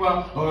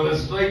goalkeeper or the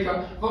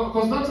striker,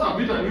 because that's a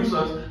bit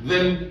unusual,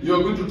 then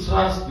you're going to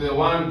trust the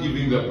one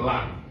giving the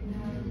plan.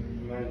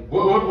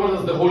 What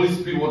does the Holy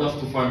Spirit want us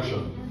to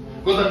function?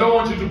 Because I don't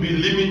want you to be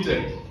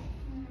limited.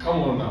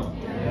 Come on now.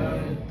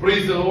 Yeah.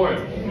 Praise the Lord.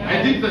 Yeah.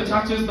 I think the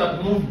churches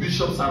that move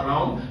bishops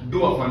around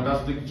do a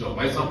fantastic job.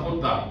 I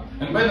support that.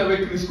 And by the way,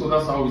 Crisco,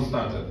 that's how we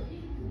started.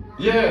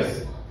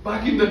 Yes.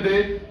 Back in the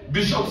day,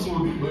 bishops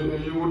would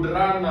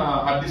run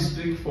a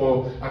district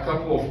for a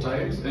couple of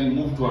times and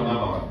move to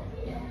another one.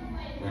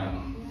 Yeah.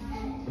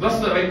 That's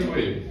the right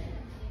way.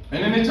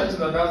 And any church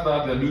that does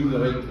that, they're doing the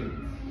right thing.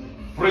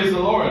 Praise the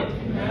Lord.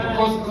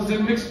 Because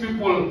it makes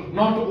people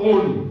not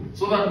own.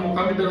 So that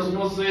Muhammad does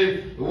not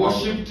say, the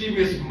worship team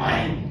is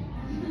mine.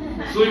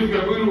 So if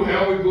you're going to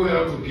hell, we go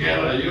hell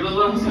together. You know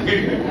what I'm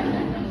saying?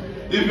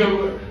 If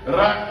you're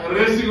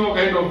raising all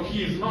kind of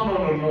keys,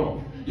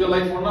 no. You're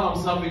like, for now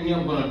I'm serving here,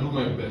 I'm going to do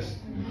my best.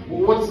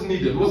 What's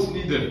needed? You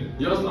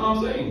understand what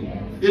I'm saying?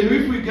 And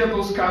if we get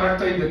those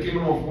characters in the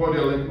kingdom of God,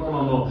 you're like,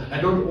 no. I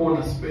don't own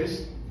a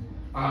space.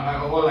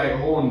 All I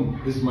own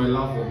is my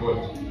love for God.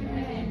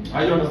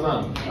 I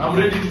understand. I'm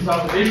ready to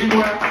serve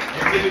anywhere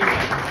and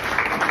anytime.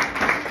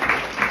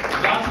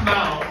 That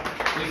now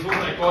is what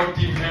I call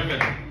Team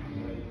Heaven.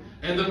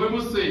 And the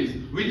Bible says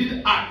we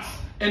did acts.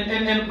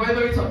 And by the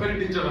way, it's a very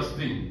dangerous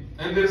thing.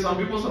 And there's some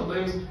people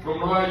sometimes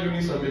from higher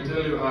units I may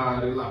tell you,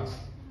 relax,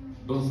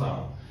 don't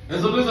serve.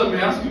 And sometimes I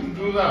may ask you to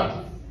do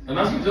that. And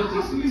ask you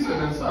just listen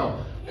and serve.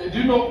 And do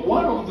you know,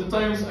 one of the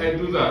times I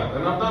do that,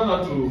 and I've done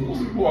that to most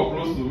people who are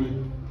close to me.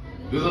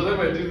 There's a time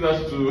I did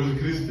that to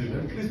Christine,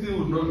 and Christine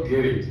would not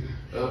get it.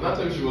 That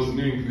time she was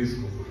new in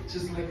Crisco.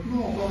 She's like,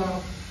 no,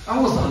 I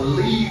was a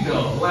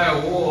leader where I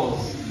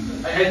was.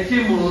 I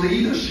came on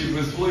leadership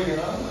is flowing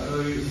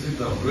sit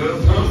down.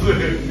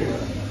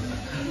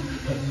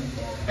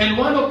 And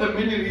one of the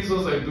many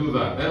reasons I do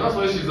that, and that's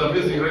why she's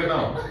amazing right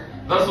now.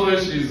 That's why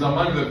she's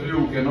among the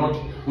few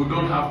who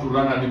don't have to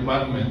run a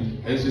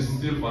department, and she's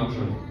still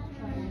functioning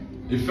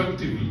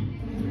effectively.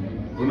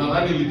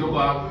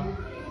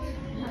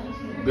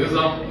 There's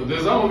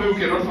some of you who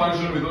cannot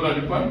function without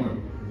a department.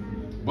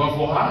 But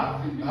for her,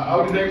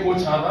 how did I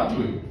coach her that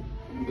way?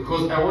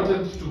 Because I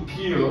wanted to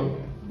kill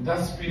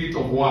that spirit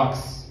of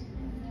works.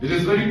 It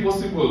is very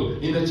possible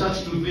in the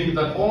church to think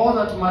that all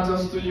that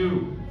matters to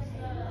you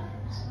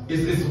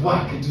is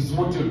work. It is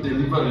what you're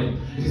delivering.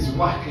 It is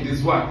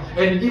work.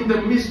 And in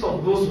the midst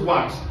of those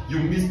works, you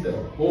miss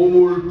the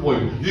whole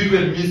point. You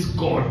even miss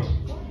God.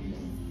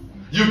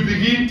 You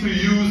begin to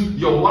use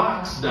your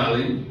works,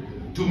 darling,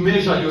 to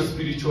measure your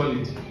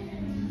spirituality.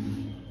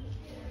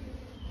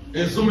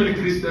 And so many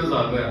Christians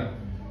are there.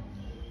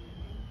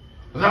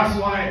 That's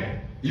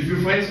why, if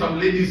you find some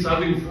ladies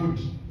serving food,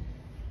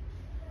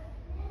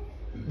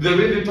 the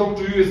way they talk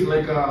to you is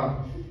like a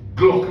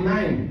Glock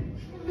 9.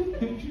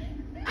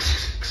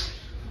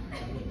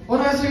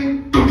 What I say?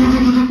 You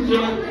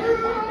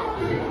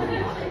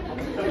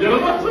know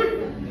what I'm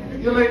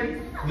saying? You're like,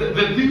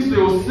 the things they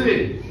will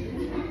say.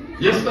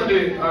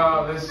 Yesterday,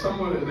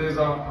 there's a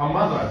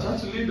mother, a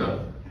church leader,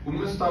 who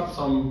messed up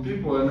some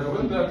people, and I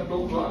went there to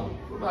talk to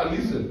her.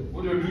 Listen,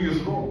 what you're doing is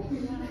wrong.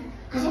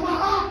 Because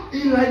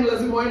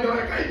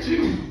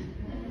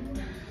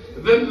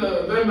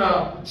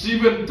Then she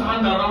even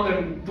turned around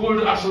and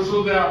told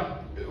Ashosho there,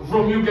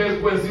 from you guys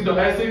go and sit down.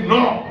 I said,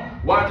 no.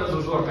 Why does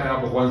Ashosho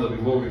come up once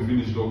before we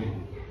finish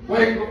talking?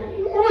 Like,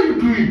 what are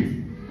you doing?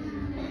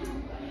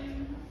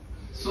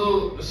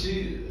 So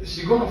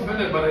she got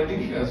offended, but I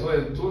didn't care. So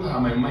I told her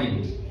my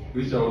mind,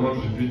 which I will not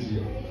repeat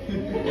here.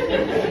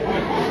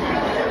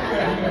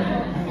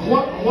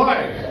 Why?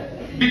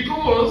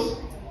 Because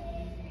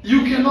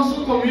you can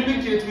also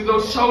communicate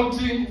without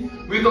shouting,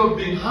 without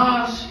being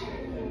harsh.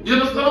 You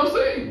understand what I'm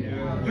saying?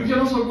 Yeah. You can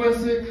also go and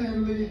say,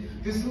 kindly,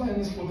 this line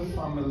is for the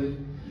family.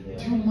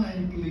 Do you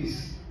mind,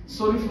 please?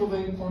 Sorry for the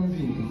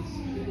inconvenience.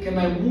 Can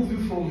I move you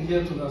from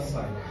here to that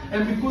side?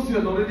 And because you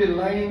had already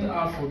lined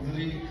up for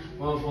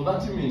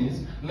 30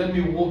 minutes, let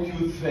me walk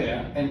you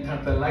there and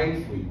cut the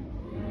line for you.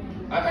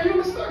 Are you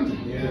understanding?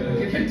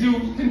 Yeah. Can't you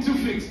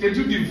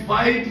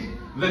divide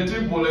the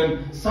table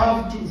and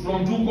serve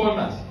from two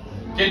corners?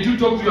 Can't you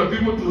talk to your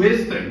people to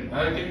hasten?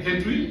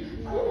 Can't we?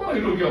 What are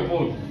you talking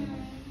about?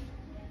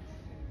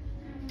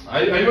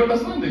 Are you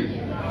understanding?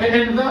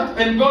 Yeah.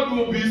 And God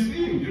will be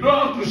seen. You don't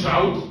have to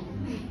shout.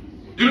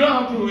 You don't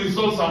have to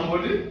insult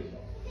somebody.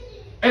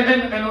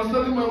 And I was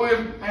telling my wife,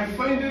 I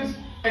find it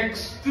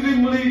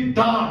extremely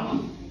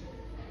dumb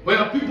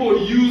where people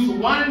use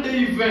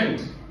one-day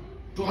event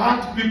to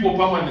hurt people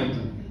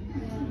permanently.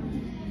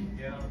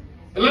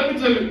 And let me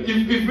tell you,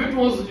 if it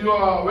was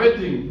your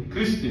wedding,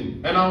 Christian,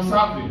 and I'm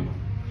serving,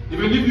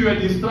 even if you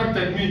had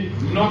instructed me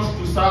not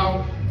to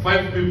serve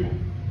 5 people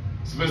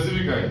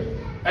specifically,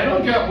 I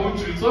don't care about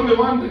you, it's only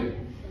one day.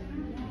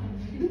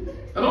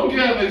 I don't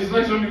care the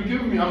instruction you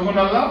give me, I'm going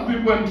to love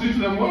people and treat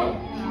them well.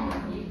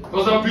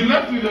 Because I'll be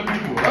left with the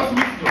people. That's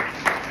wisdom.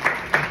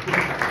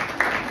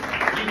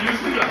 You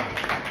see that?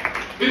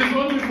 It is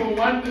only for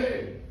one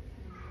day.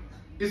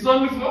 It's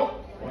only for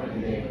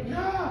one day.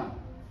 Yeah.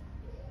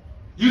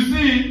 You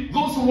see,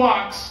 those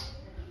works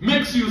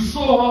makes you so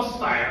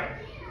hostile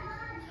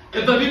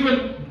that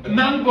even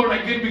non-born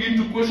again begin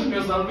to question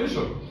your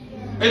salvation.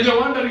 And you're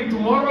wondering,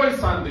 tomorrow is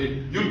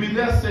Sunday, you'll be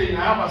there saying,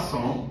 I have a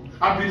song,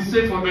 I've been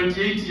saved for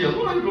 28 years.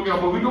 What are you talking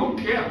about? We don't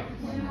care.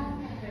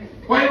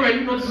 Why were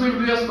you not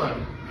saved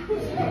yesterday?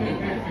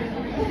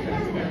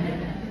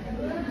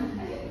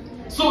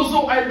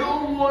 So I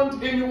don't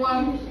want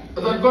anyone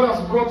that God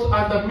has brought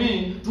under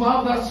me to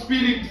have that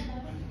spirit.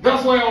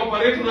 That's why I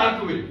operate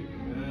that way.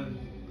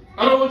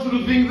 I don't want you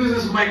to think this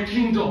is my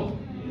kingdom.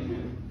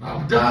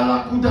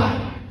 Abdallah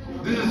Kudala.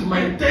 This is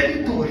my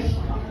territory.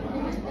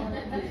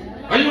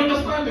 Are you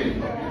understanding?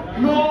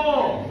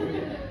 No.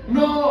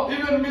 No,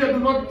 even me, I do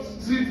not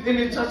treat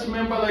any church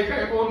member like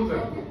I own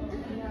them.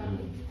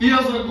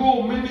 Years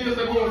ago, many years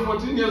ago,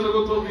 14 years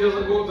ago, 12 years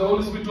ago, the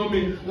Holy Spirit told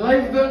me,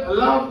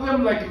 love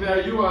them like they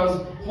are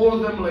yours,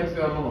 hold them like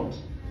they are not.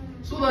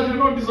 So that you're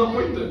not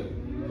disappointed.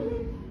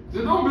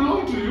 They don't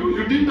belong to you.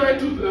 You didn't die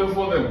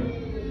for them.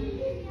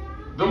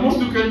 The most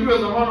you can do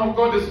as a man of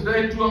God is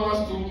die 2 hours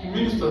to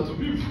minister to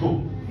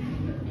people.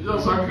 You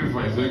just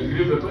sacrifice and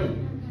create the time.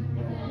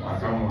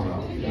 Come on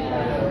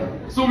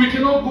now. So we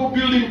cannot go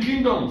building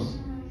kingdoms.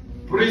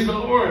 Praise the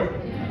Lord.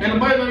 And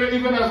by the way,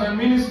 even as I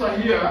minister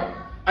here,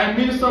 I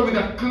minister with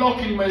a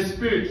clock in my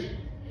spirit.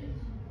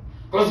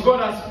 Because God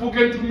has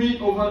spoken to me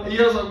over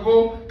years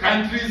ago.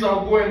 Countries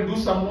I'll go and do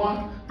some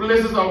work.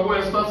 Places I'll go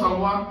and start some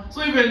work.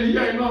 So even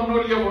here, I know I'm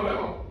not here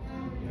forever.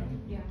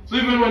 So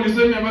even when you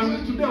send me a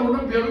message, today I will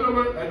not be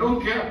available. I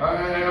don't care.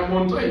 I am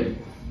on time.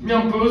 Me,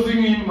 I'm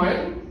closing in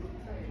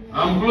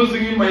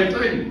my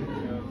time.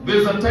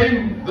 There's a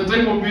time, the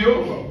time will be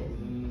over.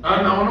 And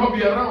I will not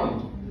be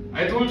around.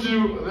 I told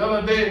you the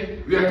other day,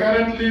 we are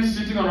currently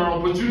sitting on an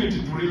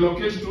opportunity to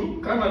relocate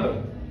to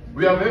Canada.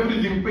 We have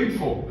everything paid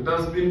for. It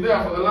has been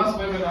there for the last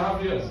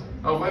 5.5 years,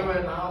 or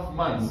 5.5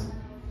 months.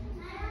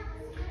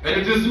 And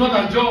it is not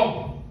a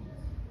job.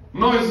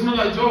 No, it's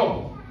not a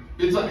job.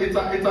 It's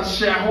a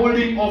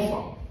shareholding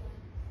offer.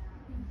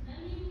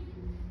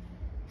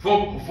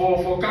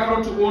 For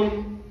Carol to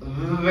own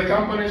the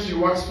company she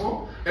works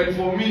for, and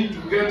for me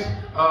to get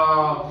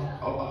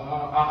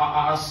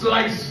a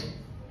slice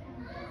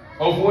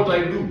of what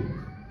I do.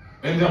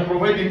 And they are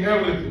providing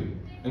everything.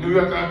 And we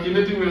are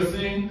calculating, we are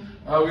seeing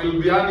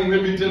we'll be earning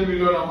maybe 10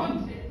 million a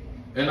month.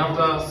 And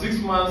after 6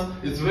 months,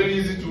 it's very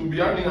easy to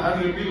be earning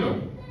 100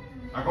 million,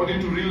 according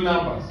to real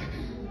numbers.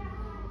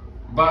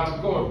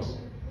 But God.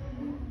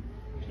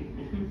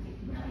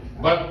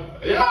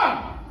 But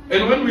yeah.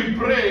 And when we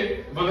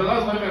pray, for the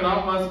last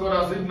 5.5 months, God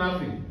has said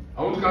nothing.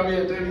 I want to come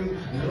here and tell you,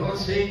 the Lord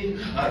saying,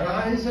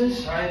 arise and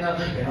shine, and I'm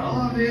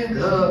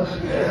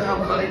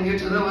calling you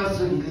to the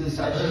Western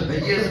side.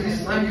 Yes,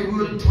 this time you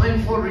will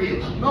twine for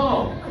real.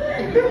 No.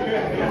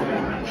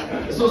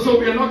 So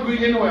we are not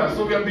going anywhere.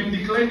 So we have been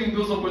declining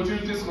those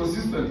opportunities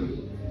consistently.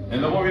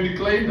 And the more we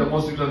decline, the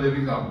more sweeter they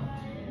become.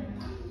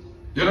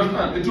 You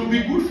understand? It will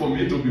be good for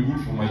me, it will be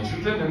good for my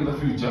children in the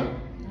future.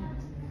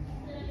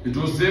 It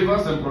will save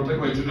us and protect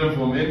my children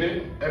from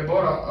any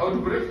Ebola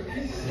outbreak.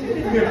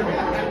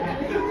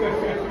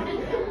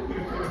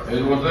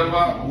 And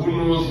whatever, who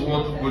knows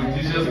what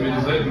politicians may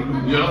decide to do.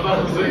 You know what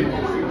I'm saying?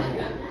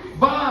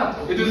 But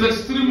it is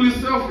extremely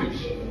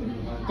selfish.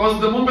 Because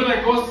the moment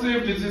I got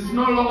saved, it is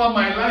no longer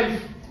my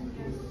life.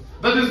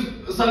 That is,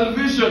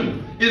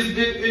 salvation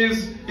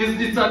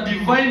it's a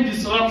divine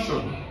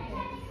disruption.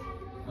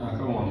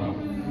 Come on now.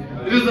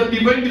 It is a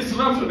divine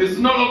disruption. It's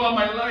no longer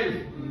my life.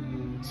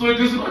 So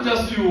it is not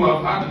just you who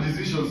have had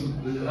decisions,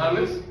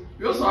 Alice.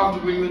 You also have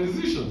to make the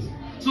decisions.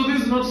 So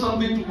this is not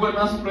something to go and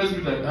ask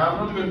Presbyter. I have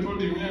not even told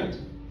him yet.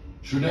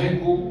 Should I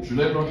go? Should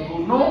I not go?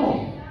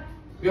 No.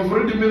 We have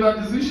already made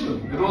that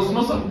decision.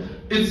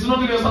 It's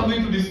not even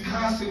something to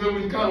discuss even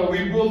with Carol.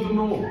 We both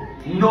know.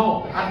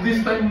 No. At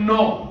this time,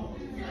 no.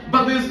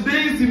 But there's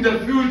days in the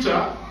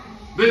future,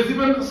 there's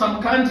even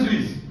some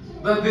countries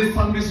that there's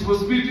some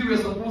responsibility we're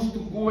supposed to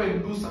go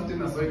and do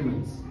certain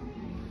assignments.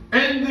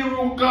 And they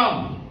will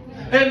come.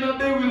 And the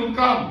day will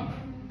come.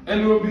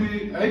 And will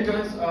be, I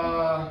guess,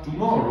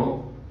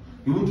 tomorrow,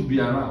 you won't be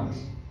around.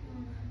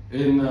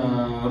 And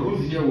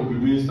Ruth here will be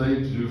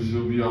ministering to you.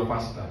 She'll be your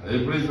pastor.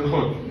 Hey, praise the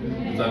Lord.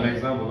 It's an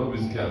example. Don't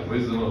be scared.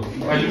 Praise the Lord.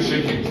 Why are you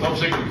shaking? Stop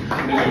shaking.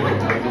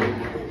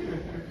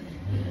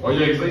 Or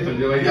you're excited.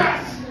 You're like,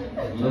 yes!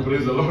 No,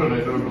 praise the Lord. I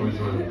don't know which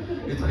one.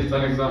 It's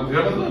an example. You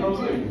understand what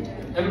I'm saying?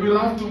 And we'll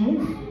have to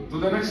move to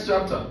the next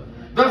chapter.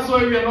 That's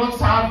why we are not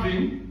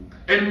serving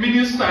and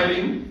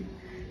ministering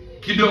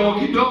kidogo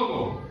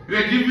kidogo. We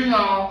are giving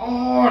our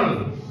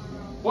all.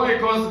 Why?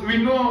 Because we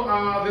know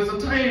there's a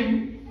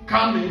time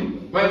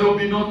coming where there will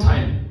be no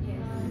time.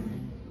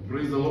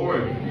 Praise the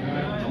Lord.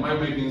 Am I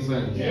making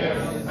sense?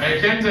 Yes. I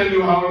can't tell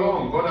you how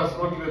long. God has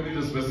not given me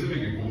the specific.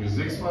 It could be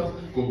 6 months,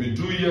 could be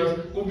 2 years,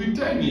 could be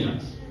 10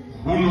 years.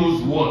 Who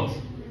knows what?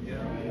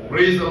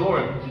 Praise the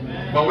Lord.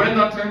 But when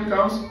that time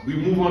comes, we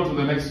move on to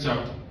the next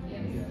chapter.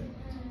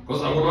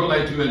 Because I would not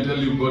lie to you and tell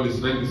you God is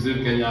trying to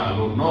save Kenya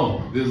alone.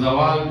 No, there's a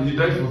world. He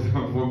died for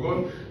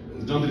God.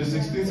 John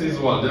 3:16 says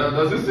world.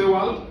 Does it say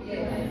world?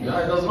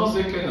 Yeah, it does not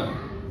say Kenya.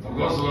 For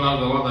God so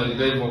loved the world that He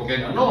died for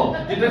Kenya. No,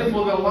 He died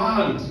for the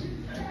world.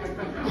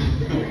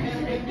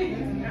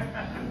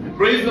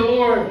 Praise the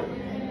Lord.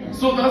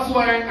 So that's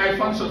why I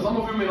function. Some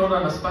of you may not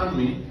understand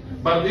me,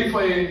 but if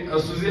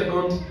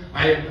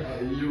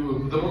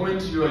the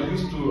moment you are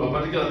used to a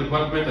particular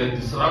department, I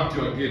disrupt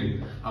you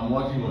again. I'm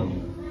working on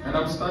you, and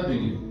I'm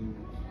studying you.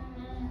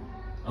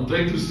 I'm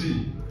trying to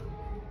see.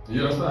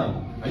 You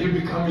understand? Are you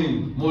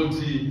becoming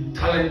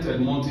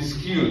multi-talented,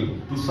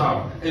 multi-skilled to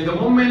serve? And the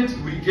moment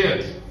we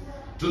get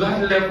to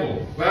that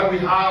level where we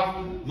have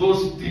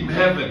those team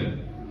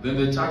heaven, then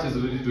the church is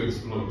ready to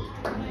explode.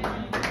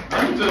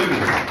 Let me tell you,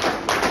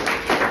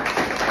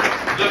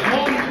 the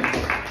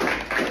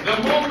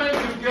moment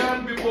you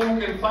get people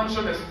who can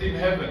function as team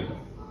heaven,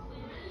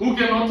 who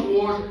cannot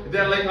watch,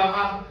 they're like,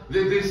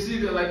 they see,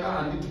 they're like,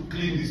 I need to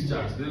clean this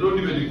church. They don't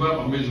even require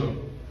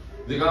permission.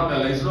 They come, they're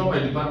like, it's not my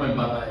department,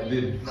 but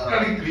they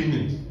thoroughly clean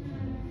it.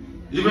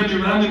 Even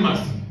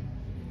unanimously.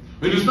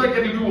 When you start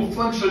getting people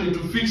functioning to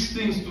fix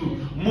things, to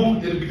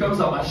move, it becomes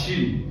a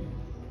machine.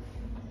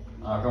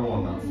 Come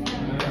on now.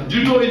 Do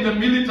you know in the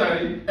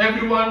military,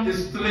 everyone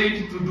is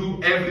trained to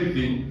do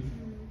everything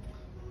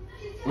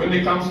when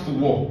it comes to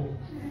war?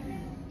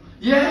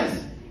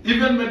 Yes,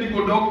 even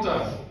medical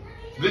doctors.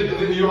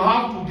 You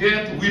have to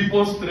get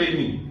weapons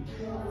training.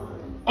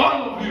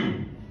 All of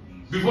you,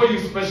 before you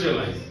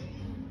specialize.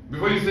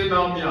 Before you say,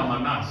 now me, I'm a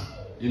nurse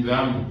in the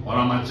army, or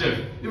I'm a chef.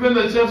 Even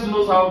the chefs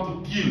knows how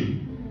to kill.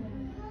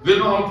 They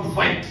know how to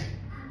fight.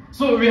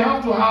 So we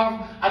have to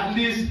have at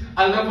least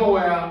a level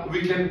where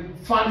we can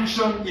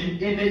function in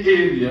any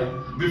area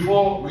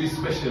before we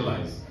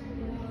specialize.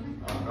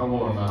 Come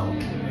on now.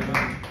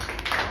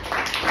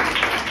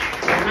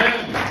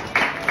 Amen.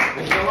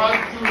 It's the word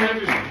too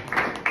heavy.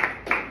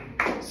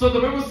 So the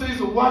Bible says,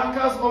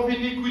 workers of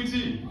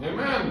iniquity.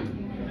 Amen.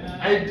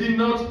 I did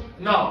not.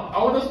 Now,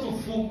 I want us to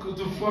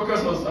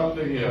focus on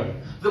something here.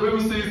 The Bible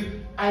says,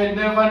 I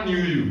never knew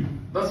you.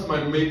 That's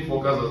my main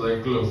focus as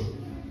I close.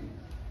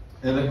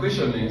 And the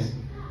question is,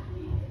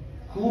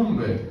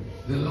 kumbe,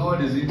 the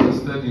Lord is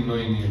interested in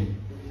knowing you.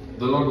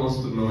 The Lord wants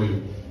to know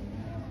you.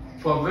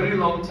 For a very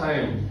long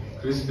time,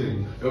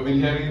 Christian, you've been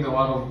hearing the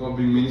word of God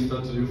being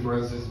ministered to you,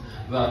 Francis,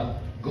 that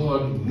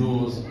God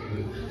knows,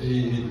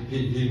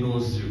 He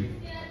knows you.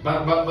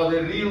 But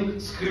the real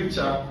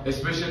scripture,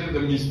 especially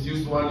the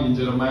misused one in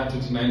Jeremiah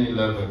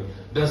 29:11,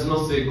 does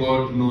not say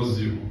God knows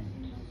you.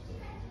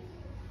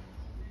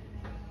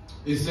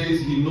 It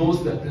says He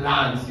knows the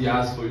plans He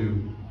has for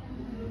you.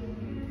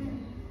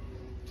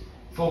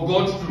 For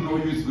God to know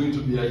you is going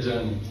to be a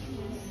journey.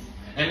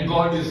 And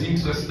God is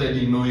interested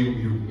in knowing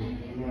you.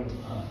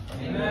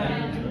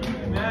 Amen.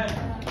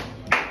 Amen.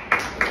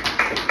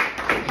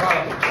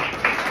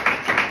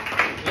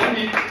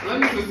 Let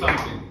me say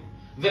something.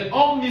 The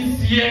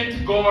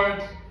omniscient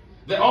God,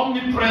 the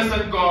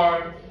omnipresent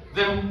God,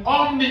 the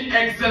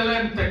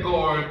omni-excellent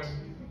God,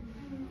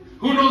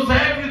 who knows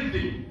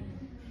everything.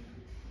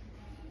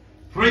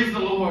 Praise the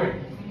Lord.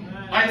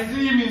 I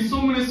see Him in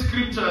so many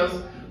scriptures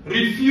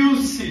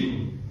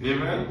refusing,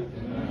 amen?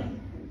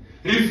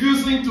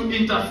 Refusing to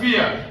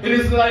interfere. It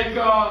is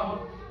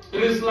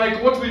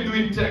like what we do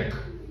in tech.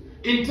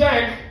 In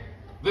tech,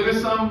 there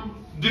is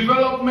some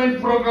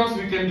development programs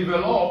we can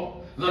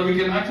develop that we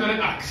can actually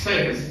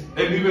access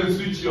and even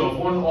switch your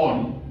phone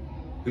on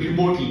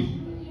remotely.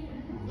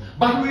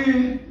 But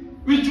we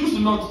choose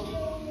not.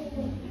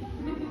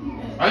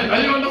 Are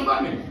you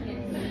understanding?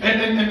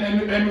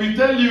 And we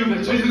tell you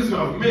the choices you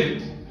have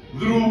made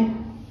through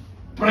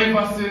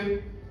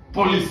privacy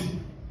policy.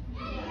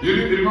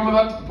 You remember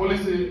that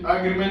policy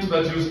agreement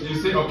that you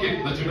say,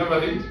 okay, that you never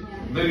read?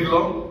 Very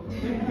long?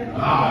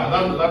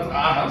 That's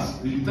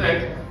us in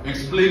tech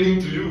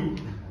explaining to you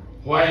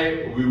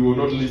why we will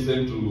not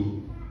listen to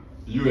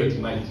you at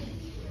night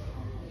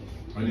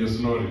when you're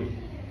snoring.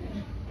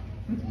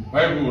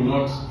 Why we will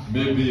not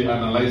maybe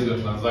analyze your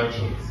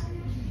transactions.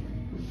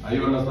 Are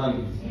you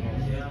understanding?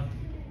 Yeah.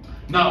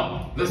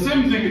 Now, the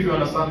same thing if you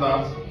understand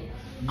that,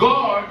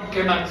 God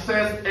can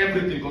access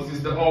everything because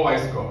He's the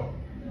all-wise God.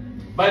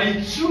 But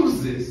He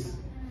chooses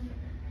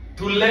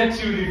to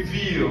let you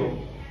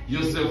reveal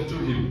yourself to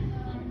Him.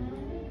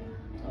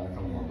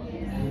 Come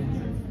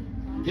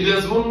on. He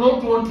does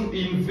not want to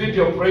invade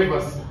your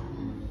privacy.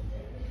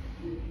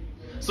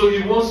 So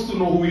He wants to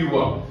know who you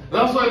are.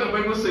 That's why the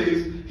Bible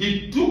says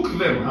He took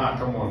them.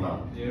 Come on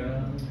now.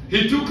 Yeah.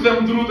 He took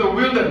them through the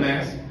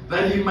wilderness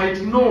that He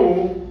might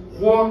know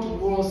what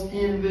was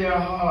in their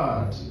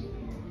heart.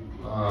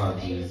 Ah,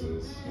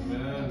 Jesus.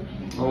 Amen.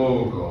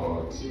 Oh,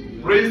 God.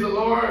 Praise the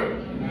Lord.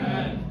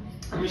 Amen.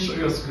 Let me show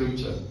you a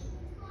scripture.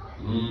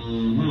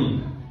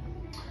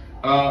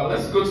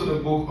 Let's go to the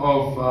book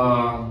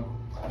of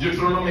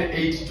Deuteronomy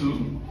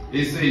 8:2.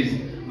 It says,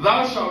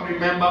 Thou shalt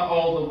remember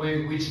all the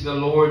way which the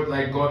Lord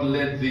thy God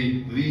led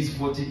thee these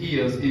 40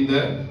 years in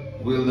the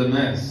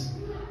wilderness,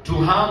 to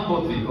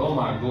humble thee. Oh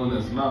my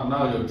goodness,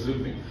 now you're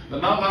tripping.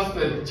 But now that's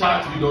the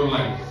church we don't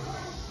like.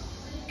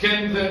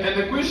 And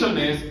the question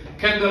is,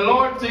 can the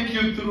Lord take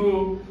you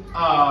through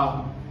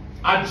a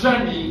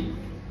journey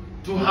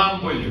to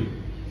humble you?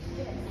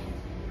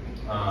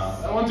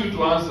 I want you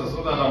to answer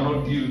so that I'm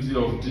not guilty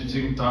of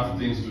teaching tough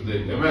things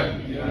today.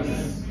 Amen?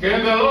 Yes.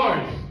 Can the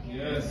Lord?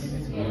 Yes.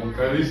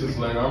 Caris is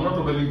like, I'm not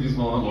opening this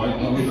one.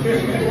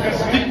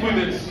 Stick with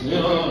it. You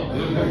know.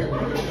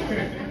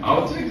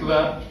 I'll take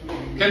that.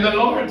 Can the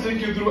Lord take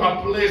you through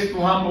a place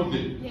to humble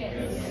thee?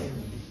 Yes.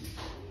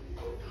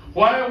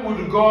 Why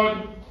would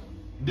God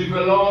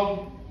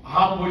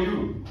humble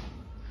you?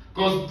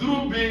 Because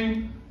through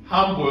being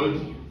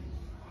humbled,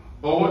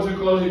 or what we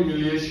call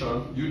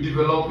humiliation, you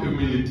develop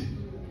humility.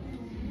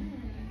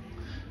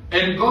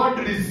 And God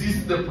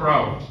resists the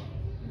proud.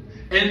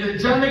 And the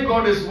journey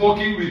God is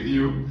walking with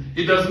you,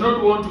 He does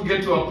not want to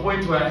get to a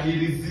point where He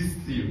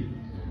resists you.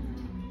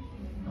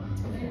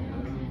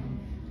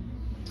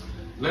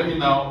 Let me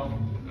now,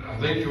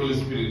 thank you, Holy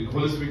Spirit.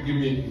 Holy Spirit, give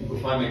me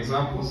fun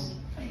examples,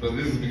 because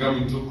this is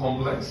becoming too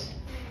complex,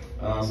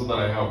 so that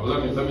I help.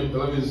 Let me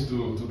just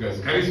do two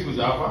guys. Can you school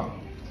Java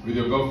with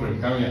your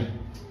girlfriend? Come here.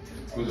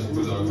 Good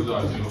on,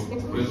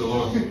 Anjiro. Praise the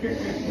Lord.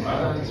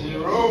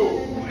 Anjiro.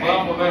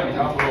 Clap for them.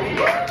 Clap for them.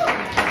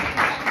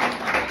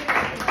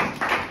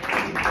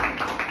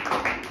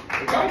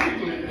 Come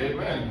quickly.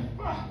 Amen.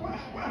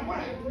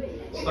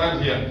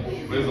 Stand here.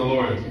 Praise the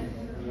Lord.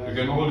 You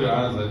can hold your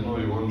hands. I know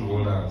you want to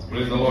hold hands.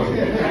 Praise the Lord.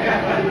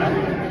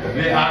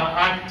 They are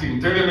acting.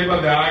 Tell your neighbor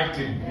they are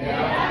acting.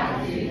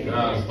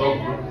 Yeah, stop.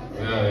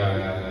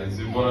 Yeah. It's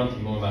important to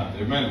know that.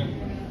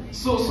 Amen.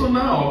 So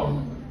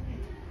now,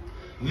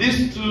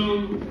 these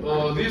two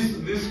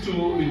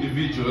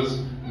individuals,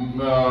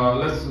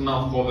 let's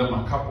now call them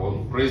a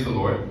couple. Praise the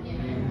Lord.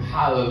 Amen.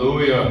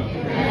 Hallelujah.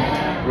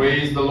 Amen.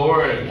 Praise the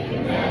Lord.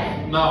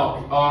 Amen. Now,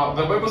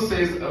 the Bible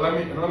says, let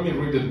me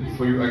read it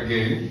for you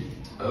again.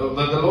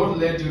 That the Lord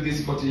led you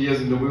these 40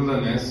 years in the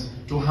wilderness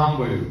to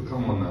humble you.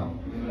 Come on now.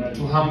 Amen.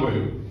 To humble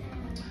you.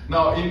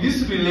 Now, in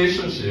this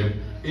relationship,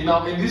 in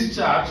this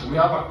church, we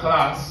have a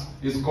class.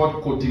 It's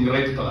called Quoting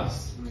Right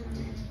class.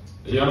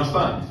 You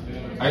understand?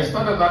 I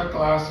started that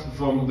class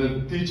from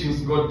the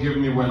teachings God gave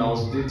me when I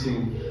was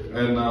dating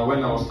and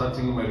when I was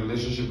starting my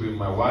relationship with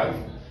my wife.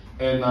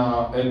 And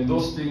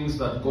those things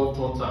that God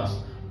taught us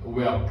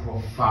were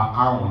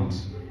profound.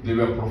 They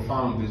were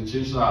profound. They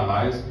changed our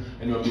lives.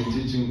 And you have been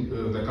teaching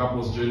the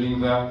couples joining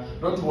there.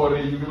 Don't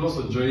worry, you will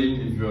also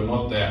join if you are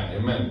not there.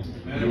 Amen.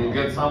 You will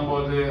get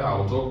somebody. I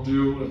will talk to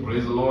you.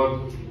 Praise the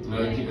Lord.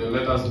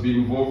 Let us be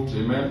involved.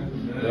 Amen.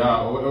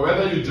 Yeah,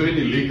 whether you join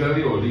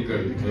illegally or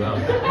legally. Yeah.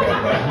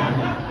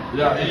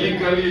 Yeah,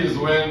 illegally is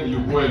when you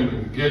go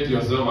and get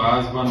yourself a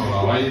husband or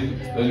a wife,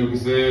 then you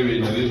say we're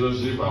in a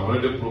relationship, I've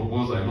already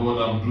proposed, I know what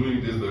I'm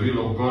doing, this is the will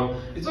of God.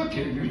 It's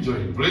okay, you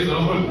join. Praise the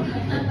Lord.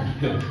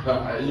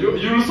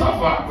 You'll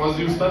suffer because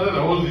you started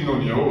the whole thing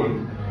on your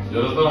own. You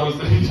understand what I'm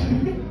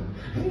saying?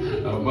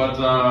 But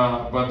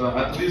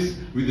at least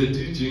with the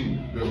teaching,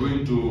 we're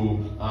going to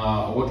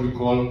what we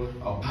call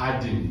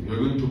padding. We're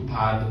going to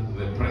pad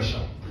the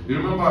pressure. You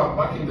remember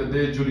back in the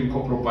day during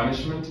corporal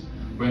punishment,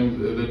 when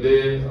the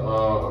day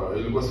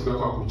we used to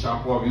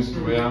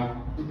wear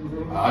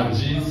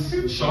jeans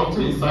short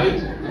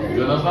inside.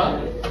 You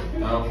understand?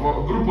 For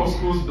a group of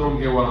schools don't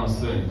get what I'm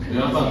saying.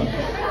 You understand?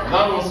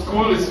 That was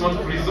school, it's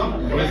not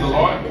prison. Praise the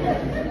Lord.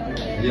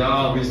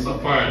 Yeah, we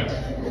suffered.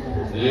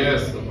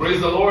 Yes, praise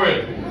the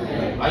Lord.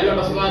 Are you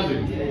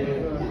understanding?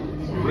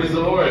 Praise the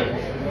Lord.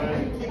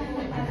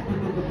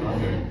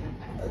 Okay.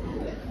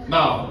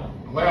 Now,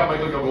 why am I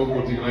talking about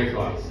quoting right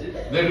class?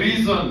 The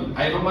reason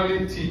I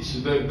normally teach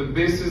the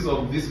basis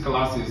of this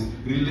class is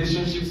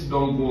relationships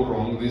don't go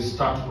wrong, they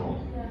start wrong.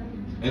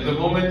 And the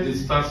moment it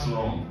starts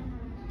wrong,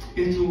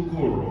 it will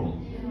go wrong.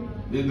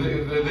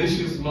 The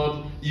issue is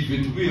not if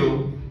it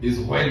will, is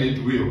when it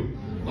will.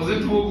 Because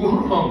it will go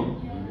wrong.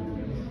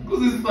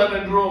 Because it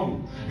started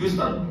wrong. You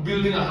start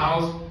building a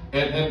house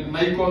and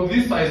now you call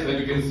this size and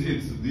you can see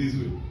it's this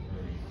way.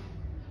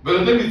 By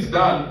the time it's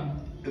done,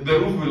 the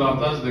roof will have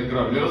touched the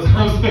ground. You know what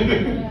I'm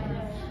saying?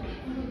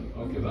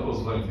 Okay, that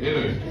was fun.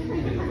 Anyway.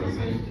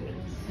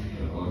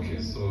 Okay,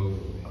 so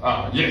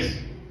yes.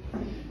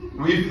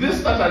 With this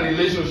start a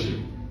relationship,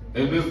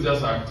 and this is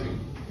just acting.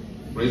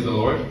 Praise the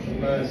Lord.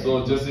 Amen.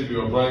 So just if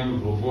you're trying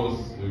to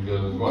propose, you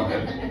can go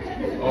ahead.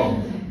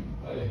 Oh,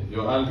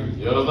 you're angry.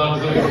 You understand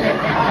what I'm saying?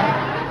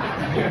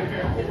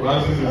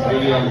 Francis is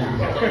very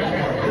angry.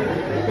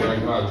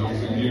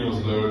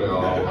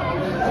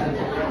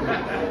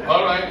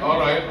 All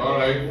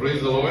right.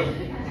 Praise the Lord.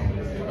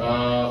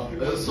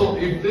 So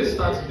if they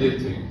start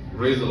dating,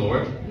 praise the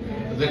Lord,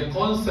 the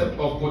concept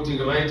of quoting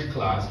right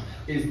class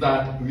is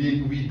that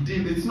we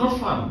did, it's not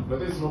fun,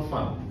 but it's not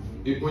fun.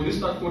 When you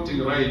start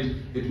quoting right,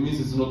 it means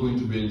it's not going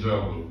to be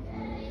enjoyable.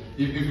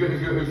 If you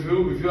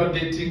are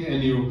dating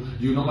and you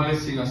normally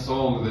sing a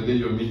song the day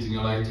you're meeting,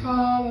 you're like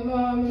ta la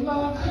la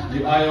la,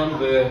 you iron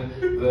the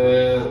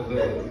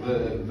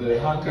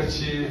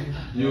handkerchief,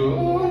 you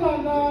la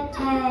la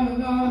ta la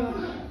la,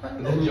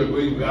 and then you're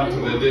going back to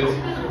the date.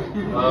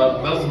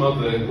 That's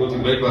not the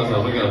quoting right class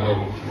I'm talking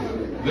about.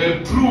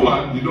 The true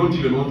one, you don't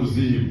even want to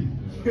see him.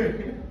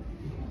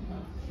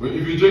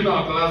 If you join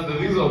our class, the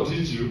things I'll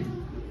teach you,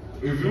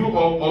 if you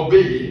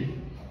obey,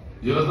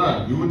 you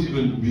understand, you won't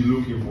even be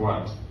looking for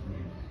what?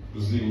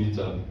 To see each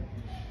other.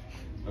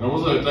 And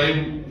most of the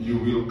time, you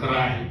will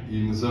cry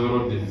in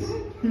several days.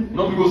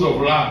 Not because of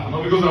love,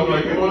 not because of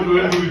like, what do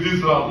I do with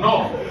this love?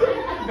 No.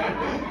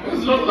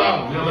 It's not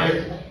love. You're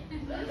like,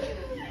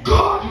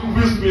 God, you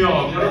pissed me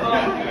off. You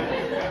understand?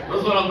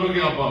 That's what I'm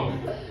talking about.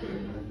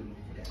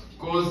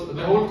 Because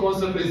the whole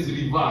concept is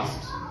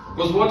reversed.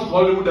 Because what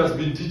Hollywood has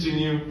been teaching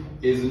you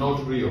is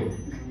not real.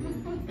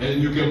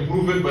 And you can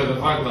prove it by the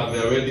fact that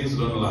their weddings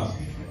don't last.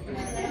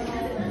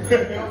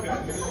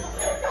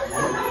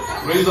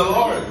 Praise the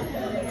Lord.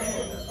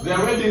 Their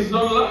weddings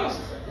don't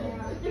last.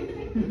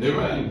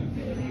 Amen.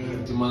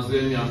 To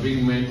Manzeni, I'm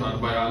being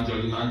mentored by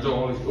Angelina.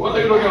 Angel, what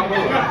are you talking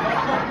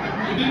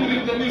about? You didn't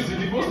read the news.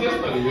 It was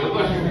yesterday.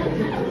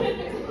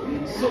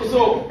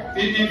 So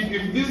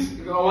if this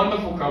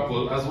wonderful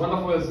couple, as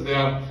wonderful as they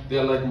are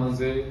like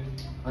Manzeni,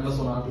 I just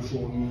want to show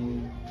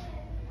you.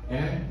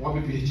 What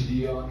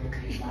PhD yake?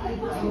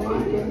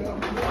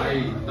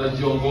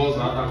 Tajiongoza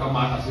hata kama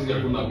asije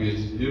hakuna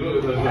PhD. You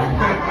know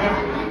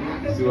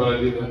that. See what I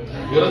did there?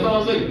 You understand what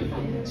I'm saying?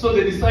 So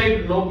they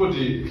decide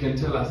nobody can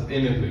tell us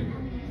anything.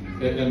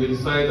 And they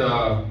decide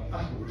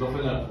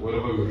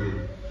whatever we do.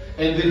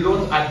 And they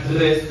don't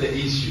address the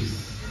issues.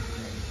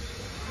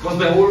 Because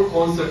the whole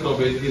concept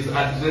of it is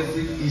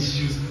addressing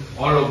issues,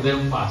 all of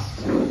them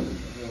first.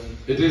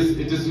 It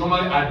is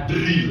normally a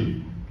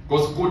drill.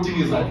 Because quoting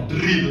is a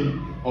drill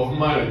of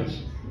marriage.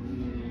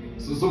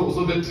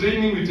 So the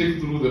training we take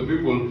through the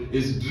people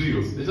is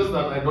drills. It's just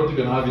that I don't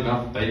even have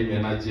enough time,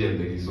 energy, and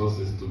the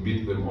resources to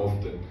meet them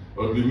often.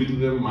 Or we meet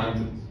them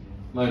monthly.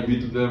 Now I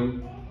meet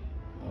them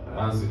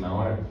once in a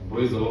while.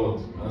 Praise the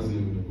Lord. Once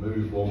in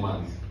maybe 4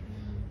 months.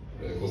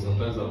 Because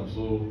sometimes I'm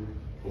so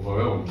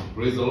overwhelmed.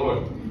 Praise the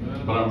Lord.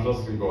 But I'm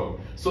trusting God.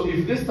 So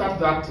if they start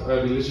that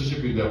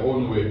relationship in their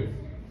own way,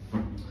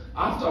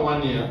 after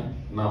 1 year,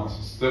 now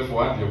step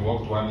forward, you've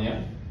worked 1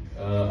 year.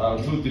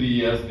 2-3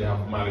 years they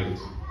have married.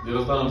 You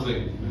understand what I'm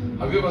saying?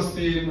 Have you ever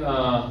seen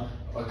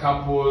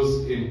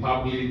couples in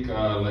public,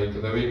 like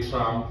the way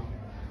Trump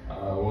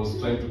was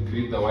trying to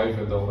greet the wife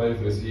and the wife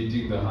was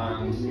eating the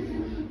hand?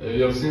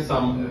 You have seen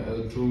some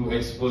true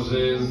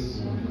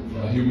exposés,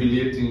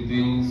 humiliating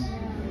things.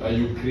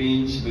 You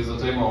cringe. There's a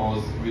time I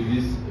was with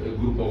this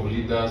group of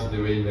leaders. They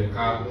were in the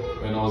car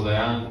when I was a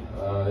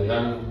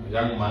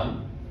young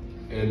man,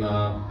 and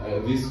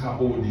this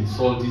couple would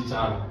insult each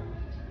other.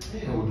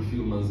 I would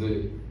feel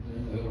manze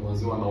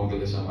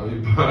wanaongelesha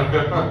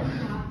vibaya,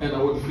 and I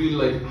would feel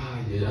like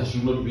I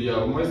should not be here.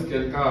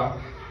 Umesikia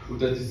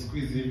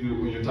utajisqueeze hivi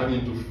when you turn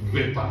into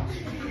vapor.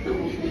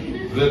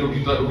 Then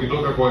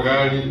ukitoka kwa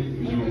gari,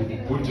 you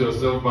put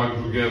yourself back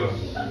together.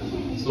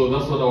 So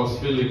that's what I was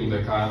feeling in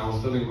the car, and I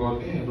was telling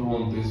God, I don't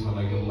want this when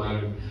I get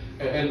married.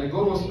 And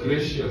God was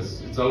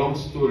gracious. It's a long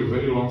story,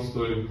 very long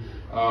story.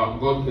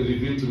 God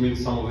revealed to me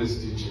some of these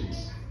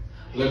teachings.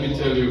 Let me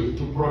tell you,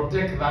 to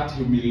protect that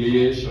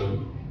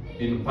humiliation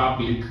in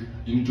public,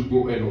 you need to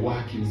go and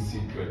work in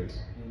secret.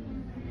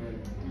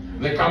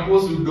 The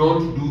couples who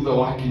don't do the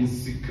work in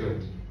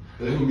secret,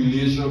 the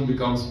humiliation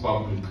becomes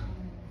public.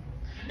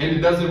 And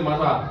it doesn't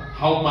matter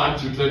how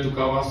much you try to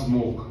cover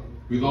smoke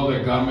with all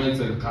the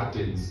garments and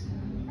curtains.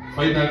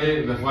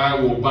 Finally, the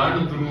fire will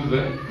burn through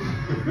them.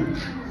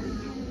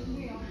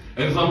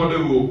 And somebody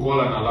will call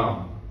an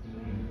alarm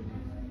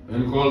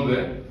and call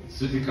the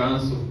city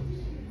council.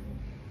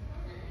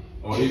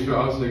 Or if you're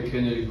outside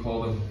Kenya, you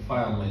call the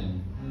firemen.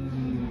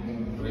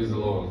 Praise the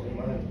Lord.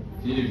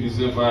 If you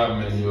say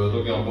firemen, you're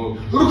talking about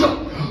those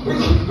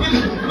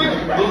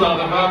are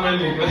the firemen.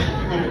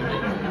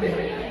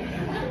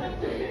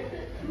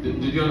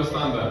 Did you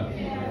understand that?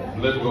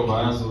 Let go of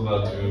my answer so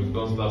that you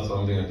don't start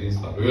something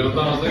against that. You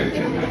understand what I'm saying?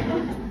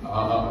 I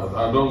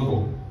don't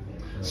go.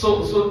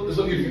 So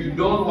if you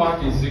don't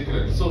work in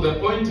secret, so the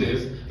point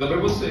is, the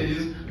Bible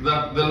says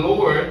that the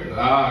Lord,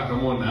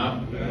 come on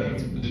now.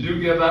 Yes. Did you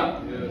get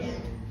that? Yes.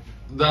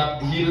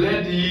 That He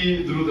led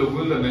you through the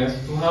wilderness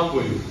to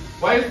humble you.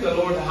 Why is the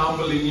Lord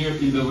humbling you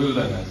in the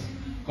wilderness?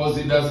 Because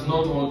He does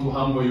not want to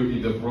humble you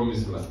in the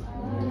promised land.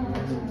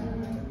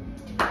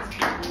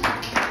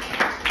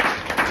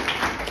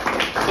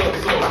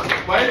 So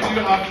why do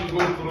you have to go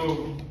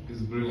through?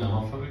 Is bring an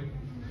offering?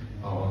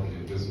 Oh,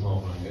 okay, there's no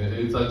offering.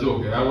 It's a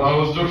joke. I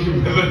was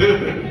joking.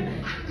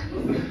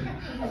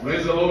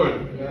 Praise the Lord.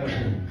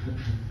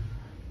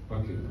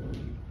 Okay.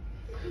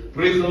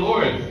 Praise the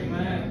Lord.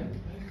 Amen.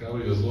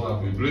 Carol, you're so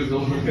happy. Praise the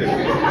Lord.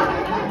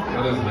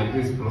 God is like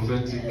this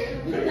prophetic.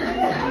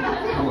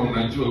 Kama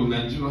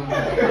unajua.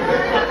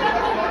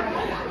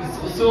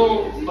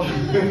 So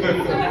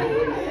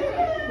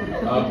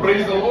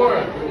praise the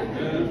Lord.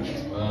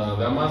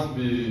 There must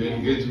be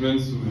engagement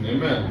soon.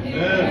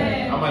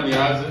 Amen. How many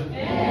has it?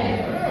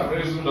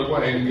 Very soon there will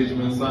be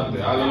engagement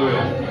Sunday.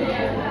 Hallelujah.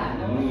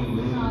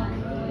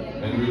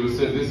 And we will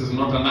say this is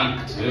not an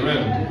act.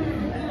 Amen.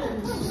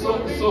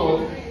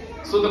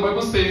 So the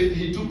Bible says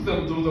he took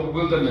them through the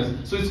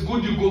wilderness. So it's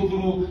good you go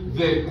through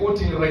the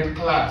quoting right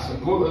class,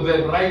 go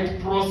the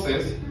right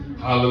process.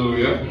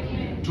 Hallelujah.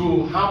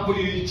 To humble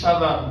each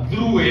other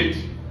through it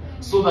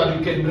so that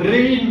you can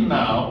reign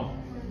now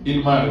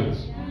in marriage.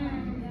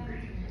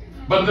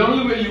 But the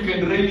only way you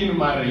can reign in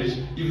marriage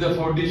if the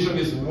foundation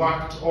is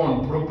worked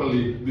on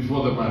properly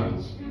before the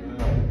marriage.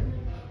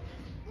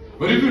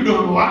 But if you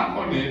don't work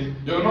on it,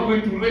 you're not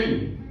going to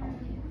reign.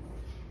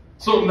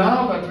 So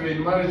now that we're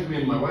in marriage, me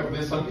and my wife,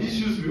 there's some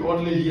issues we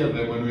only hear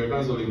them when we're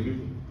counseling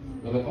people.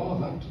 They're like,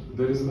 oh,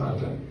 there is that.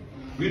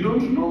 We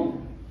don't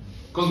know.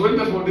 Because when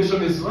the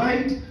foundation is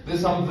right, there's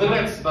some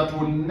threats that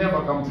will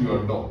never come to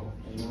your door.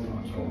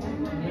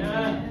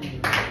 Yeah.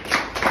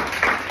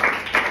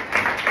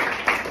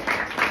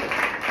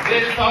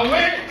 There's a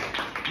way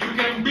you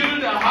can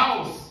build a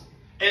house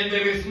and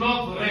there is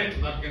no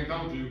threat that can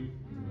come to you.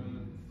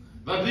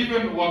 That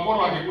even wakora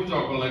wakikuja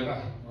wako like,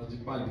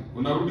 wajipange,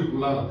 unarudi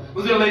kulala.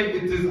 Because you're like,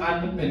 it is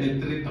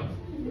unpenetrable.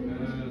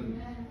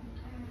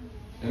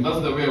 And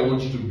that's the way I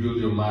want you to build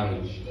your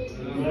marriage.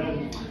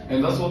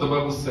 And that's what the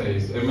Bible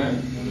says.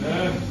 Amen?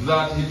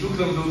 That he took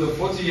them through the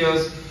 40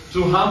 years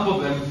to humble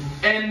them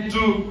and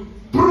to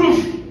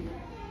prove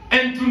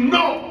and to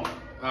know.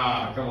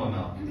 Come on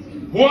now.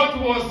 What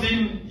was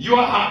in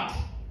your heart?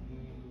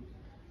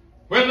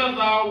 Whether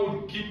thou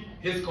would keep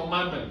his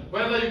commandment,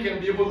 whether you can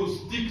be able to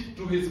stick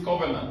to his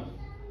covenant.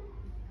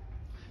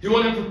 He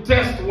wanted to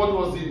test what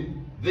was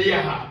in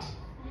their heart.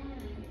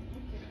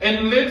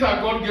 And later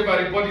God gave a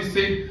report. He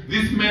said,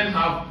 these men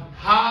have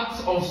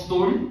hearts of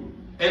stone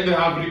and they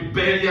have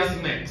rebellious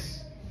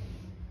necks.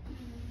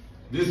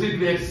 They said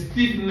they are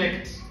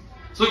stiff-necked.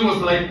 So it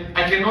was like,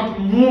 I cannot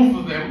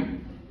move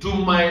them to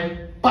my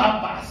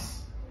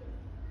purpose.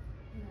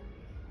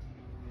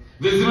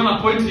 There's even a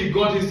point he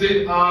got, he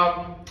said,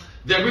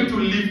 they're going to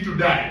live to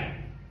die.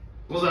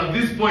 Because at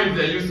this point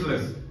they're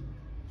useless.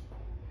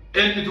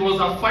 And it was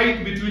a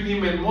fight between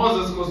him and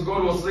Moses because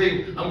God was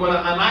saying, I'm going to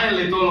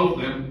annihilate all of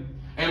them.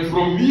 And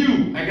from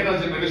you, I get a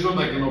generation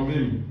that can obey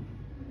me.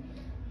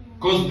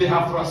 Because they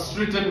have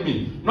frustrated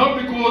me. Not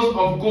because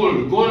of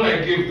gold. Gold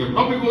I gave them.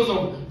 Not because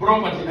of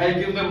property. I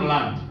gave them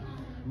land.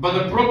 But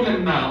the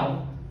problem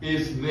now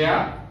is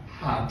their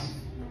heart.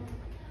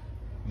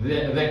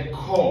 Their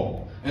core.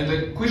 And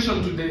the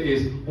question today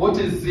is, what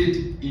is it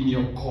in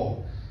your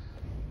core?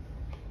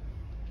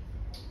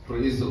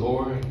 Praise the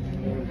Lord.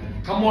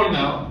 Come on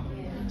now.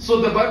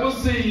 So the Bible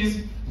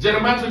says,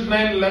 Jeremiah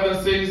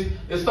 29:11 says,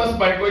 it starts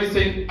by God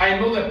saying, I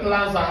know the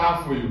plans I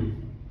have for you.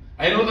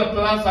 I know the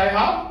plans I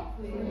have.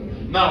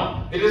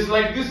 Now, it is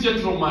like this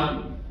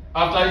gentleman,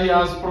 after he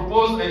has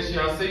proposed and she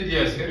has said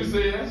yes. Can you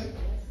say yes?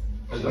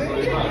 That's just what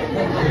it matters.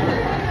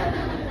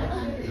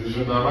 You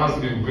should have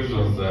asked him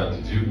questions that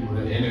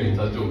anyway, it's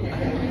a joke.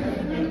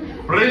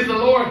 Praise the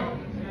Lord.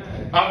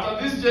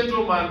 After this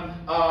gentleman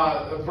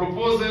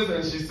proposes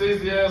and she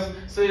says yes,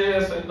 say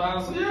yes and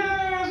dance,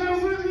 yes, she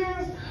says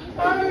yes.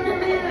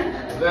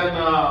 Then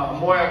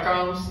Moya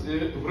comes,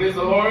 praise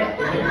the Lord.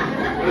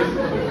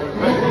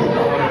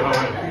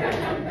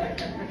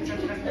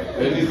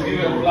 Then he's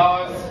giving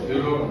flowers,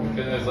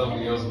 there's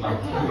something else now.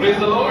 Praise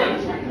the Lord.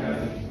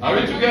 Are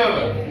we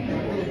together?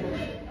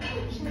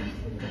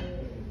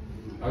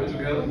 Are we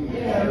together?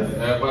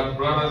 Yes. But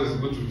brothers, it's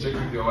good to check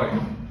with your wife.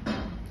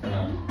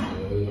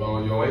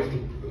 Or your wife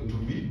to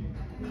be.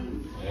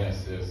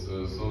 Yes,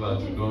 so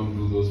that you don't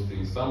do those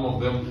things. Some of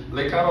them,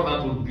 like Carol,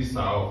 that would piss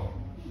her off.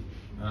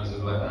 And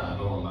she's like, I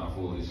don't want that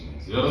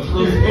foolishness. You know what I'm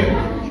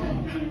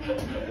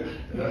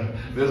saying?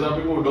 There's some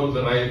people who don't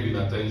thrive in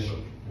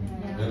attention.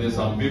 And there's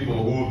some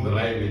people who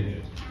thrive in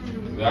it.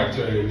 They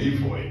actually live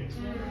for it.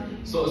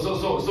 So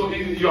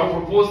if you are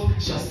proposed,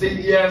 she has said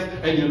yes,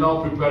 and you're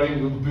now preparing,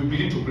 you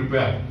begin to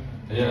prepare.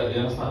 Yeah, you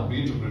understand?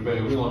 Begin to prepare.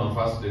 You're going on a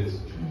fast date.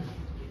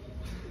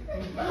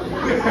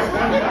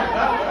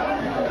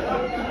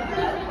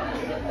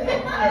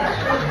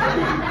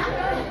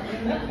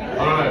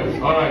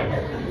 All right.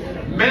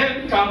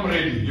 Men come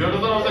ready. You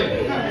understand what I'm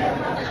saying?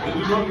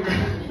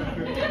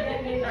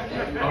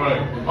 All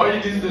right. All you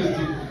need is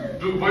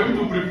for you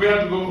to prepare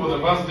to go for the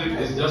first date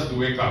is just to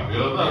wake up.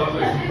 You understand what I'm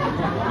saying?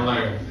 I'm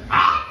like, I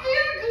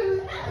feel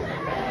good.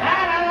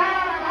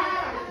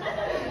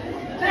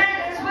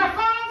 That's my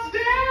first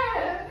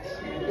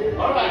date.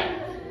 All right.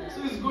 So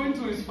he's going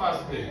to his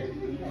first date.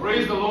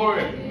 Praise the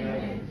Lord.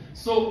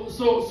 So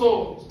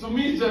to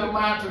me,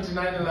 Jeremiah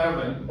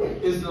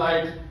 29:11 is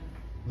like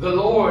the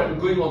Lord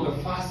going on the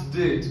first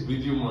date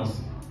with you,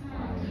 mercy.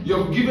 You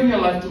have given your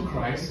life to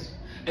Christ,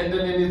 and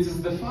then it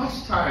is the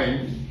first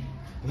time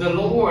the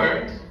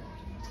Lord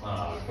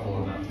Come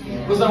on now.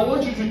 Because I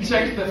want you to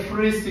check the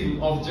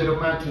phrasing of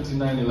Jeremiah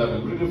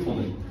 29:11. Read it for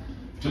me.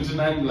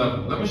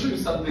 29:11. Let me show you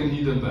something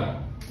hidden there.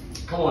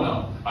 Come on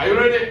now. Are you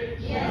ready?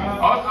 Yeah.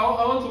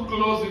 I want to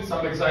close with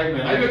some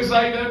excitement. Are you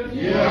excited?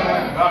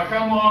 Yeah.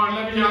 Come on,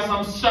 let me hear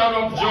some shout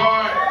of joy.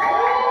 Right,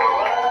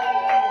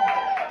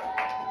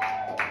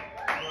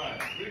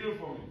 read it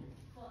for me.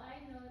 For I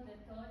know the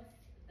thoughts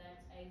that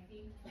I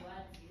think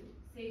towards you,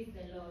 says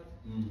the Lord.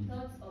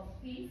 Thoughts of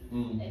peace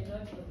and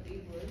not of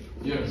evil.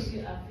 Yes. Give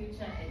you a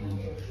future and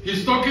hope.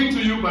 He's talking to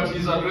you, but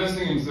he's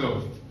addressing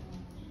himself.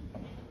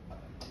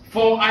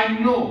 For I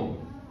know.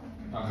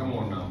 Come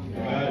on now.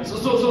 Yeah. So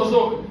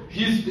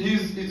it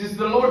is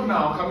the Lord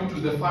now coming to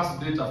the first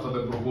date after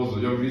the proposal.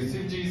 You have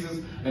received Jesus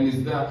and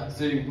he's there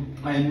saying,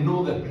 I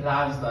know the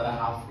plans that I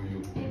have for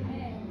you.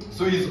 Amen.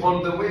 So he's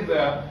on the way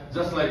there,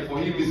 just like for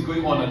him he's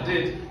going on a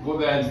date, go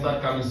there and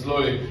start coming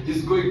slowly.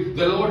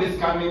 The Lord is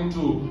coming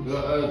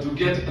to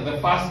get the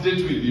first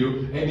date with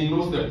you, and he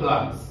knows the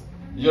plans.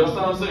 You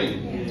understand what I'm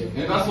saying?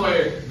 Yeah. And that's why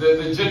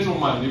the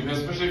gentleman,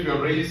 especially if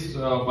you're raised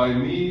by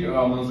me,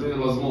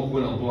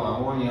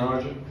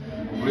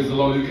 praise the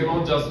Lord, you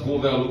cannot just go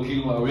there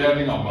looking like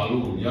wearing a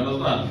balloon. You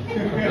understand? You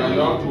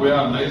have to wear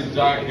a nice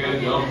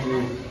jacket, you have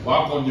to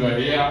work on your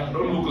hair.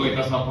 Don't look like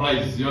a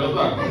surprise. You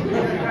understand?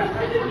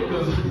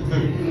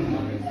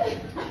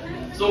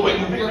 So when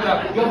you get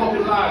that, you have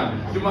a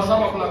plan. You must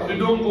have a plan. You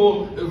don't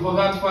go for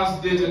that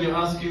first date and you're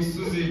asking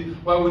Susie,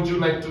 why would you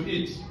like to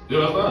eat?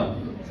 You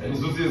understand? And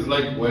Susie is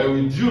like, where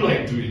would you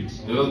like to eat?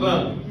 You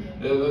understand?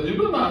 You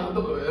don't ask,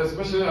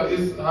 especially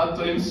it's hard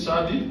times,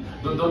 Shadi.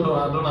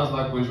 Don't ask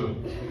that question.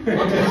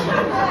 What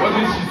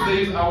if she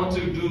says, I want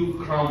to do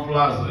Crown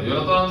Plaza? You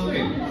understand what I'm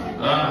saying?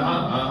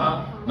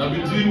 Now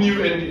between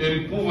you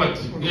and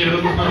poverty, you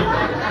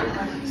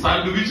understand?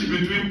 Sandwich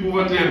between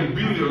poverty and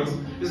billions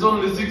is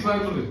only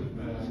 600.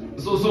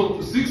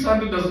 So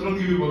 600 does not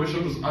give you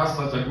permission to ask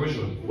such a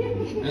question.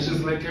 And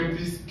she's like,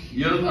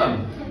 you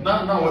understand?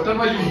 Now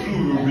whatever you do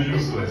will be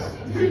useless.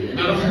 You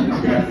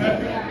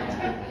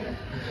understand?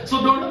 So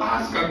don't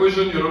ask a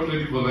question you're not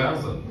ready for the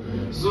answer.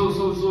 So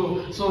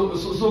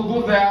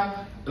go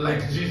there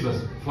like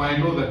Jesus, for I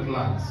know the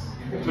plans.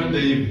 20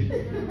 hivi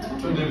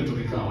to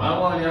become. I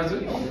want to answer.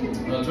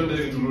 20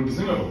 hivi to go to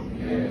Singapore.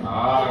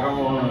 Come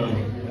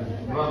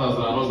on. Brothers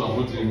are not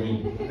supporting me.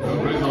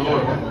 Praise the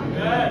Lord.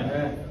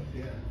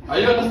 Are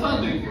you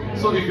understanding?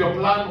 So if your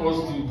plan was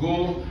to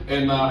go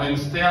and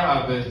stare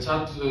at the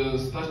church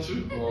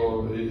statue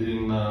or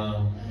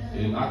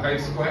in Archive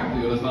Square,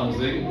 you understand what I'm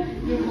saying?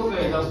 You go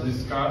there and just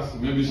discuss.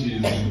 Maybe she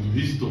is into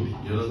history.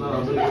 You understand what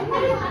I'm saying?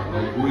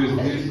 Like, who is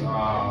this? I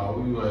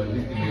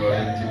think you're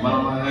empty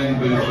mama.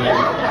 And there's like,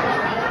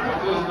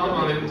 it's not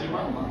an empty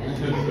mama. I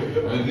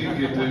think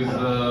it is,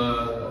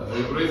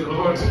 praise the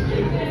Lord.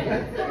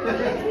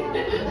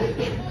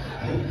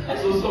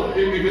 So if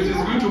it is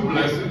going to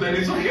bless it, then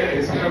it's okay.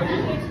 It's going to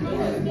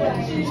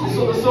be.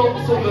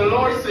 So the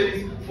Lord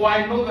says, for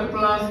I know the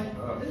plans.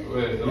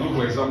 Look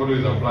like somebody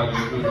is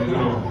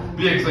applying,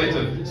 be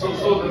excited. So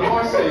the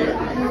Lord says,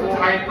 for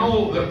I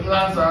know the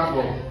plans I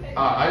have.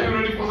 Are you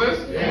ready for this?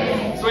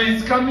 Yes. So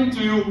he's coming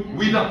to you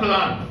with a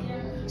plan.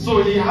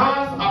 So he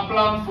has a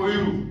plan for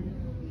you.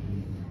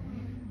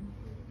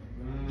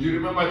 You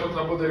remember I talked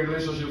about the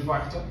relationship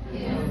factor?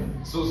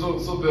 Yes. So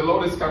the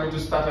Lord is coming to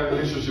start a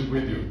relationship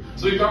with you.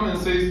 So he comes and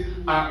says,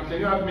 can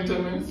you have me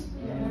 10 minutes?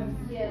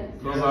 Yes.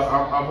 Because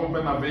I've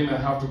opened a vein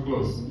and have to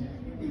close.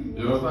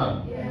 You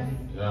understand? Yes.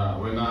 Yeah,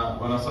 when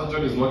a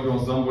surgeon is working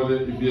on somebody,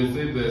 if you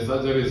say the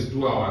surgery is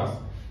 2 hours,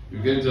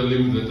 you can tell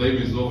him the time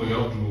is over, you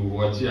have to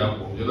watch it up.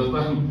 You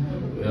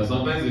understand? Yeah,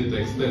 sometimes it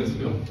extends.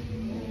 You know?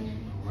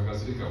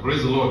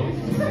 Praise the Lord.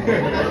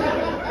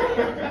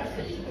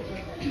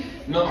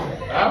 No, I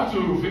have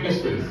to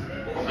finish this.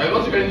 I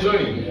thought you were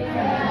enjoying.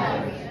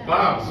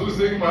 Perhaps, who's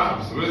saying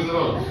perhaps? Praise the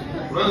Lord.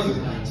 Francis.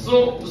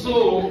 So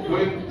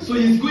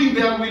he's going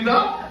there with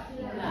that?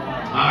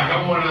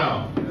 Come on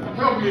now.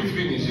 Help me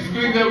finish. He's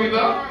going there with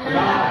a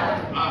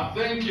plan.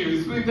 Thank you.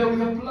 He's going there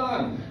with a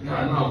plan.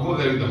 Now go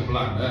there with a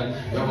plan.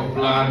 You have a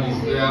plan.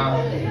 He's there. I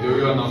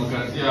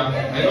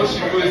know she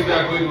goes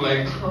there going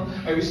like,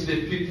 I wish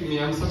they picked me.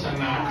 I'm such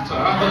an actor.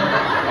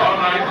 All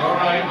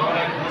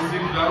right. You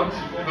sit down.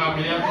 Come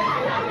here.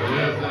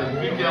 Yes.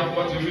 Be careful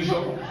what you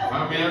bishop.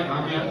 Come here.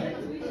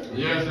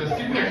 Yes.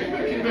 Keep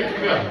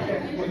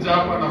there. Put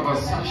up another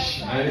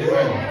sash.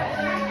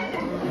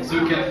 Amen. So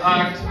you can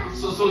act.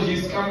 So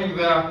he's coming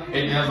there and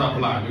he has a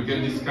plan. You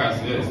can discuss.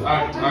 Yes,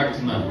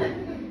 act now.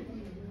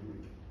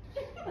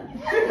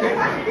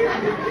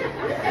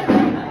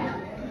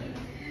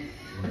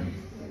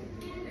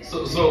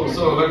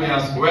 So let me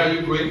ask, where are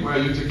you going? Where are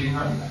you taking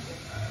her?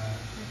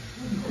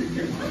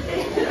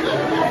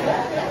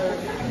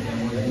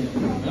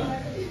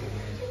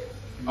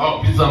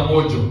 Oh, Pizza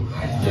Mojo.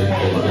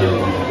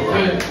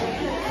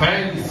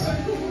 Fancy.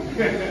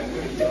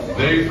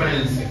 Very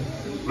fancy.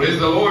 Praise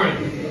the Lord.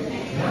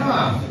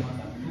 Yeah.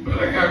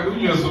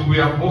 We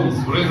have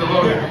bones. Praise the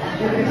Lord.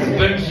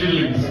 10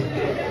 shillings.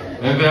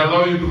 And they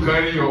allow you to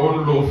carry your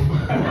own loaf.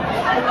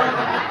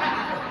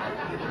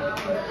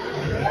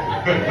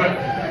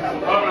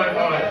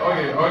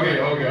 Okay.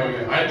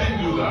 I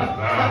didn't do that.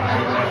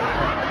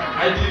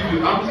 I didn't do.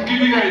 I'm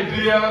giving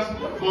ideas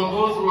for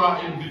those who are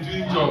in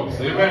between jobs.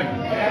 Amen.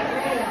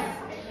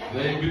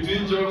 They're in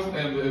between jobs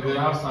and they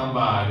have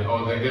somebody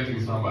or they're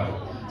getting somebody.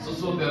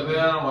 So they're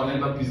there,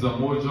 wanaenda pizza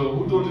mojo.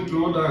 Who told you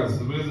to dance?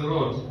 Praise the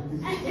Lord.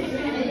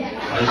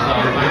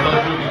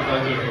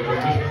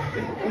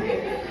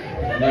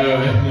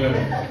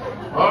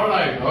 Yeah. All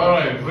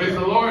right. Praise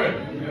the Lord.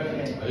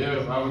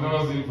 Yes, I've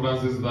never seen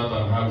Francis that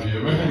unhappy.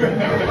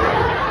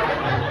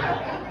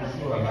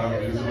 So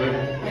unhappy. It's like,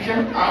 I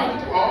can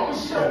act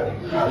also.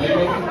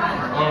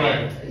 All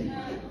right.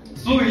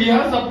 So he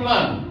has a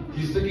plan.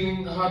 He's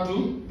taking her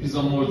to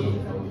Pisamojo.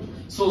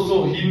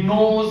 So he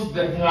knows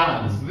the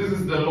plans. This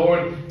is the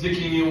Lord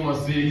taking him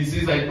aside. He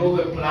says, I know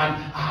the plan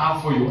I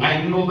have for you.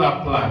 I know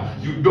that plan.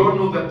 You don't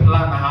know the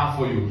plan I have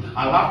for you.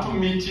 I'll have to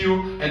meet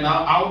you and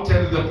I'll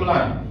tell you the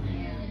plan.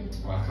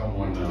 Well, come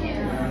on now.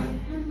 Yeah.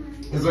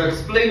 As I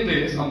explain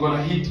this, I'm going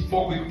to hit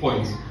 4 quick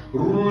points.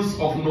 Rules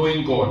of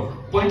knowing God.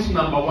 Point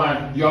number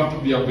 1, you have to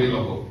be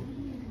available.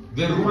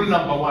 The rule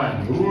number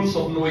 1, rules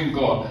of knowing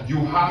God.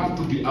 You have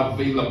to be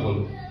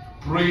available.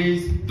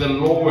 Praise the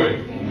Lord.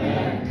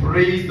 Amen.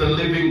 Praise the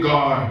living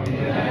God.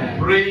 Amen.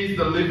 Praise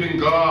the living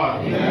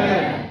God.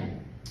 Amen.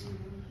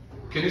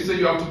 Can you say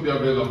you have to be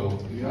available?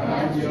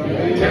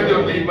 Tell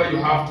your neighbor you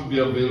have to be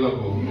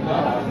available.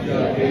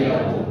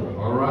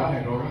 All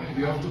right.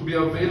 You have to be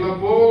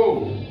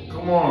available.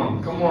 Come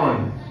on.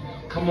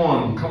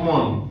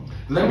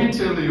 Let me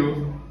tell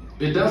you,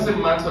 it doesn't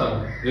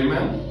matter.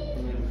 Amen.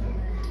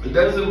 It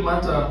doesn't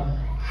matter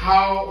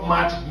how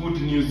much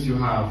good news you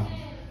have.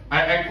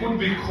 I could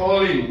be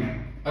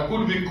calling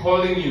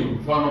you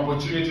for an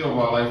opportunity of a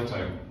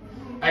lifetime.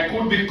 I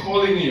could be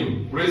calling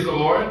you. Praise the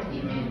Lord.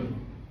 Amen.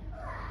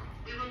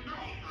 We will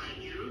notify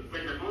you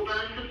when the mobile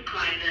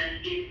subscriber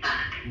is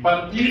back.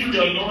 But if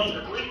you're not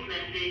a voice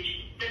message,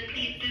 then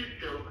please do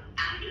so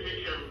after the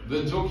tone.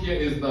 The joke here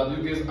is that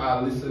you guys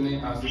are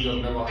listening as if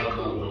you've never heard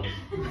that voice.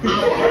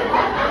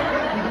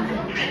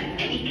 Press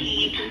any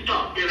key to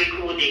stop the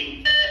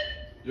recording.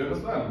 You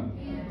understand?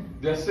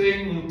 They're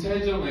saying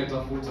mteja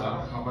unayetafuta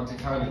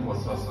hapatikani kwa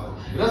sasa.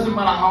 It doesn't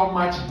matter how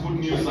much good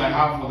news I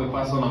have for the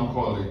person I'm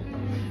calling.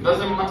 It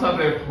doesn't matter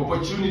the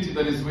opportunity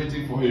that is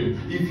waiting for him.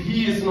 If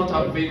he is not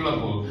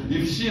available,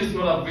 if she is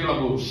not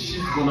available,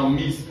 she's gonna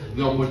miss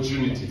the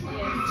opportunity.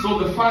 So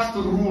the first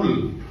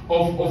rule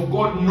of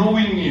God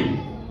knowing you.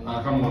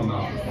 Come on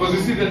now. Because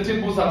you see the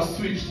tables have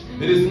switched.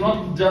 It is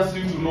not just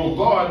you to know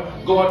God.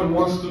 God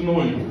wants to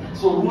know you.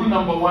 So rule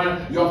number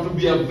 1, you have to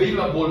be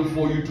available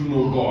for you to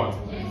know God.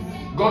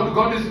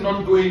 God is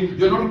not going,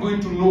 you're not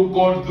going to know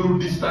God through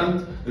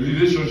distant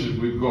relationship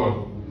with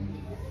God.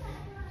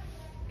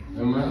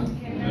 Amen?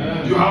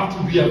 Amen. You have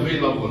to be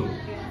available.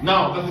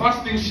 Now, the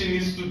first thing she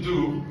needs to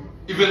do,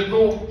 even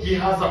though he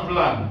has a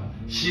plan,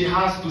 she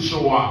has to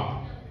show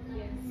up.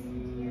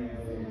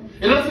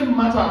 It doesn't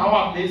matter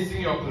how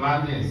amazing your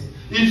plan is.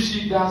 If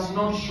she does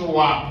not show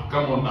up,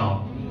 come on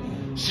now,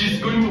 she's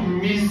going to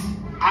miss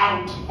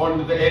out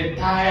on the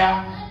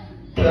entire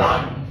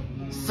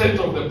plan, set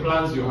of the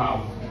plans you have.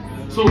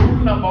 So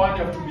rule number 1,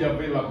 you have to be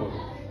available.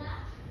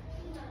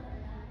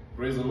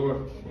 Praise the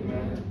Lord.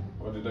 Amen.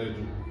 What did I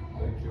do?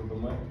 Thank you, the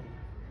mic.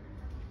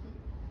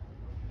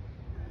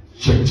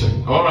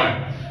 Check. All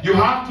right. You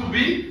have to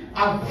be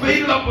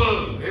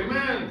available.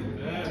 Amen.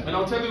 And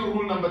I'll tell you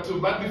rule number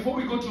 2. But before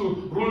we go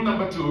to rule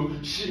number 2,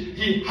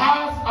 he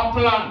has a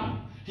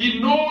plan. He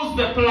knows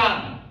the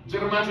plan.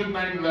 Jeremiah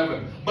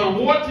 29:11. But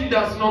what he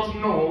does not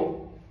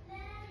know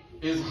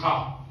is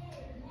her.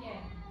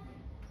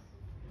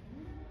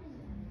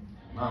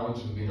 Now I want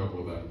you to think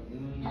about that.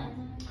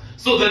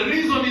 So the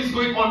reason he's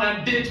going on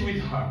a date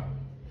with her,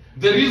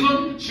 the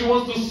reason she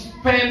wants to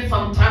spend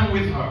some time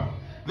with her,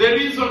 the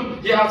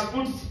reason he has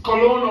put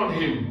cologne on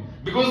him,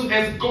 because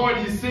as God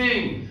is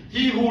saying,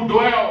 he who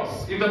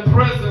dwells in the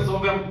presence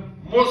of the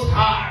Most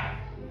High,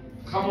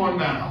 come on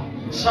now,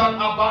 shall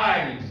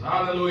abide.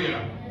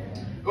 Hallelujah.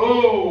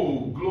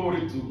 Oh,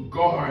 glory to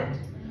God.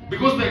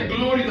 Because the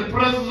glory, the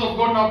presence of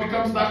God now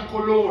becomes that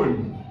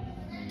cologne,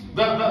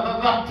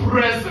 that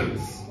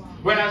presence,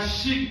 where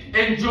she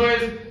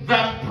enjoys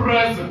that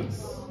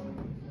presence.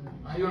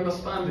 Are you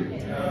understanding?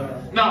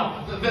 Yeah.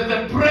 Now,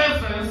 the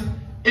presence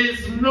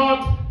is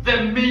not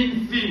the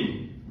main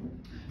thing.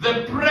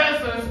 The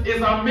presence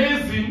is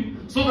amazing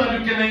so that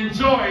you can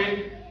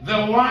enjoy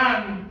the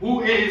one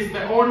who is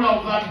the owner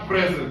of that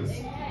presence.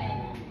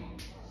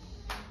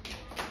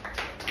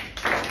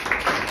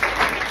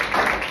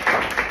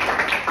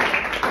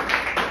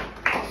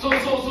 So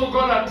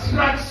God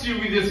attracts you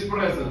with his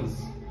presence.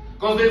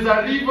 Because there's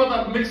a river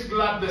that makes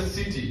glad the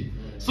city.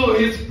 So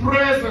his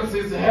presence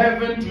is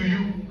heaven to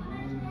you.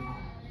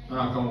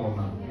 Come on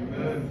now.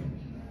 Amen.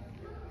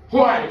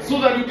 Why? So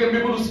that you can be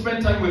able to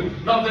spend time with.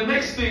 Now the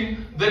next thing,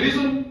 the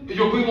reason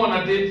you're going on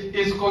a date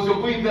is because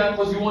you're going there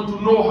because you want to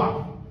know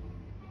her.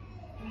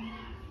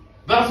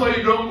 That's why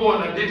you don't go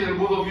on a date and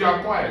both of you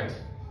are quiet.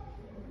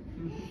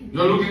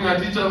 You're looking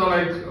at each other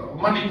like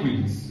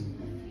mannequins.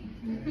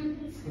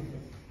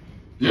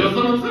 You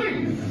understand what I'm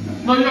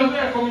saying? No, you're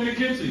there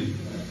communicating.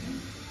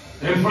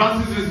 And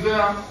Francis is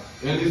there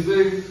and he's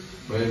saying,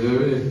 by the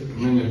way,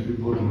 many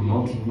people do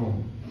not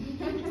know.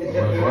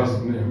 My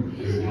first name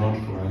is not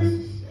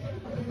Francis.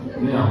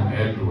 Me, I'm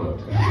Edward.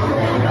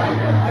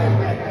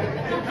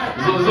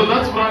 so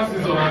that's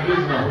Francis on our page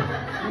now.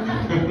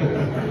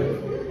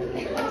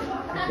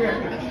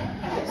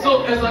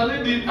 So as a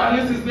lady,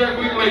 Alice is there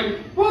going like,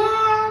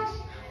 what?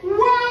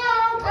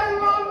 What? I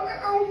love,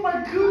 oh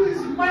my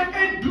goodness, my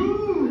Edu.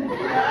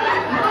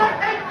 My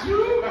Edu.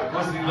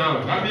 What's it now?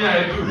 I mean,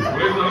 Edu.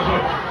 Praise the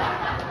Lord.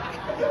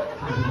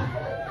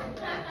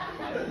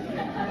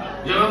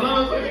 You know what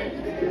I'm saying?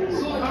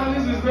 So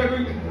Alice is there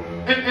going,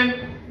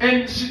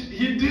 and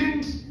he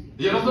didn't,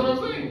 you know what I'm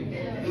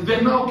saying?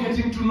 They're now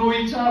getting to know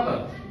each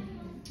other.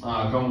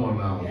 Ah, come on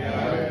now.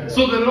 Yeah.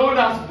 So the Lord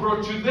has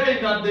brought you there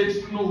in that day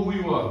to know who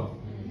you are.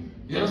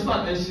 You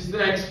understand? And she's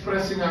there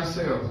expressing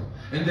herself.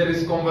 And there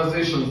is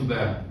conversations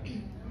there.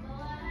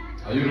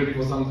 Are you ready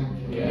for something?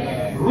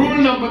 Yeah. Rule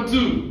number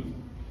 2.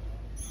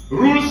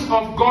 Rules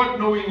of God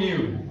knowing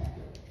you.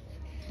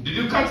 Did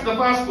you catch the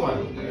first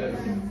one? Yes.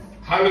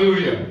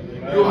 Hallelujah.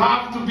 Amen. You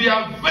have to be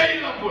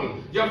available.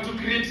 You have to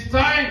create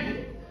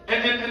time.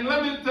 And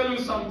let me tell you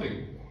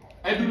something.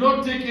 I do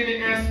not take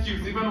any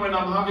excuse even when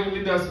I'm having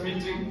leaders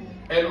meeting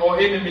or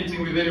any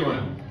meeting with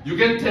anyone. You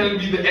can tell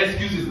me the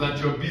excuse is that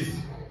you're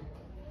busy.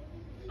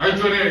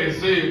 Actually, I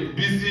say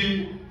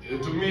busy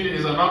to me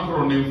is an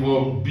acronym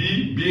for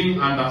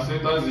being under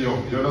Satan's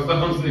yoke. You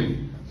understand what I'm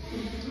saying?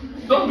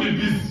 Don't be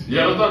busy. You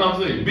understand what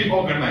I'm saying? Be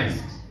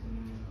organized.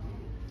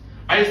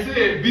 I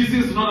say busy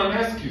is not an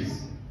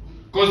excuse.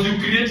 Because you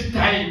create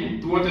time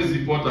to what is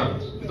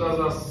important. It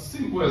was as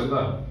simple as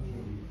that.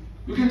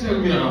 You can tell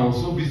me I was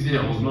so busy,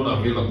 I was not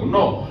available.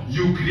 No,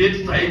 you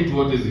create time to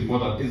what is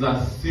important. It's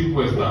as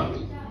simple as that.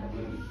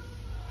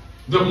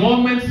 The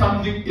moment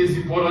something is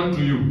important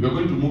to you, you're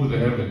going to move the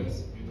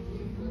heavens.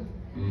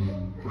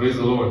 Praise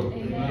the Lord.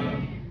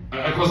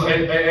 Because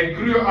I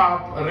grew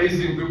up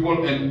raising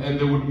people and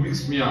they would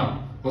mix me up.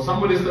 Because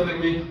somebody is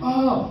telling me,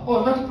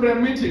 oh, that prayer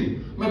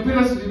meeting, my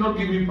parents did not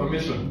give me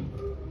permission.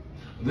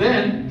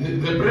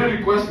 Then the prayer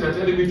request they're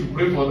telling me to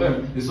pray for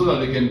them is so that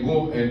they can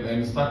go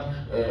and start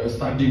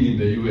studying in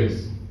the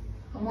US.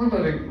 I'm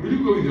wondering, will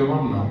you go with your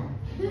mom now?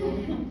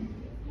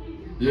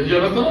 You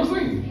understand what I'm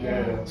saying?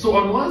 Yeah. So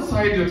on one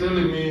side you're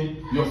telling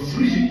me you're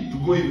free to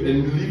go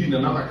and live in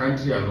another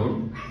country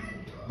alone.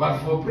 But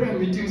for prayer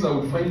meetings I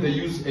would find the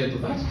use at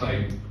that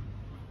time,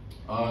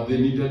 they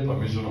needed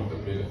permission of the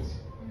parents.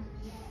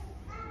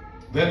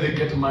 Then they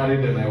get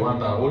married and I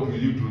wonder, what will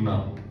you do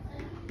now?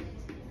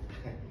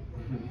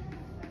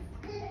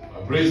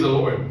 Praise the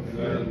Lord.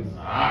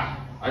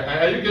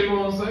 Are you getting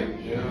what I'm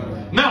saying?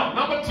 Yeah. Now,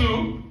 number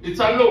 2, it's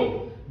a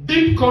law.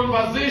 Deep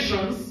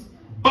conversations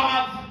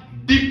birth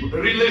deep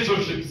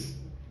relationships.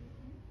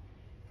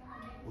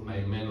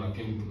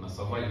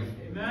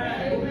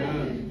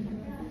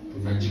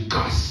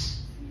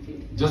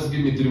 Just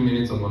give me 3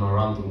 minutes, I'm going to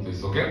run through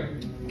this, okay?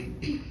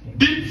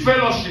 Deep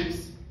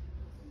fellowships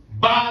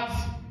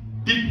birth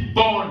deep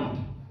bond.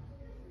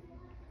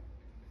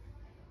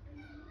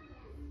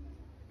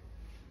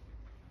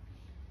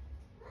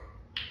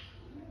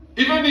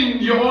 Even in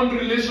your own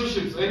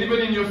relationships and even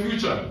in your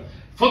future,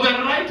 for the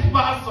right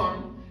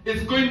person,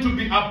 it's going to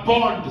be a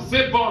bond.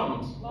 Say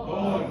bond.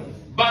 Bond.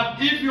 But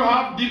if you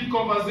have deep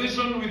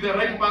conversation with the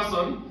right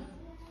person,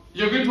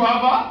 you're going to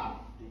have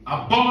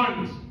a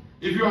bond.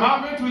 If you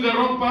have it with the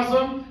wrong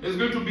person, it's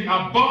going to be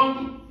a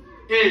bond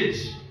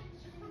age.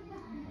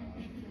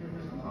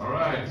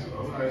 Alright.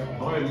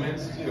 No, it meant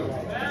still.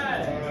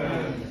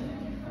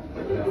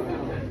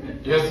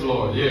 Yes,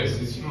 Lord. Yes,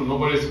 it's true.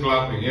 Nobody's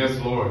clapping. Yes,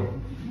 Lord.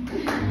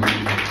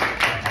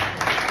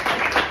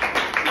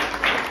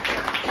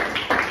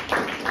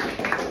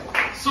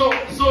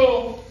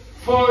 So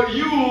for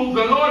you,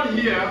 the Lord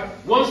here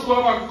wants to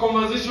have a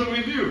conversation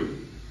with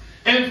you.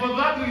 And for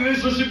that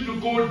relationship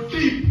to go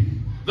deep,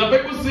 the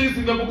Bible says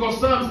in the book of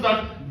Psalms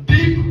that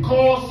deep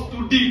calls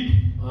to deep.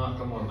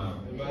 Come on now.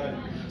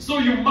 Amen. So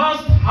you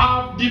must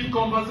have deep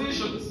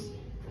conversations.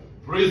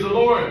 Praise the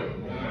Lord.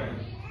 Amen.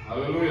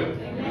 Hallelujah.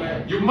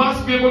 Amen. You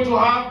must be able to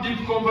have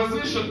deep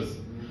conversations.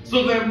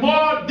 So the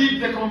more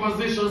deep the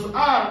conversations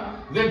are,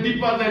 the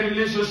deeper the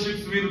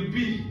relationships will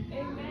be.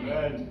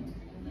 Amen.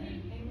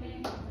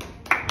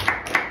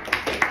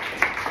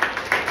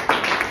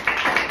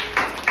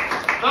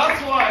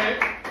 That's why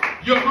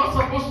you're not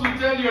supposed to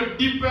tell your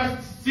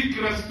deepest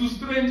secrets to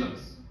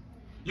strangers.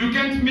 You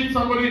can't meet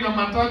somebody in a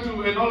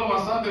matatu and all of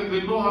a sudden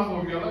they know half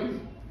of your life.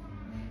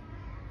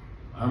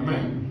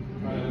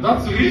 Amen.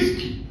 That's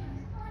risky.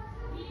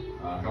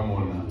 Come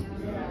on now.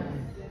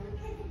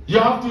 You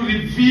have to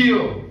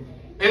reveal.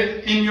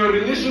 In your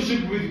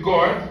relationship with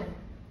God,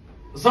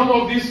 some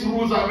of these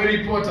rules are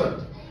very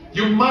important.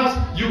 You must,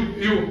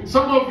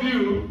 some of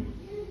you,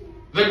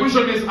 the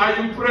question is,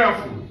 are you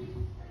prayerful?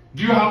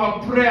 Do you have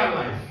a prayer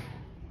life?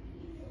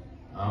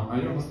 Are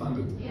you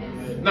understanding?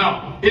 Yes.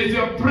 Now, is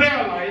your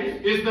prayer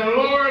life, is the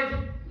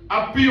Lord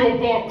a P.O.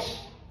 box?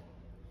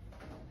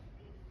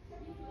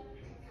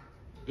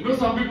 You know,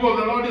 some people,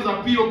 the Lord is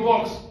a P.O.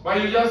 box, but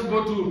you just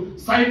go to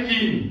sign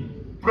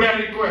in, prayer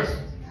request.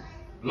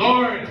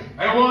 Lord,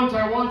 I want,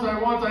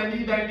 I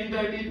need.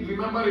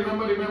 Remember.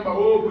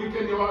 Oh,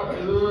 weekend,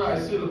 I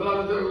still,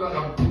 blah, blah,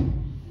 blah.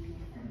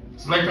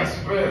 It's like a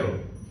spell.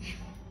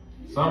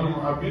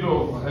 A bit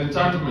of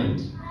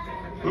enchantment.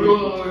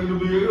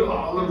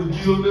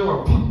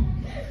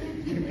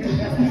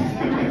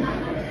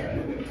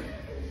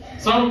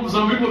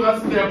 Some people,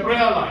 that's their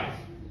prayer life.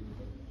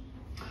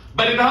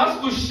 But it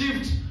has to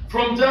shift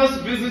from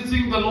just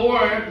visiting the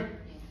Lord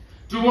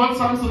to what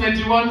Psalm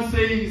 91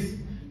 says,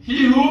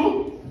 He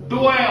who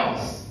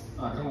dwells.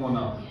 Come on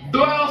now.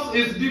 Dwells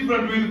is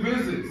different with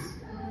visits.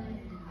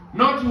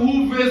 Not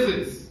who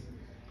visits.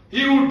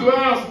 He who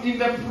dwells in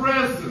the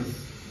presence.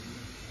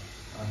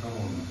 Come on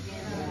now.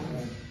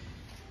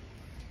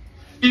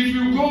 If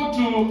you go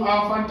to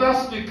a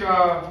fantastic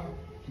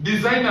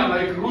designer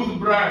like Ruth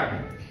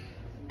Brand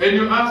and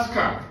you ask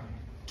her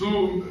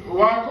to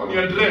work on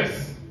your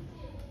dress,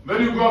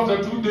 then you go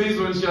after 2 days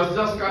when she has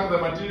just cut the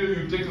material,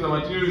 you take the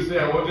material, you say,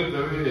 I want it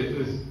the way it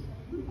is.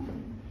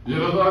 You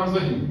know what I'm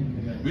saying?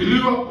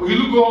 Will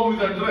you go home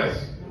with a dress?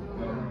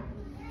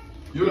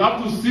 You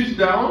have to sit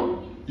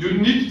down, you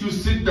need to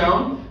sit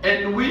down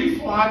and wait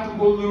for her to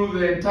go through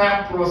the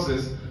entire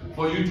process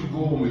for you to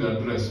go home with a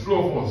dress. True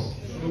or false?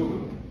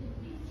 True.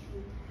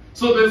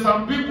 So there's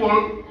some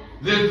people,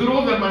 they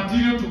throw the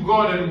material to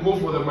God and go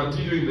for the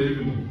material in the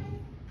evening.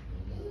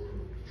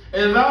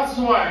 And that's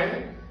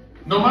why,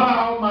 no matter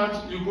how much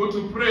you go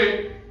to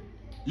pray,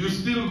 you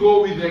still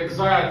go with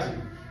anxiety.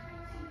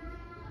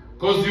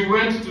 Because you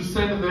went to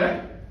send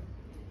the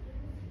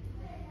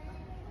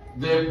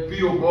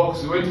P.O.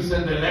 box, you went to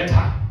send the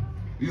letter.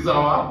 These are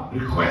our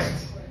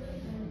requests.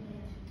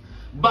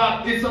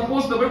 But it's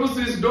supposed, the Bible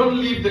says, don't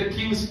leave the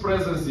king's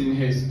presence in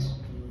haste.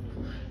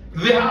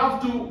 They have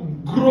to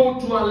grow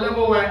to a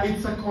level where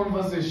it's a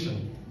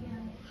conversation.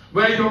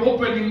 Where you're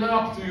opening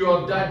up to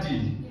your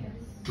daddy,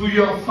 to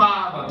your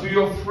father, to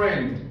your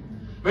friend.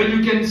 When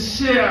you can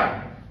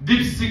share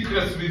deep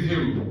secrets with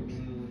him.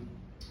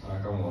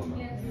 Come on now.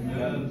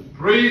 Yes.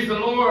 Praise the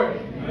Lord.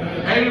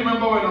 Amen. I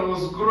remember when I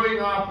was growing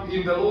up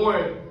in the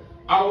Lord,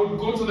 I would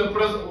go to the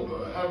presence,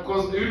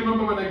 because you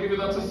remember when I gave you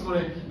that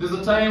testimony, there's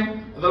a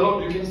time the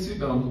Lord, you can sit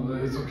down,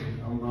 it's okay,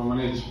 I'm going to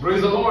manage.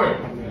 Praise the Lord.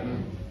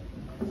 Amen.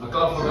 I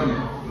clap for them.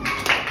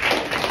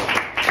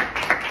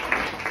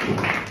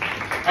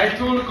 I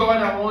told God,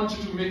 I want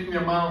you to make me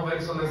a man of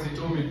excellence. He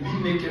told me, be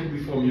naked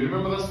before me. You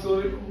remember that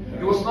story? Yeah.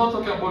 He was not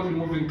talking about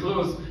removing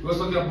clothes. He was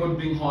talking about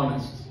being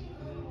honest.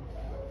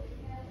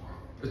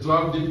 To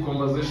have deep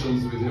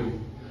conversations with him.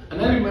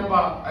 And I remember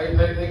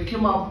I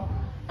came up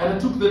and I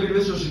took the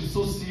relationship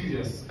so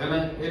serious. And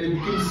it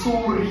became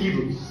so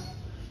real.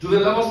 To the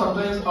level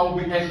sometimes I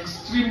would be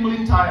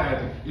extremely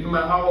tired in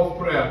my hour of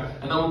prayer.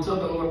 And I would tell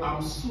the Lord,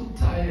 I'm so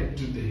tired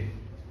today.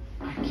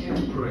 I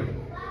can't pray.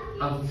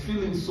 I'm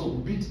feeling so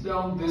beat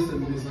down, this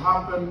and this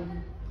happened.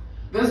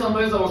 Then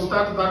sometimes I will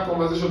start that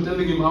conversation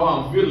telling him how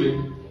I'm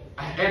feeling.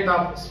 I end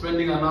up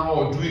spending an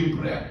hour doing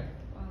prayer,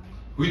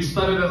 which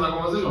started as a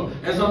conversation.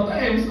 And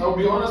sometimes, I'll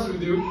be honest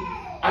with you,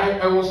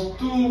 I was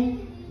too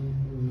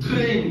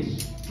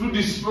drained, too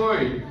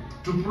destroyed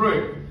to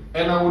pray.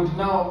 And I would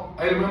now,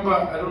 I remember,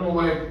 I don't know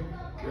why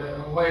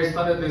I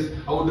started this,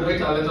 I would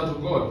write a letter to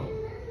God.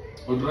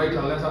 I would write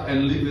a letter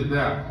and leave it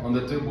there on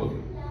the table.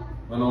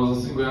 When I was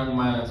a single young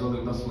man, I told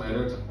him, that's my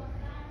letter.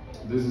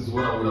 This is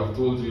what I would have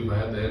told you if I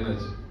had the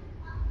energy.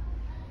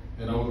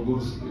 And I would go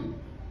to sleep.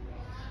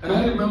 And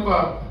I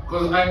remember,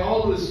 because I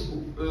always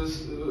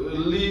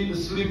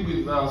sleep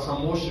with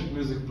some worship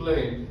music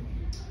playing.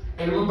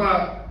 I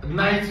remember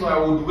nights where I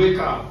would wake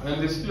up, and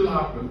they still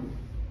happen.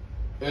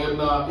 And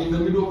in the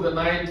middle of the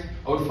night,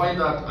 I would find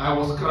that I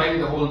was crying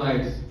the whole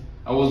night.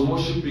 I was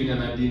worshiping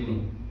and I didn't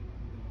know.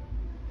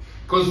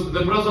 Because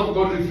the presence of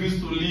God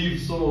refused to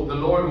leave, so the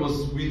Lord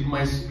was with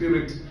my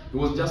spirit. It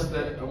was just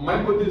that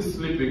my body is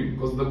sleeping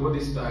because the body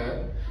is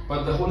tired,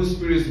 but the Holy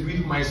Spirit is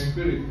with my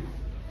spirit,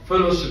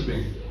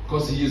 fellowshipping,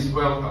 because He is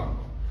welcome.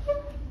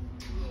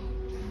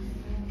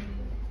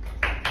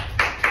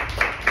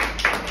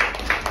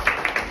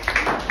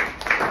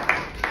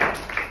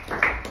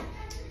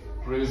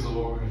 Praise the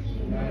Lord.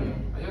 Amen.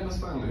 Are you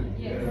understanding?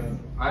 Yes.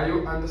 Are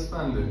you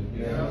understanding?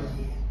 Yes.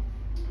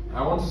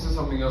 I want to say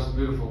something else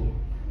beautiful.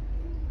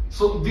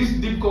 So this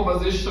deep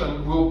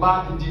conversation will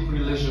birth deep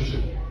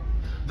relationship.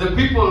 The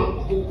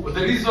people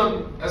the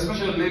reason,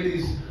 especially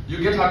ladies,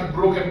 you get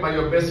heartbroken by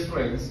your best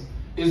friends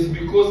is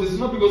because it's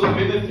not because of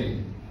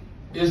anything.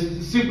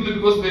 It's simply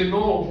because they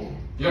know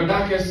your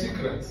darkest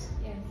secrets.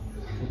 Yes.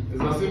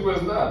 It's as simple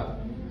as that.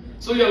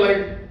 So you're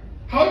like,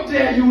 how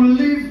dare you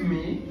leave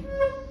me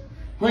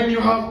when you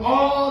have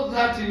all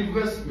that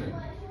investment?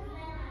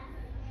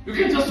 You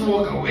can just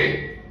walk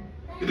away.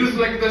 It is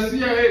like the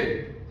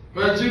CIA,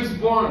 where James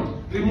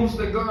Bond removes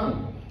the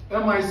gun,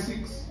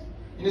 MI6.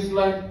 And it's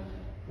like,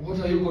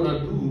 what are you going to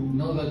do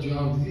now that you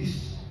have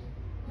this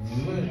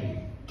very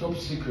top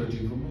secret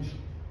information?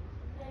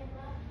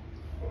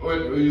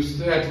 When you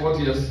stare at what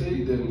he has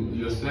said, then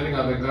you're staring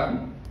at the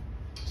gun.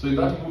 So in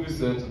that movie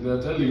set, they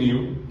are telling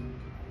you,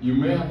 you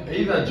may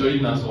either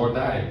join us or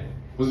die.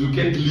 Because you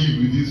can't live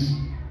with this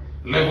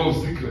level of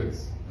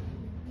secrets.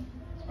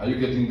 Are you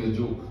getting the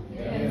joke?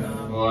 Yes.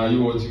 Or are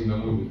you watching the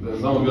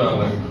movie? Some of you are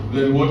like,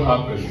 then what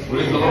happened?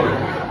 Praise the Lord.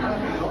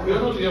 We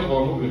are not here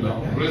for a movie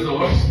now. Praise the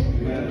Lord.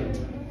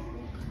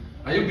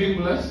 Are you being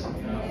blessed?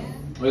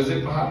 Or is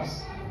it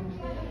perhaps?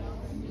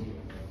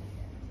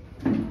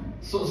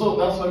 So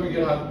that's why we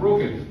get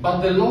heartbroken.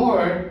 But the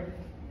Lord,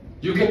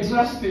 you can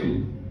trust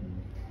Him.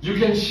 You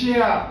can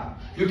share.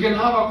 You can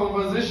have a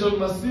conversation,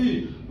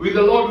 mercy, with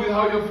the Lord with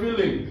how you're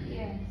feeling.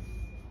 Yes.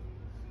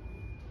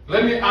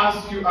 Let me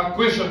ask you a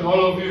question,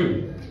 all of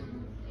you.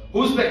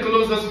 Who's the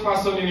closest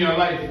person in your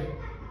life?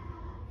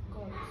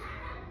 God.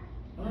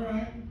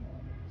 Alright.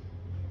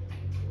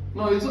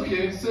 No, it's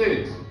okay. Say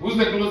it. Who's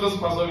the closest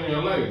person in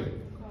your life?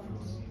 God.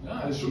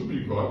 Yeah, it should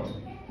be God.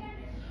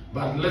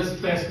 But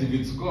let's test if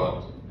it's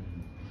God.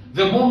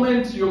 The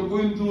moment you're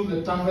going through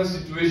the toughest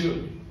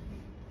situation,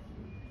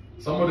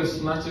 somebody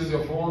snatches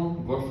your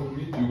phone, God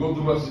forbid, you go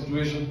through a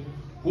situation,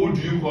 who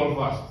do you call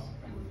first?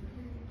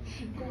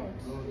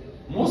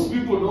 Most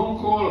people don't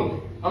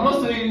call. I'm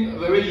not saying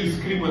the way you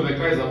scream when the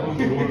car is about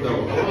to roll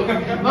down.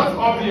 That's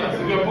obvious.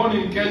 If you're born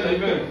in Kenya,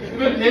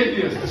 even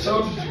atheists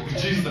shout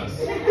Jesus.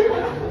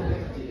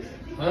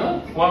 Huh?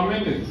 1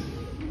 minute.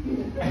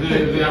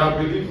 They are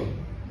a believer.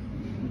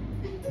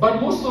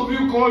 But most of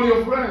you call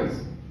your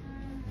friends.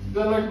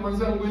 They're like, man,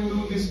 I'm going to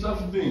do this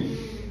tough thing.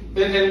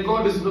 And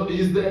God is not,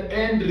 He's the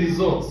end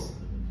result.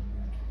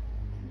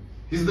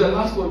 He's the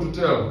last one to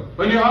tell.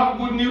 When you have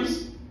good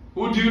news,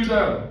 who do you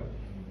tell?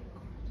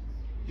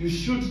 You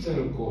should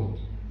tell God.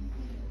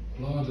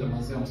 Lord,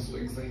 I'm so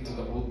excited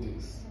about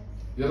this.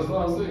 You understand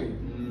what I'm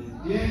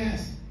saying?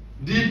 Yes.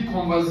 Deep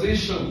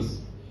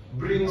conversations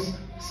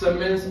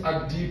cements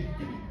a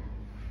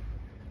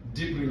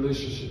deep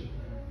relationship.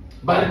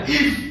 But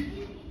if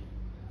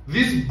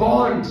this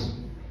bond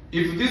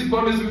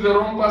is with the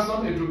wrong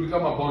person, it will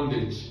become a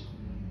bondage.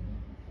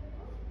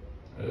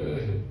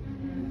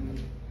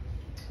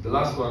 The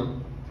last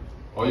one,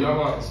 or you have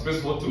a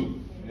space for two?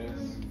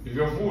 Yes. If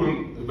you're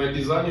full, by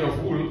design you're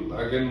full,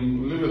 I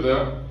can leave it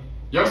there.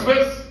 You have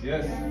space?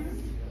 Yes.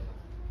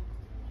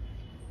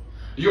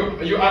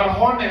 You are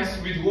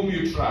honest with whom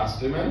you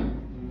trust, amen?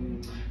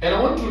 And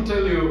I want to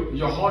tell you,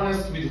 you're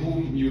honest with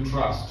whom you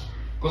trust.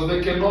 Because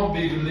there cannot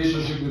be a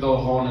relationship without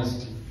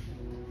honesty.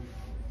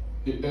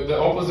 The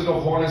opposite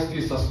of honesty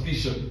is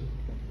suspicion.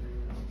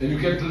 And you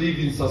can't live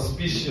in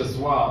suspicious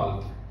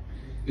world.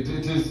 It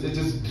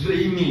is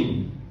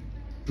draining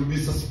to be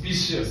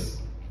suspicious.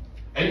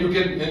 And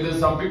there's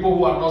some people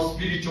who are not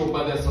spiritual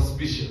but they're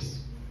suspicious.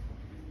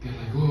 They're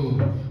like, oh,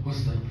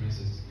 what's that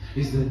presence?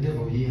 Is the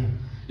devil here?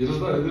 You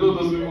know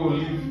those people who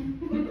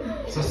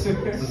live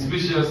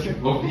suspicious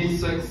of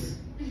insects.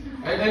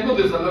 And I know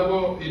there's a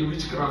level in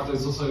witchcraft and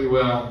sorcery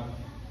where,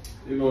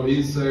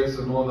 insects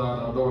and all that,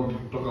 I don't want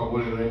to talk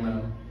about it right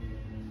now.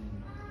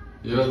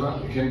 Yes,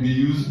 that can be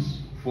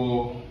used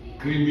for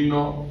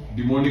criminal,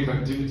 demonic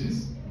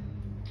activities.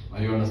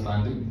 Are you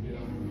understanding? Yeah.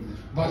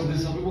 But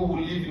there's some people who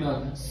live in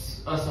a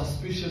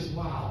suspicious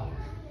world.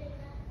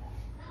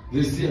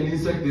 They see an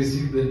insect, they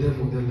see the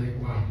devil, they're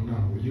like, wow,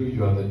 no,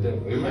 you are the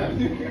devil.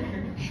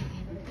 Amen.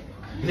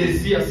 They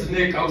see a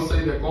snake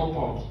outside the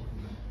compound.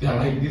 They're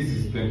like, this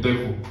is the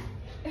devil.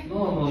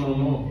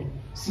 No.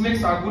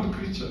 Snakes are good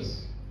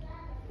creatures.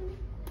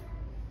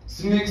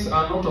 Snakes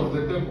are not of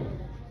the devil.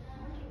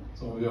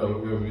 Some of you are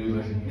looking at me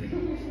like,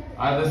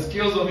 are the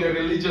scales of your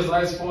religious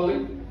eyes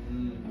falling?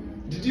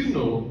 Did you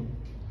know,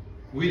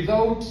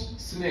 without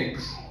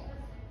snakes,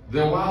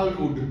 the world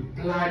would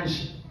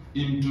plunge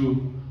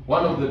into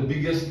one of the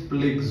biggest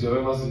plagues you've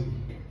ever seen?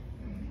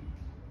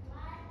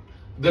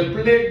 The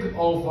plague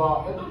of,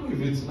 I don't know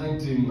if it's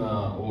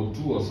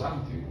 1902 or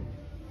something,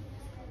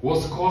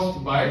 was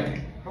caused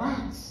by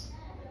rats.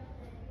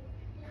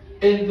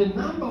 And the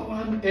number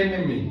one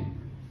enemy,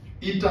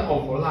 eater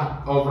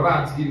of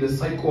rats in the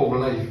cycle of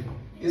life,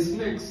 is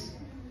snakes.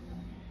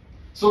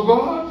 So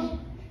God,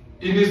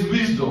 in His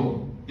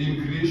wisdom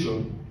in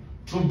creation,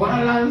 to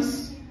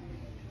balance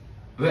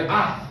the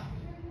earth,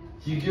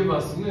 He gave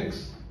us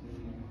snakes.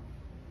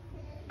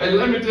 And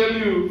let me tell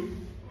you,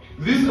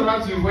 these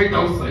rats you find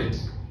outside,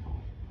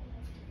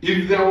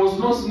 if there was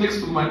no snakes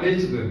to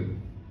manage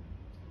them,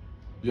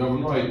 you have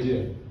no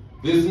idea.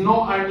 There's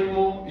no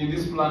animal in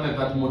this planet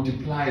that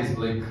multiplies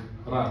like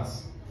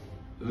rats.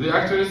 They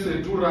actually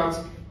say 2 rats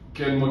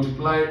can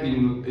multiply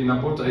in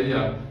about a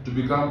year to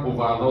become over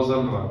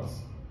 1,000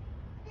 rats.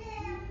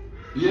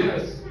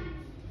 Yes.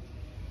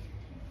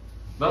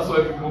 That's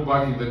why people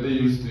back in the day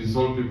used to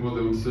insult people.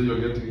 They would say, you're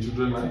getting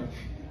children, right?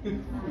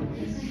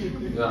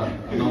 Yeah,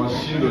 and our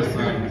shield was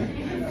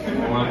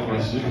one for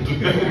shield.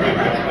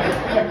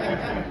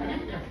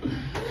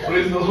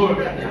 Praise the Lord.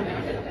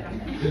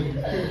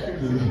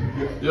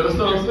 You understand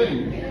what I'm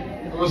saying?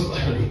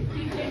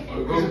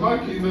 Because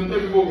back in the day,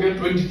 people get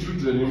 20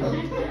 children.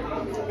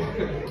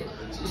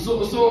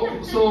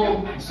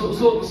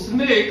 So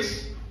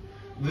snakes,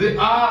 they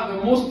are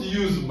the most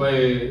used by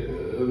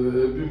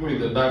people in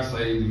the dark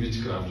side,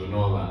 witchcraft and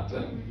all that.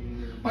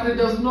 But it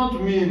does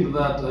not mean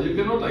that you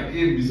cannot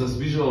again be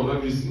suspicious of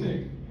every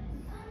snake.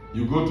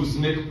 You go to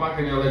snake park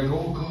and you're like,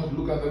 oh God,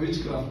 look at the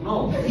witchcraft.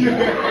 No.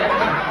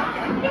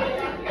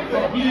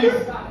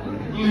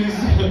 Please.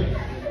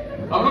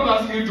 I'm not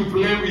asking you to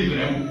play with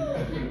them.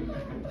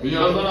 You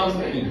understand what I'm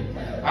saying?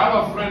 I have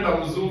a friend, a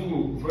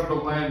Mzungu, friend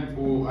of mine,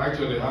 who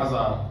actually has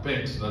a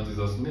pet that is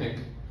a snake.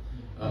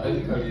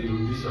 Ethically,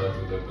 ilirudisha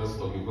to the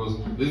pastor because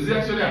there's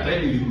actually a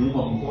time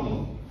ilimuuma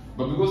mkono,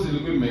 but because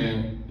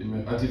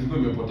ilikuwa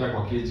imepotea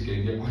kwa cage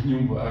kaingia kwa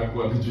nyumba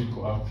yako alijui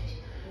iko wapi.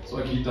 So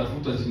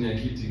akiitafuta chini ya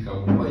kiti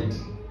ikambite.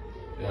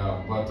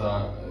 Yeah, but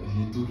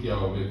he took care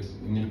of it.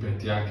 Ni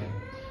pet yake.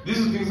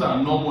 These things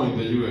are normal in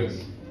the US.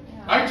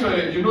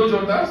 Actually, you know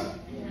John does?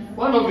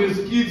 One of his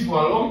kids for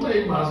a long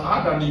time has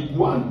had an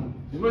iguana.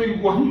 You know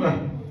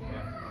iguana?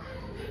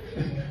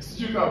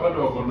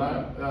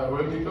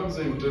 When he comes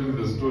in, he will tell me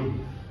the story.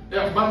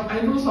 Yeah, but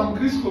I know some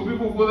Christian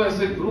people go there and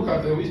say, look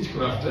at the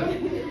witchcraft.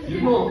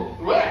 You know,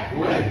 where?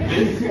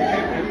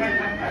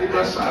 It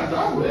was shut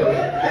down there.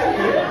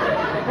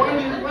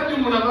 When you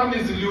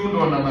mnadhani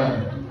ziliundwa na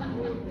nani?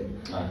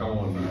 Come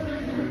on now.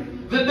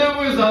 The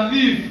devil is a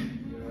thief.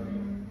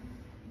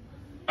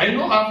 I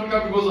know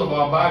Africa because of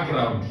our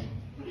background.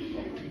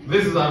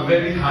 This is a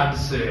very hard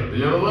sell.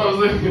 You know what I'm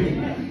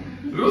saying?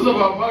 Because of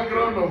our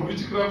background of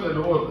witchcraft and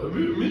all,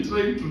 me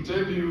trying to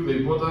tell you the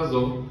importance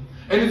of,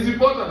 and it's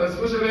important,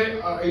 especially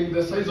in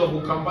the size of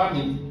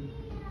Ukambani,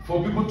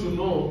 for people to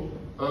know,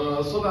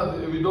 so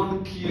that we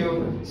don't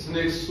kill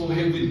snakes so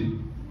heavily,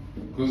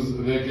 because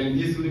there can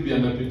easily be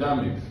an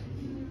epidemic.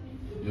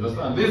 You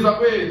understand?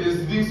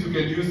 There's things you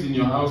can use in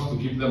your house to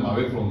keep them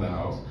away from the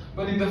house,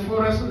 but in the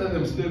forest, let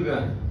them stay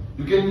there.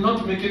 You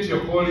cannot make it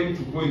your calling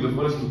to go in the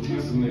forest to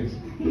kill snakes.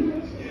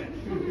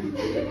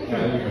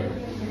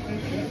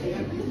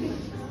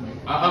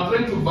 I'm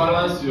trying to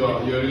balance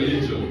your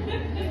religion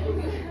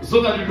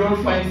so that you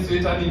don't find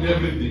Satan in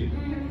everything.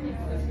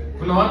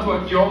 Kuna watu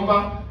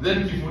wakiomba,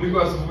 then kifuniko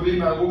ya sufuria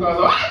inaanguka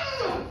sasa.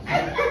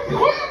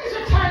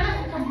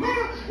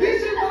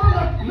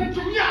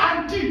 Natumia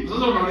anti.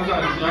 Sasa unaweza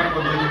anti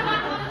yako nini?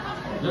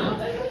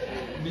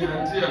 Ni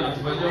anti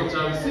anatufanyia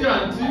uchawi. Si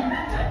anti.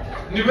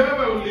 Ni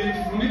wewe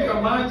ulifunika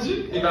maji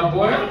ina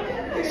boil.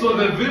 So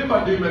the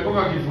vapor ndio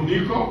imekoka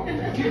kifuniko.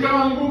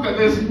 Kikaanguka.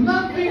 There's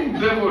nothing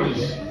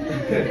devilish.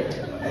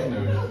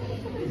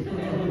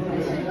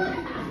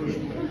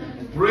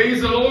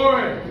 Praise the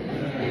Lord.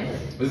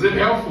 Is it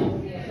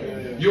helpful?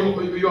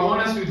 You're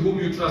honest with whom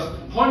you trust.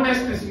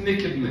 Honest is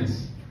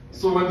nakedness.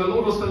 So when the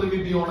Lord was telling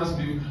me be honest,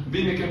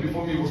 be naked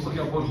before me, he was talking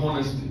about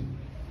honesty.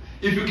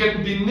 If you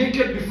can be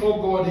naked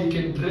before God, he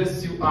can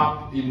dress you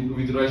up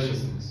with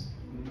righteousness.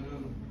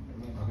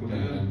 You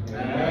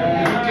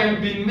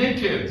can be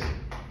naked.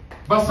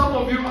 But some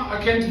of you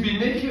can't be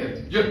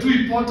naked. You're too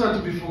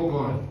important before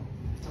God.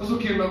 That's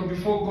okay,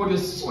 before God, you're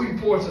so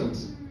important.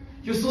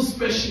 You're so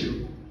special.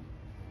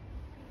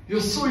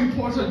 You're so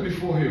important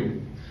before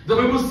Him. The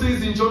Bible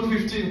says in John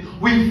 15,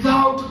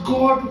 without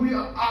God, we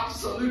are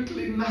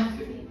absolutely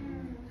nothing.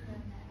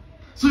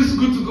 So it's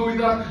good to go with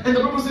that. And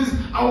the Bible says,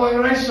 our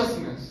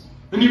righteousness.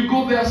 When you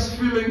go there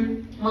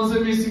feeling, manze,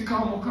 me si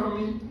kamo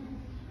kami.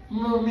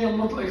 No, me, I'm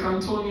not like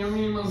Antonio.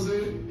 Me,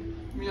 manze,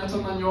 me hata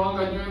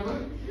nanyoanga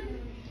nywele.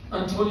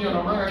 Antonio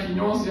anamanga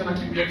kinyozi,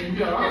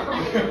 anakimbia haraka.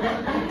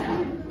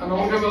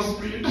 Anaongeza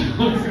speed.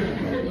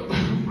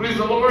 Praise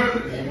the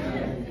Lord.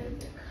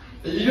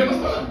 You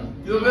understand?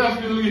 You're there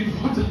feeling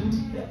important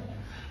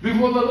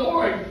before the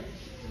Lord.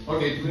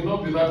 Okay, it may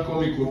not be that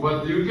comical,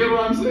 but you get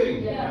what I'm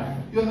saying? Yeah.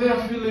 You're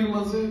there feeling,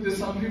 manze, there's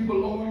some people,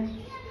 Lord.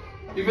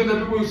 Even the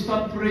people you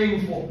start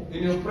praying for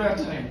in your prayer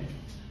time,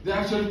 they're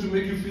actually to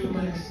make you feel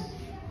nice.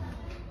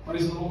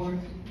 Praise the Lord.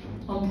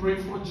 I'm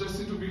praying for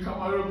Jesse to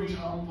become a little bit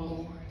humble,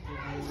 Lord.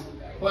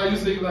 Why are you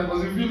saying that?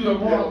 Because you feel you're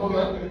more about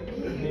that.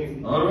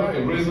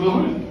 Alright, praise the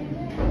Lord.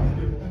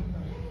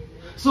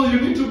 So you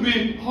need to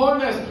be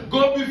honest.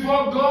 Go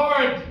before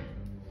God.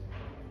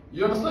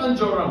 You understand,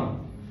 Joram?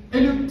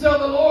 And you tell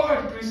the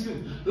Lord,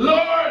 Christian,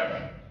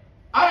 Lord,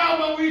 I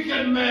am a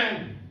wicked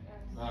man.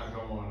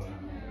 Come on.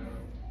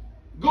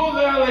 Go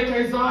there like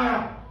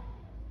Isaiah.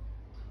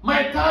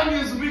 My tongue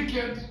is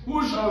wicked.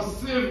 Who shall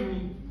save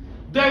me?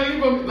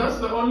 Deliver me. That's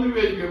the only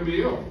way you can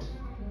be helped.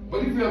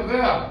 But if you're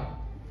there,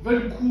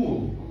 very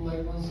cool. I'm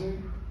like,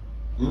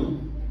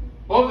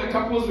 all the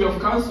couples we have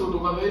cancelled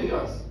over the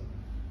years.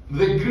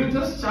 The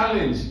greatest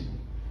challenge,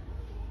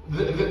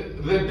 the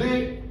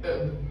day,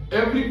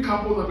 every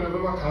couple that we have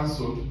ever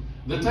cancelled,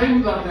 the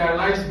time that their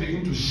lives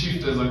begin to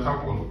shift as a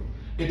couple,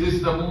 it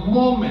is the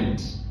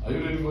moment. Are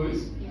you ready for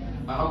this? Yeah.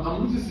 I'm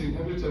noticing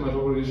every time I talk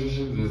about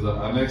relationships, there's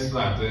an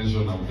extra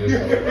attention I'm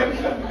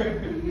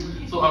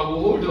getting. So I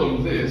will hold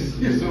on this,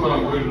 you see what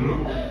I'm going to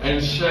do,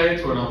 and share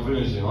it when I'm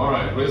finishing.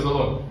 Alright, praise the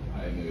Lord.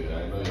 I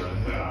know you're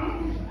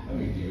let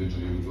me give it to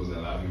you because I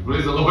love you.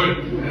 Praise the Lord.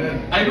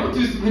 I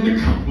noticed many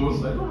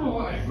couples, I don't know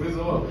why, praise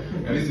the Lord.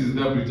 And this is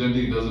there pretending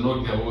he does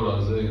not care what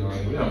I'm saying.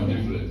 We are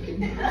different.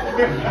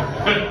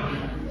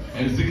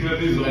 And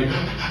secretly is like,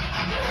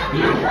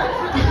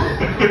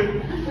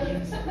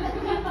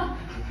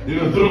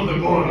 throw the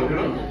ball,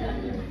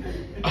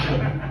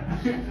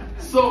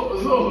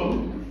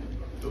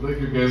 So, thank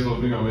you guys for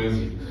being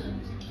amazing.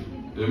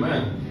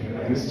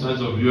 Amen. This church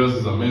of yours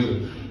is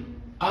amazing.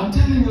 I'm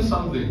telling you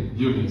something,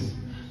 Eunice.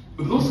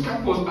 Those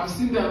couples, I've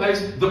seen their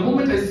lives, the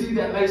moment I see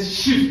their lives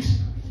shift,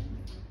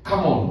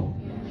 come on.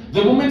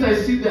 The moment I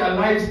see their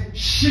lives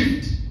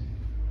shift,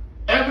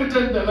 every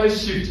time their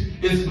lives shift,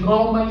 it's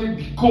normally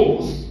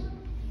because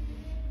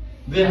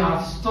they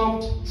have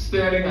stopped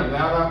staring at the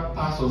other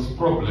person's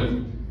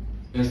problem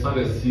and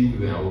started seeing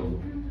their own.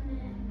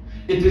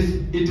 It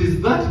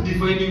is that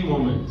defining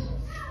moment.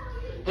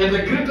 And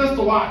the greatest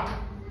work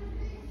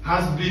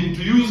has been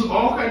to use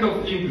all kind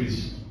of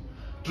English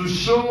to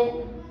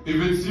show, if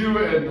it's you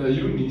and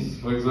Eunice,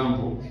 for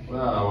example,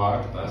 where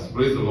our actors,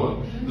 praise the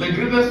Lord, the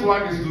greatest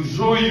work is to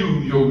show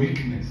you your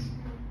weakness.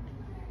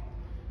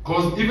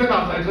 Because even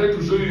after I try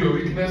to show you your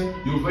weakness,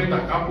 you'll find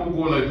a couple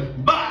go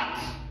like,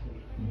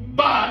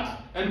 but,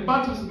 and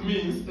but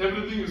means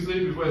everything you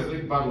said before I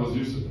said but was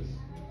useless.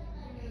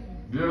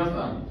 Do you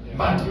understand? Yeah.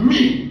 But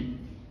me,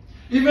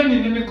 even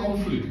in any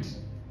conflict,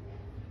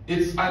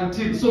 it's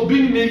until, so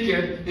being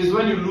naked is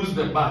when you lose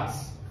the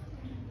buts.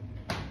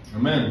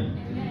 Amen.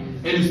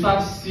 And you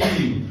start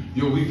seeing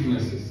your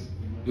weaknesses.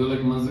 You're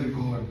like,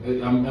 God,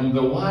 I'm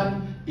the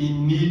one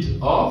in need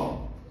of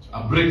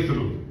a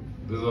breakthrough.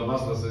 There's a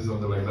pastor says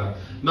something like that.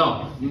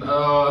 Now,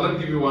 let me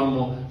give you one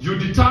more. You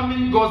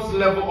determine God's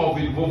level of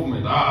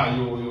involvement.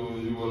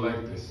 You will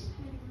like this.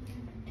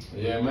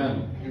 Yeah,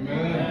 amen.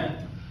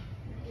 Amen.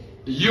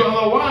 You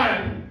are the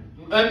one,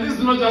 and this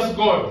is not just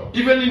God,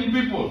 even in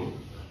people.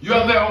 You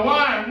are the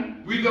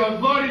one with the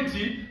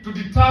authority to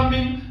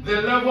determine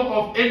the level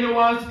of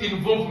anyone's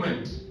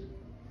involvement.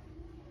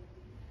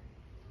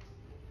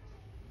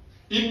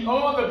 In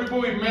all the people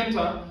we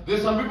mentor,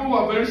 there's some people who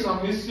are very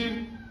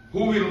submissive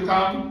who will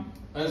come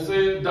and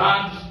say,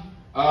 Dad,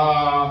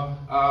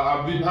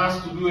 I've been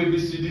asked to do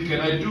ABCD,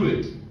 can I do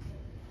it?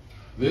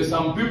 There's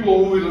some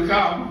people who will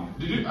come.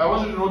 I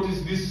want you to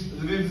notice these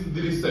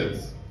three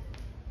sets.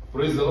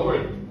 Praise the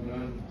Lord.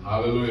 Amen.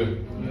 Hallelujah.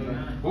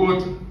 Amen.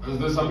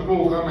 There's some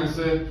people who come and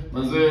say,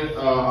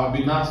 I've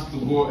been asked to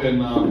go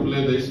and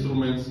play the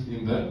instruments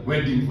in the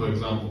wedding, for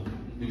example,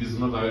 if it's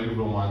not already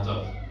from one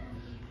church.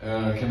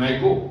 Can I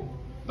go?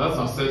 That's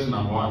a set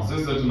number one.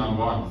 Say set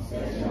number one.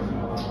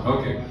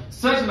 Okay.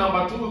 Set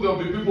number two, there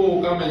will be people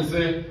who come and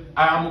say,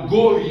 I am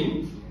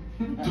going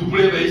to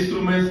play the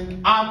instruments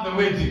at the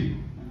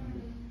wedding.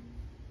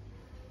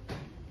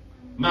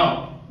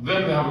 Now,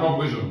 then they have no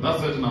question.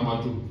 That's set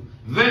number two.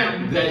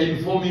 Then they are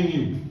informing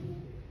you.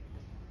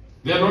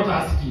 They are not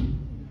asking.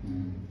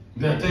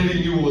 They are telling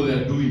you what they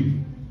are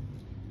doing.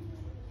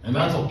 And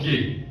that's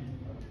okay.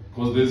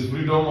 Because there's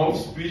freedom of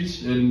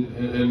speech and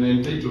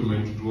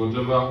entitlement to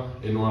whatever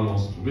anyone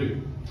wants to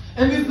do.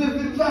 And it's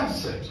the third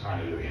set.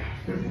 Hallelujah.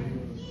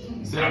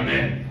 Say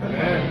amen.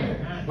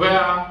 Amen. Where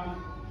I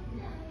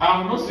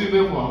have not seen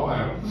them for a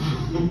while.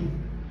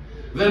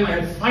 Then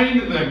I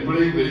find them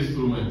playing the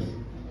instruments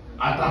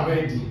at a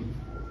wedding.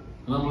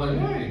 And I'm like,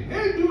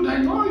 hey dude, I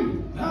know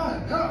you.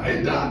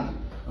 Hey dad.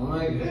 I'm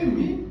like, hey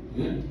me.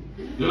 Yeah.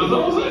 You know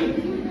what I'm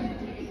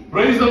saying?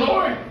 Praise the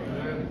Lord.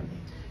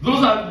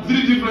 Those are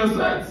three different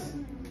sets,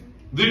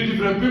 three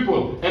different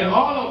people, and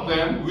all of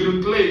them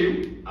will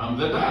claim, I'm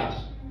the dad.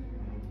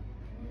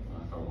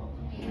 Come on.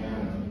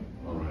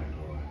 Yeah. All right.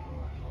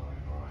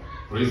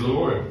 Praise the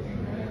Lord.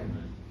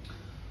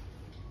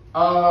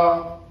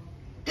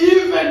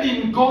 Even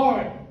in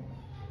God,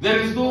 there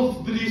is those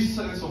three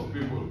sets of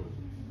people.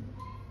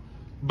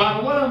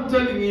 But what I'm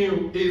telling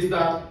you is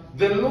that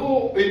in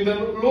the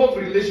law of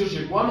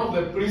relationship, one of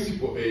the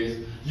principles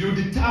is you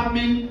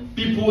determine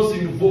people's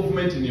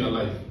involvement in your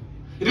life.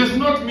 It is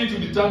not me to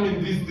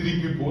determine these three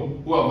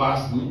people who have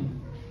asked me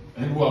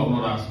and who have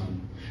not asked me.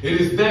 It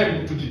is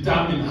them to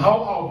determine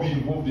how I'll be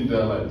involved in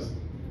their lives.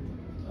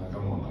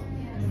 Come on now.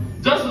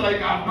 Just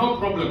like I have no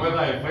problem whether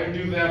I find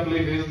you there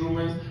playing the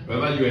instruments,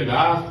 whether you had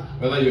asked,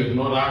 whether you had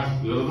not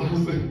asked,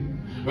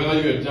 whether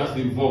you had just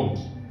informed.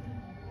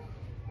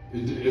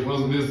 It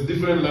was these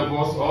different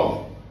levels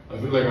of, I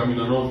feel like I'm in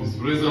an office.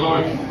 Praise the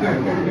Lord.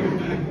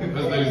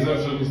 That's the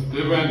receptionist.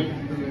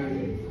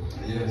 Amen.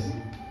 Yes.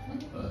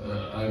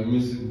 I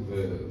miss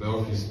the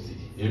office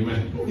tea.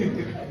 Amen.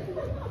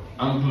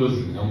 I'm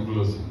closing.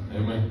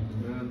 Amen.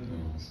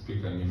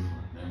 Speak a new phone.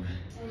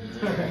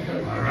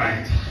 Amen. All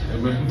right.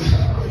 Amen.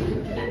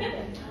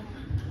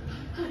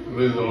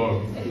 Praise the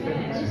Lord.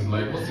 She's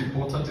like, what's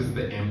important is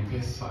the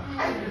M-Pesa.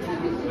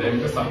 The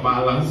M-Pesa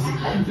balance.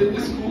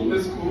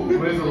 It's cool.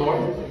 Praise the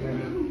Lord.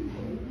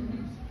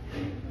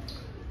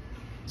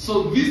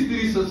 So these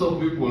three sets of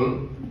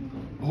people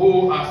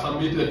who are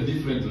submitted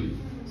differently.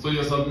 So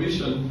your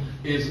submission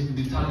is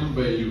determined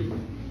by you,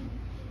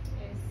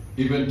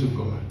 even to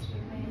God.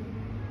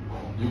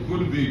 You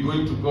could be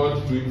going to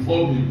God to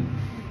inform him.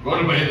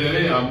 God, by the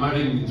way, I'm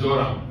marrying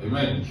Joram.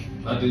 Amen.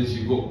 That day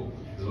she go.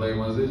 It's like,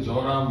 when I say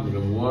Joram,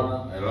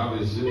 I love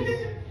his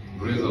shit.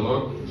 Praise the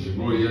Lord. She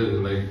go here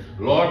like,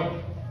 Lord,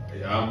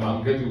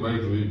 I'm getting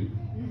married to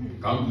him.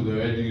 Come to the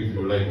wedding if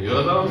you like. You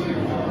understand what I'm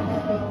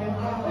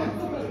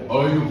saying?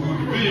 Or you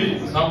could be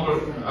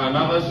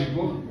another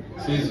Shiko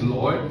says,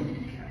 Lord,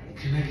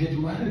 can I get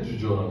married to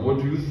John? What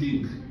do you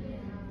think?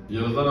 You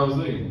understand what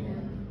I'm saying?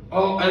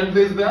 Oh, and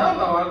there's the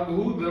other one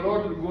who the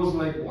Lord goes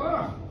like,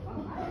 wow.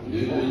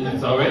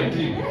 It's a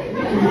wedding.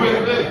 Who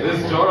is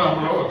this? This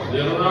Joram Lord.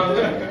 You know what I'm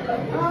saying?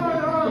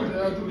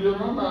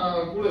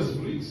 Kule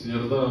springs. You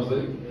know what I'm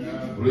saying?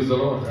 Praise the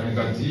Lord.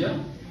 Anikatia.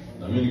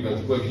 Na mimi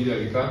nikachukua kile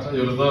alikata.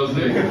 You know what I'm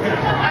saying?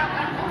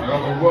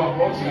 Akafungua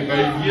box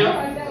nikaingia.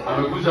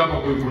 Amekuja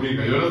hapa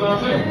kuifunika. You know what I'm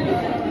saying?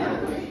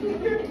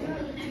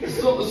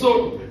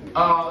 So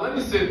let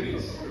me say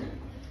this.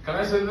 Can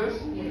I say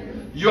this?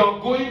 You are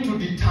going to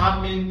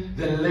determine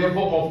the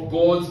level of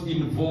God's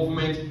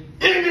involvement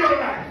in your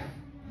life.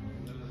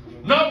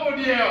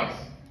 Nobody else.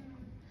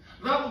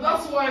 Now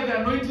that's why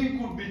the anointing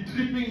could be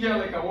dripping here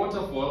like a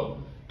waterfall.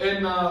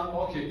 And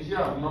okay, here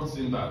I've not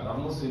seen that.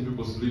 I'm not seeing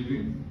people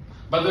sleeping.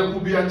 But there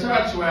could be a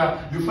church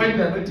where you find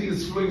the anointing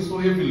is flowing so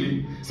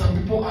heavily. Some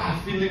people are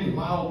feeling,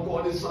 wow,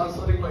 God is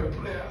answering my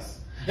prayers.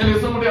 And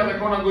there's somebody at the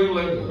corner going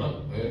like,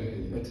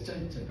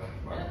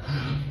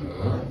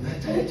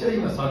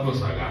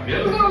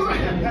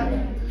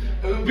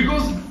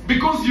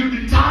 because you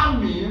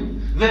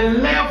determine the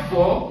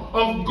level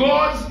of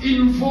God's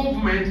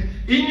involvement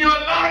in your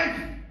life.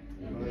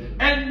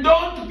 And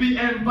don't be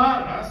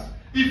embarrassed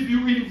if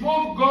you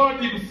involve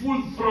God in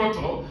full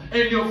throttle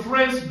and your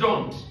friends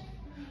don't.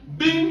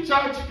 Being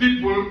church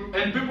people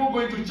and people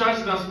going to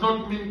church does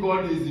not mean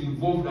God is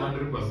involved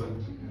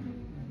 100%.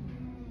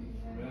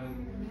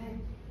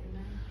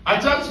 A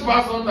church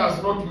person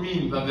does not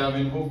mean that they have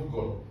involved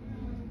God.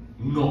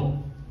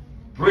 No.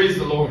 Praise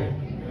the Lord.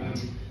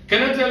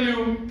 Can I tell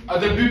you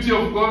the beauty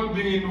of God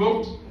being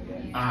involved?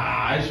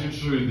 I should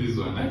show you this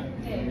one.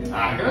 Can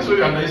I show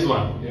you a nice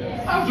one?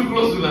 Yes. I have to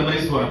close with a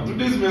nice one.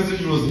 Today's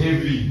message was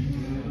heavy.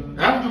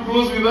 I have to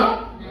close with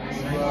a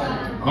nice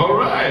one.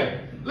 Alright.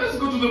 Let's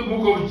go to the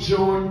book of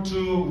John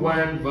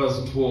 2:1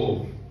 verse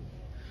 12.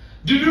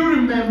 Do you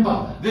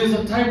remember there's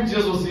a time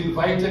Jesus was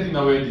invited in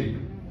a wedding?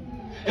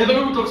 And the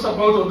Bible talks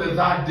about on the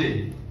third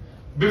day.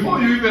 Before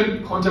you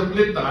even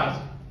contemplate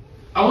that,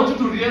 I want you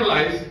to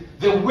realize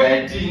the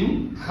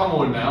wedding, come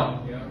on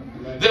now,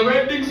 the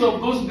weddings of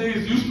those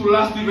days used to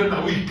last even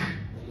a week.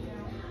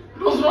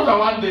 It was not a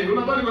one day.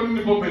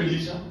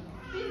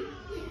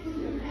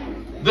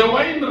 The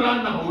wine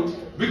ran out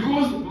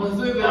because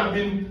they have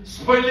been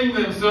spoiling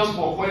themselves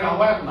for quite a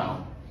while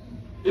now.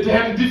 It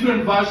had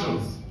different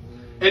versions.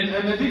 And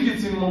I think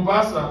it's in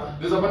Mombasa,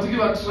 there's a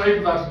particular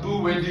tribe that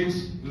do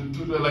weddings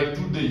like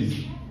 2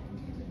 days.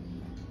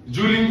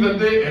 During the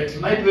day, at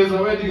night there's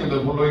a wedding, and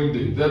the following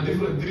day. There are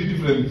three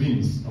different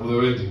themes of the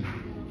wedding.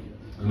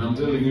 And I'm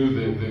telling you,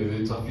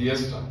 it's a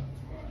fiesta.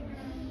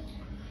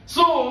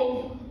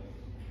 So,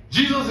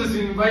 Jesus is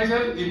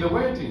invited in the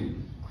wedding.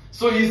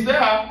 So he's there,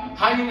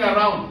 hanging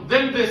around.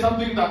 Then there's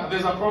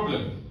there's a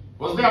problem.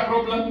 Was there a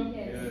problem?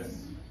 Yes.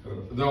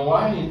 The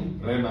wine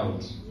ran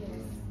out. Yes.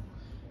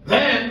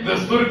 Then the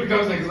story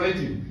becomes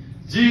exciting.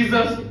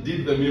 Jesus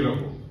did the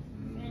miracle.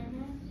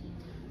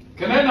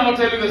 Can I now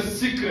tell you the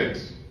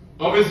secret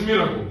of his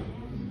miracle?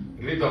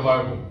 Read the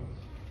Bible.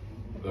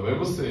 The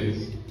Bible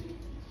says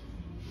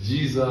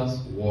Jesus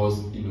was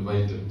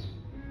invited.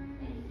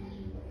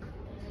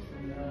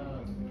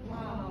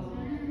 Wow.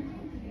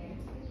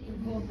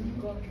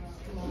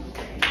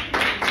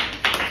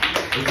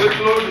 Is it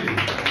loading?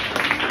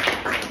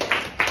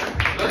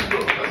 Let's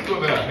go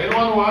there.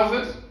 Anyone who has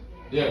it?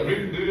 Yeah,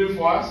 read it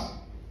for us.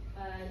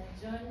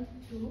 John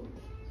 2,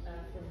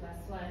 from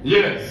verse 1.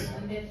 Yes.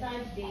 On the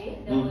third day,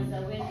 there was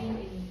a wedding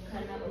in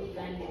Cana of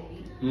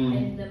Galilee,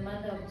 and the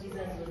mother of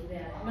Jesus was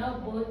there. Now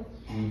both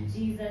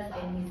Jesus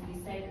and his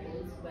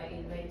disciples were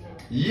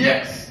invited.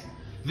 Yes,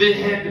 they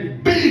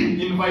had been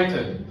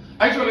invited.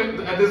 Actually,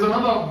 there's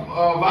another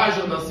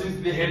version that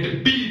says they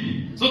had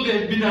been. So they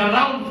had been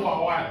around for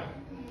a while.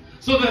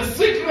 So the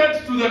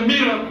secret to the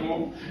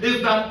miracle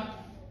is that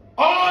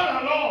all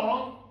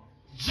along,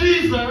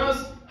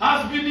 Jesus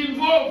has been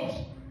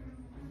involved.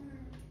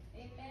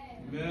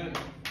 Amen.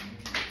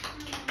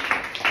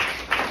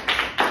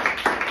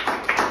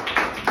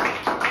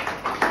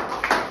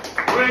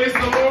 Praise the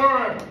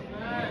Lord.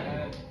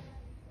 Amen.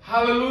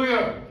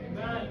 Hallelujah.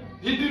 Amen.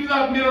 He did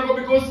that miracle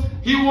because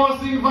he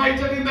was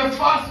invited in the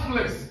first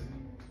place.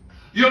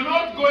 You're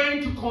not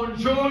going to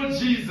cajole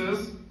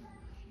Jesus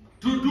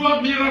to do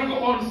a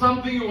miracle on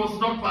something he was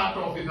not part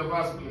of in the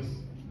first place.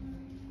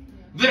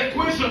 The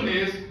question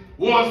is,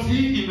 was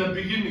he in the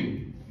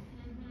beginning?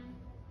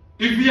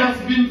 If he has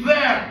been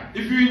there,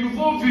 if you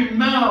involve him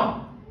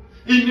now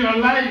in your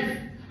life,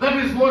 that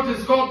is what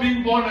is called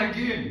being born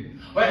again.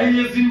 Where he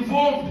is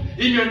involved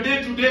in your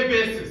day-to-day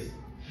basis.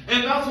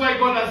 And that's why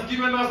God has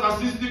given us a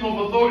system of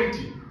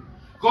authority.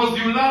 Because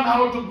you learn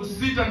how to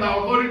sit under the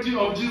authority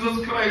of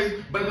Jesus Christ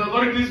by the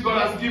authorities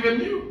God has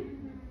given you.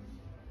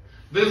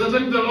 There's a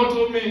time the Lord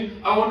told me,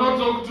 I will not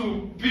talk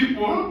to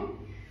people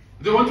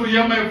They want to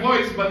hear my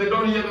voice, but they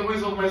don't hear the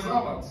voice of my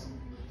servants.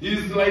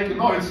 He's like,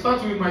 no, it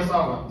starts with my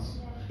servants.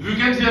 If you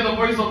can't hear the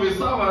voice of his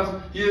servants,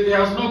 he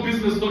has no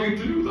business talking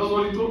to you. That's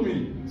what he told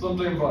me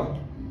sometime back.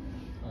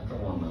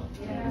 Come on now.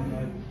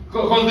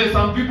 Because there's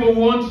some people who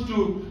want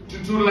to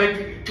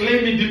like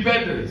claim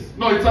independence.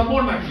 No, it's a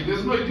monarchy.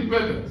 There's no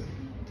independence.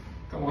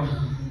 Come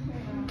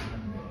on.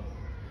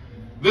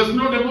 There's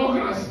no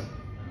democracy.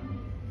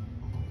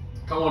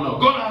 Come on now.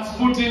 God has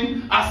put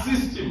in a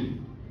system.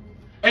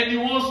 And he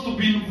wants to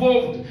be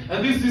involved.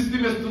 And this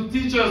system is to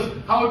teach us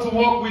how to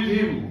walk with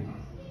him.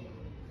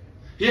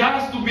 He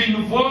has to be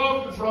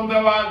involved from the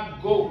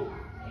word go.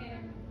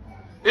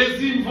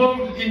 Is he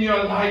involved in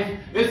your life?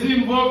 Is he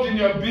involved in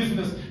your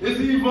business? Is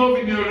he involved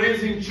in your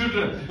raising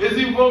children? Is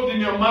he involved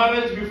in your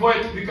marriage before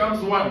it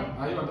becomes one?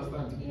 Are you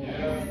understanding?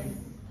 Yes.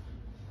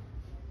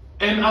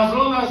 And as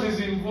long as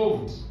he's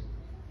involved,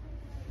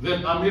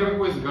 then a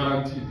miracle is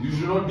guaranteed. You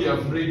should not be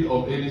afraid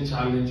of any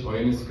challenge or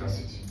any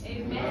scarcity.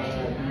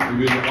 Amen.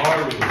 You will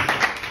always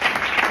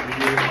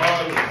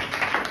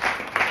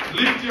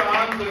lift your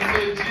hands and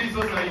say,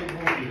 Jesus, I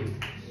invoke you.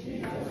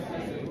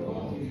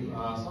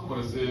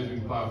 Somebody say it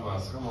with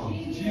purpose. Come on.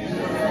 Jesus,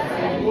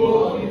 I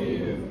invoke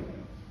you.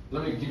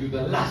 Let me give you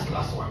the last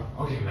one.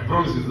 Okay, I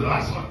promise it's the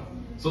last one.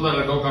 So that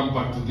I don't come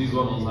back to this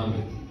one on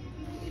Sunday.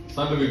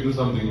 Sunday we do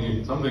something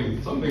new,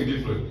 something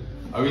different.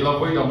 I will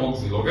avoid a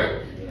moxie,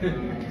 okay?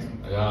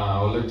 Yeah,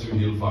 I'll let you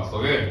heal fast,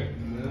 okay?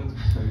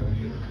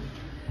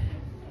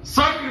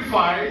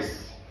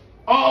 Sacrifice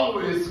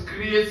always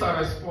creates a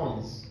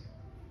response.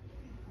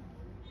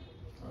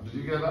 Did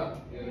you get that?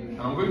 Yeah.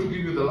 And I'm going to give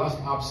you the last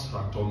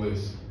abstract on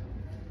this.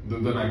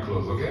 Then I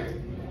close, okay?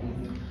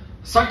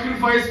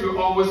 Sacrifice will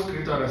always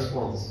create a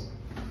response.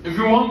 If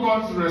you want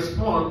God to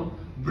respond,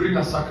 bring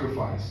a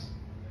sacrifice.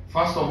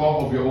 First of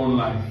all, of your own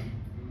life.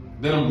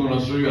 Then I'm going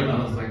to show you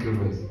another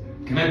sacrifice.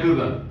 Can I do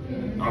that?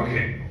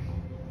 Okay.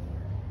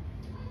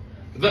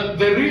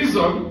 The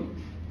reason,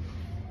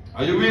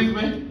 are you with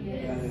me?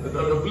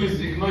 Yes. Please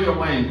ignore your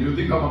mind. You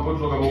think I'm about to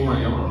talk about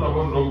money. I'm not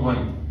about to talk about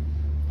money.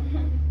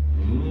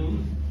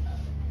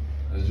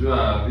 As you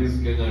are, this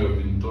Kenya, you've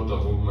been taught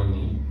about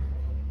money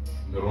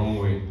the wrong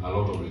way, a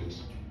lot of it.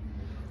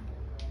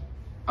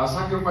 A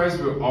sacrifice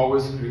will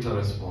always create a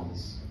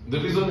response. The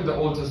reason in the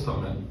Old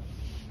Testament,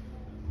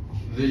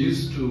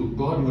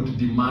 God would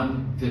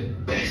demand the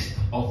best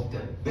of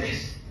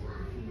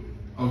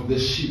the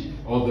sheep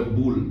or the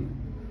bull.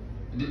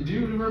 Do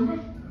you remember?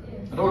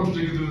 I don't want to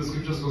take you through the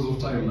scriptures because of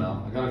time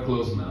now. I gotta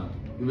close now.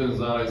 Even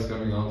Zara is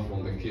coming out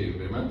from the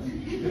cave, amen?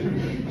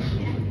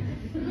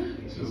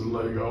 She's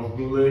like, I've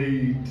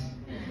played,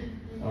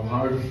 I've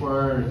had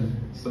fun,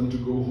 it's time to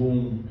go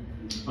home.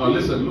 Oh,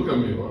 listen, look at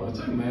me. Oh, I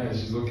tell you,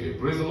 she's okay.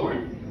 Praise the Lord.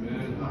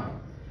 Amen.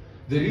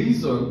 The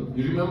reason,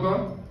 you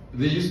remember,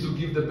 they used to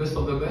give the best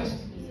of the best?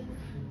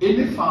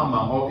 Any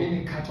farmer or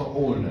any cattle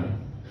owner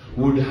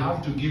would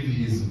have to give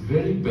his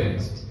very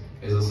best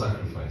as a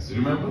sacrifice. You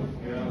remember?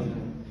 Yeah.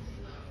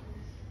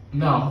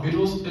 Now, there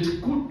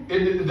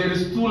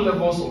is 2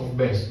 levels of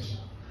best.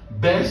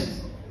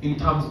 Best in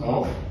terms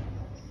of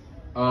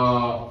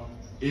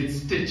its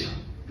stature.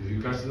 Did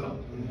you catch that?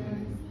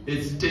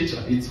 Its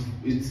stature.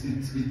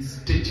 Its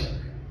stature.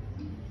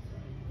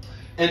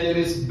 And it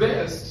is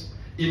best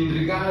in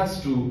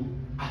regards to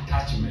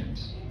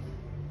attachment.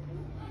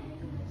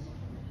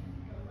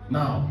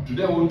 Now,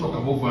 today I won't talk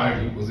about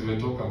value, because if I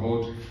talk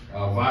about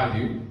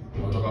value,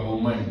 we'll talk about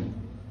money.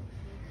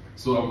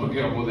 So I'm talking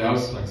about the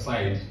abstract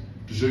side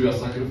to show you a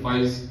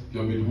sacrifice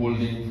you've been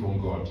holding from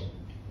God.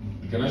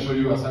 Can I show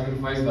you a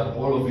sacrifice that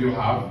all of you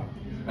have?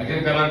 I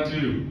can guarantee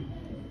you,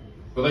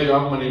 whether you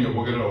have money in your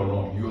pocket or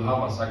not, you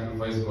have a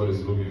sacrifice God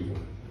is looking for.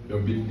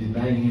 You've been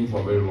denying Him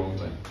for a very long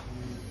time.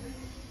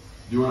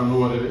 Do you want to know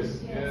what it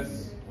is?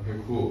 Yes. Okay,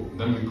 cool.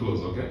 Then we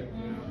close, okay?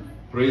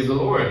 Praise the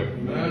Lord.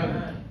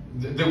 Amen.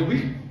 Let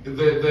me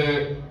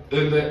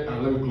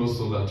close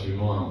so that you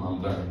know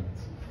I'm done.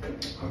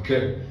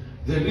 Okay.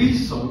 The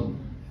reason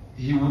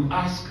He would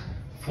ask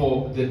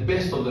for the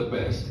best of the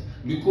best,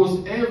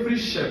 because every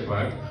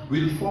shepherd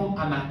will form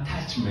an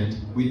attachment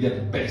with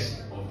the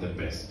best of the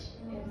best.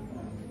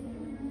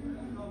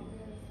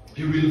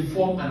 He will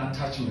form an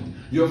attachment.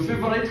 Your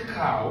favorite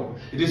cow,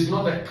 it is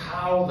not a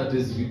cow that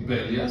is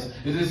rebellious.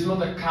 It is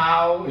not a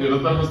cow, you know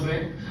what I'm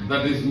saying,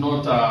 that is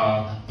not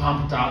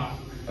pumped up,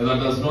 and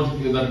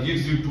that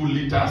gives you 2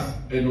 liters,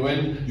 and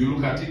when you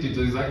look at it, it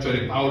is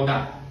actually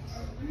powder.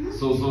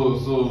 So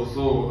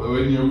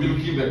when you're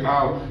milking the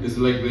cow, it's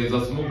like there's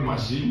a smoke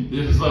machine,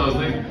 you know what I'm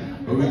saying,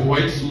 with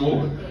white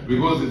smoke,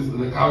 because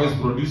the cow is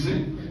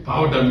producing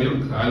powder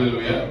milk.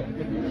 Hallelujah.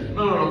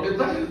 No.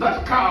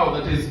 That cow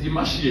that is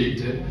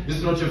emaciated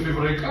is not your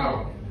favorite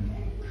cow.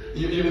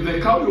 The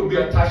cow you'll be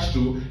attached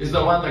to is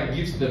the one that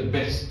gives the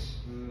best,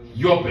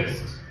 your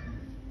best.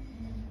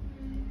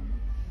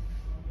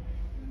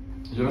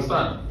 You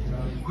understand?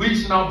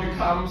 Which now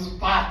becomes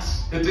part.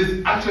 It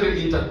is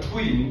actually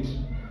intertwined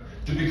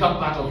to become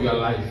part of your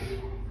life.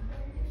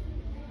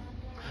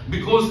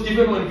 Because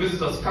even when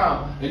visitors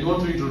come and you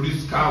want to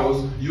introduce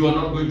cows, you are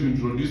not going to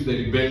introduce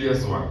the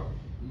rebellious one.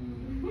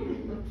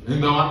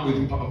 And the one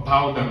with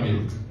powder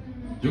milk.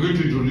 You're going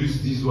to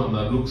introduce this one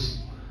that looks,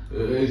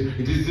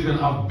 it is even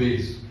half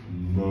base.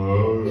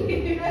 No.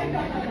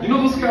 You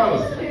know those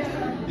cows?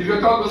 If your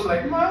cow goes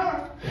like,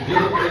 ma, you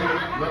know,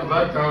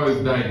 that cow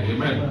is dying.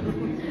 Amen.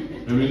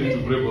 And we need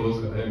to pray for those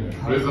cows. Amen.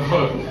 Praise the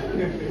Lord.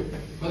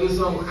 But there's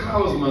some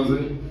cows,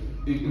 man,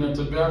 in a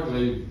tobacco,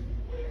 like,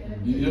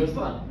 you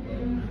understand?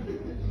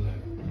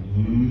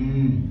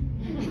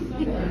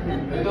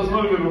 It does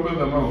not even open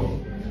the mouth.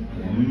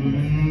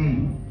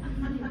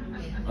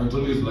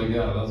 Antonio is like,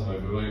 yeah, that's my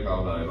favorite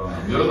cow that I don't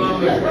have. You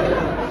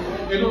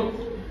understand? You know,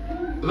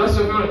 that's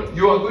your favorite.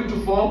 You are going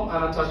to form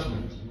an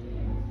attachment.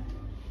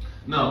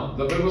 Now,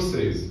 the Bible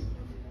says,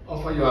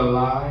 offer your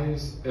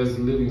lives as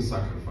living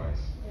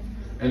sacrifice.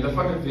 And the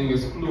funny thing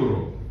is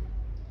plural.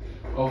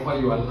 Offer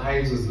your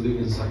lives as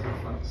living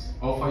sacrifice.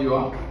 Offer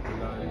your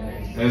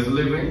as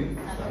living.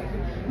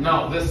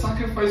 Now, the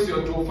sacrifice you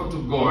are to offer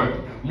to God,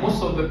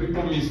 most of the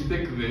people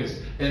mistake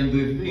this and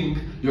they think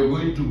you're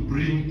going to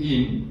bring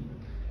in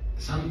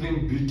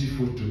something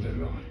beautiful to the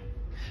Lord.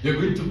 You're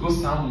going to go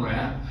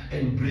somewhere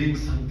and bring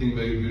something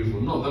very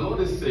beautiful. No, the Lord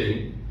is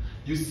saying,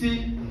 you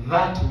see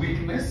that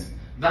weakness,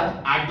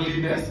 that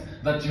ugliness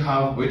that you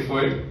have, wait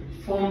for it,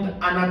 formed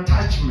an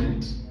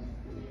attachment.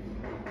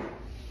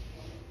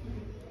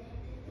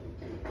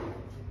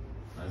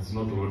 It's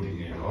not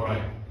holding it,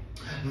 alright.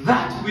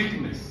 That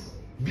weakness,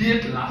 be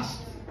it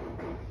lust,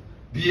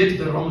 be it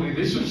the wrong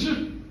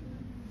relationship,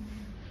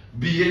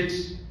 be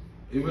it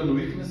even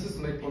weaknesses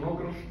like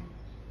pornography,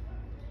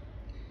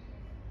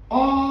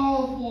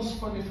 all those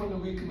funny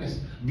weaknesses,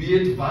 be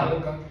it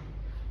vulgar,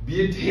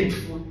 be it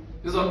hateful.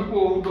 These are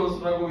people who don't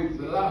struggle with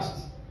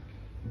lust,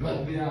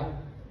 but they are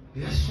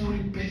so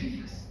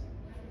rebellious.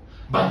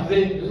 But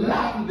they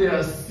love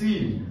their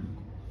sin.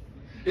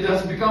 It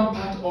has become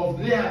part of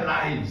their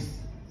lives.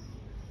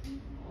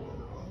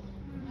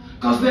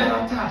 Because they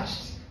are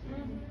attached.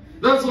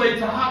 That's why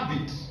it's a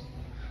habit.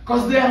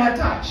 Because they are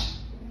attached.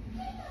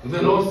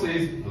 The Lord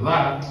says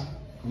that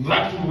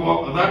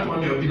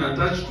one you have been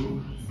attached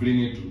to, bring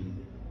it to.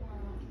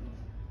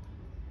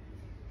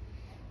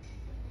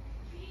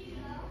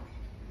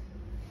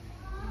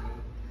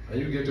 Are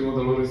you getting what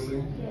the Lord is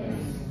saying? Yes.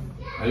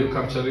 Are you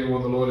capturing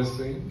what the Lord is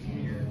saying?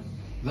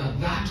 Yes.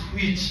 That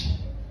which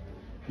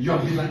you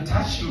have been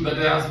attached to, that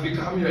has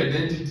become your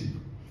identity.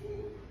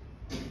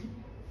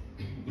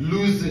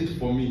 Lose it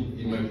for me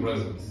in my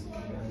presence.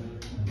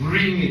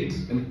 Bring it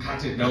and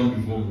cut it down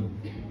before me.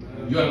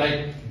 You are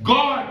like,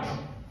 God,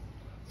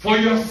 for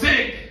your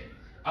sake,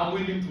 I'm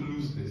willing to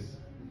lose this.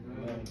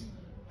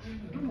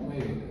 I don't know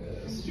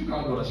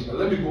why.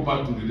 Let me go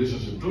back to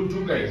relationship.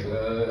 Two guys.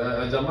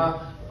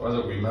 Ajama was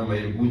a woman, my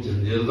it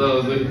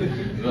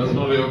does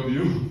not help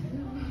you.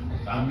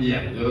 I'm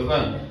here. You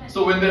understand?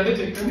 So when they're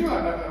dating, can you,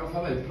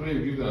 Father, I pray,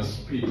 give them a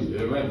speech.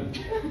 Amen.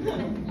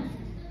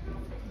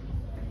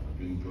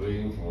 Been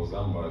praying for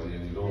somebody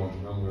and you don't want to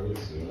come with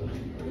us,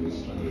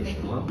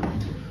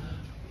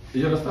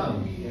 you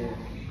understand? Yeah.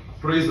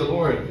 Praise the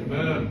Lord.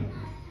 Amen.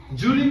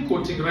 During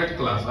coaching right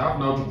class, I have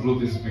now to draw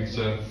this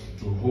picture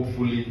to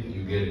hopefully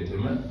you get it.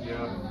 Amen.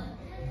 Yeah.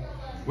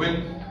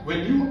 When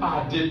you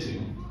are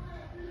dating,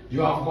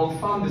 you have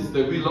confirmed it's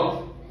the will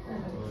of.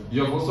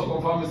 You have also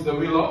confirmed it's the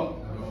will of.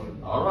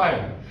 All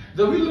right.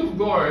 The will of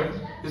God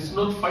is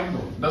not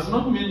final. Does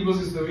not mean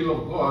because it's the will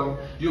of God,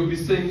 you'll be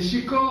saying,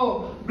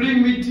 Shiko,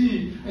 bring me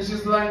tea. And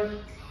she's like,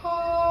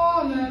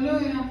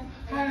 hallelujah,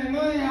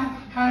 hallelujah,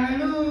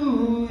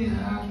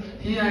 hallelujah.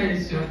 Here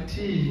is your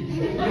tea.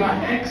 You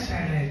are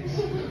excellent.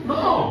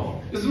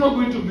 No, it's not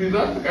going to be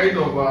that kind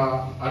of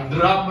a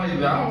drama in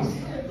the house.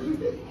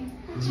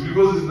 It's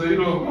because it's the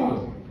will of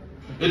God.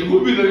 It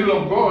could be the will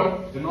of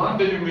God. And one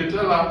day you may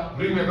tell her,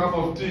 bring me a cup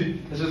of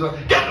tea. And she's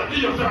like, get the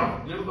tea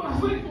yourself. You know what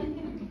I'm saying?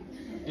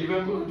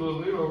 Even though it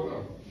was the will of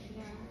God.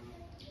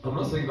 I'm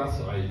not saying that's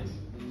right.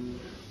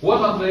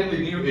 What I'm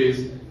telling you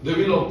is, the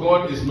will of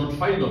God is not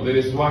final. There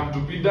is work to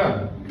be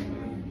done.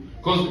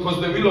 Because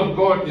the will of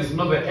God is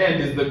not the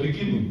end, it's the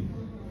beginning.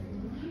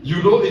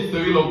 You know it's the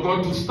will of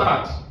God to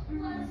start.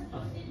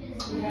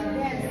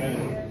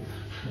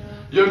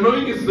 You're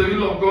knowing it's the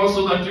will of God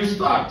so that you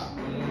start.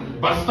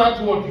 But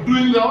start what?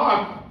 Doing the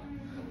work.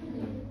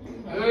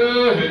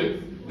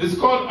 It's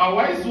called a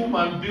wise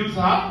woman builds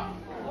her.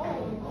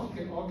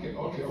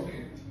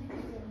 Okay.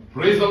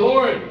 Praise the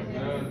Lord.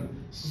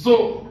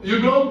 So you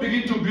don't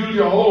begin to build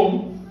your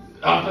home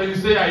after you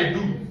say I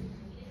do.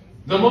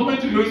 The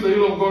moment you know it's the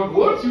will of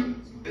God,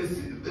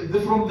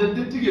 from the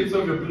dating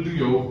itself you're building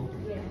your home.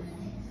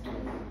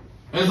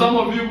 And some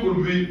of you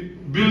could be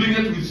building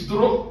it with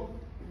straw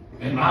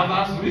and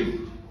others with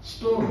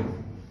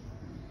stone.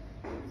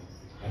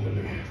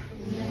 Hallelujah.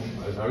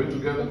 Are we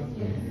together?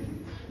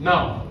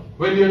 Now,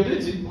 when you're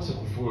dating, what's a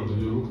good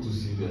you look too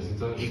serious.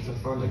 It's a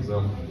fun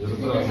example.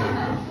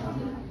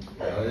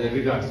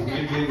 Relax,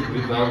 breathe in,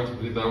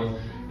 breathe out.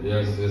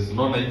 Yes, there's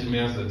no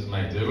nightmares at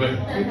night. Amen.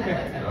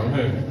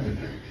 Amen.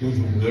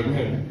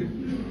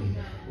 Amen.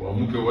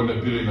 Wamuke wana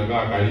pili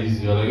inakaa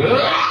kahisi.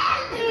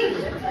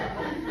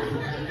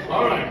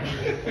 Alright.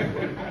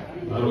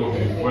 That will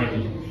be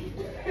funny.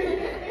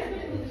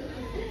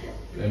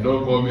 And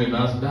don't call me and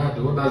ask,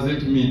 Dad, what does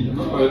it mean?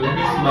 No, it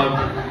means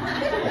nothing.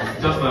 It's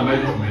just a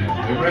nightmare.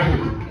 Amen.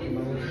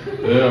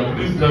 Yeah,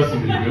 please just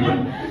leave.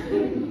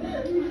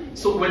 Amen.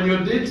 So when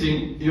you're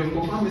dating, you've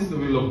confirmed it's the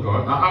will of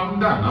God. I'm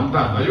done.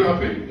 Are you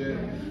happy?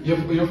 Yeah.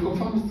 You've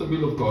confirmed it's the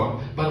will of God,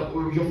 but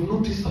you've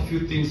noticed a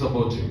few things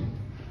about him.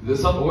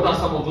 What are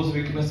some of those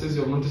weaknesses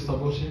you've noticed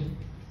about him?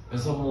 And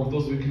some of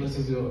those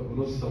weaknesses you've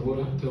noticed about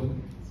her? Tell me.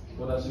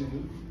 What does she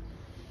do?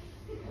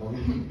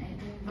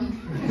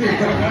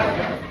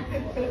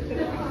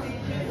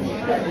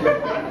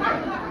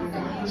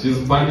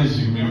 She's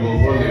punishing me for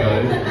falling.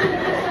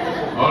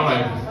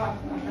 Alright.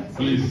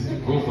 Please,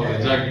 go for the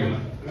jugular.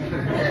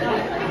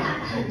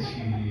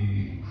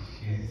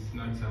 She's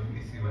not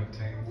submissive at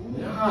times.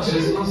 Yeah,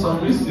 she's not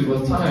submissive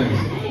at times.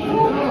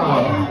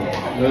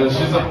 Yeah.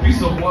 She's a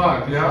piece of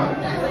work,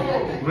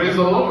 yeah? Praise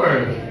the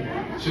Lord.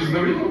 She's the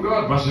will of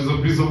God, but she's a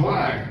piece of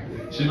work.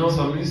 She's not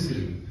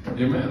submissive.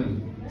 Amen.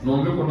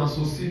 Naombe kuna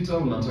susita,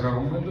 unataka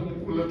kumwende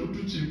mkule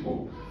tutu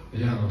chipo.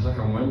 Yeah,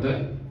 nataka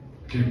mwende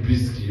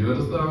kibiski. You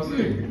understand what I'm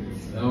saying?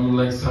 I'm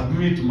like,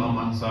 submit,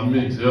 mama,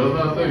 submit. You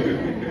understand what I'm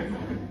saying?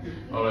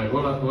 Alright,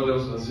 what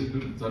else does she do?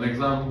 It's an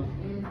example.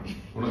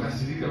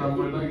 Unakasirika na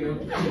mwendage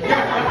hapo.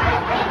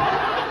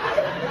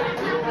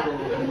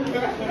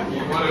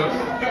 What else?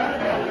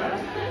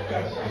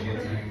 She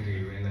gets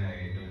angry when I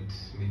don't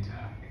meet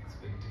her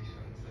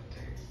expectations at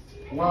times.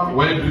 Wow.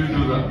 Why do you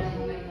do that?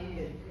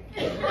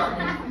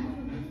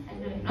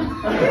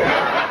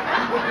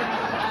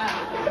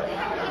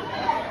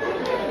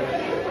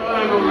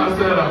 I don't know,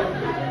 Sarah.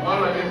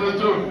 Alright, it's a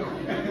joke.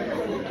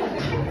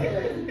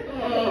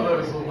 Oh, that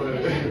is so funny.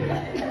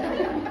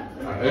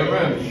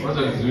 Amen. What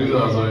is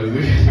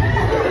this?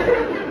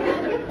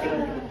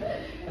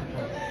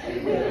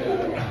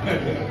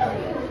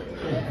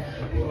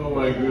 Oh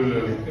my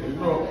goodness.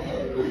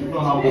 You know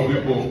how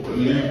people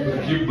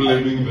keep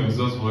blaming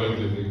themselves for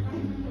everything.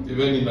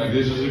 Even in a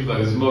relationship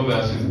that is not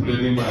there, she's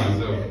blaming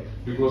herself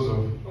because of,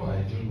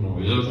 I don't know.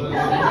 Yes.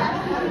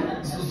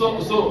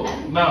 So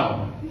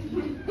now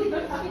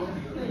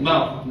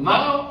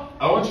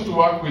I want you to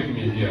work with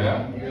me here.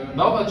 Yeah?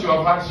 Now that you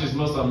have heard she's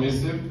not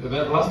submissive,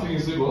 the last thing you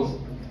said was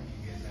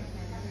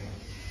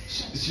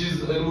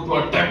she's mtu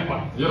wa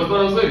temper. You know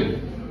what I'm saying?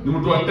 Ni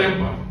mtu wa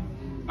temper.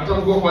 Hata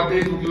mko kwa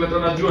date ukileta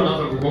najua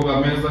anaanza kugonga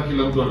meza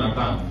kila mtu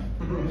anataka.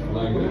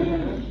 Like,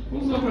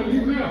 what's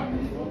happening there?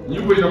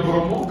 Nyumba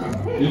inaporomoka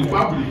in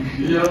public.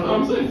 You know what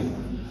I'm saying?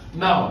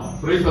 Now,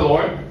 praise the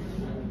Lord.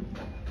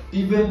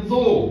 Even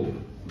though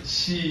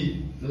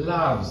she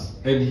loves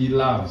and he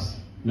loves,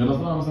 you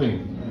understand what I'm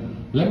saying?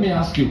 Let me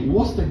ask you,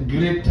 what's the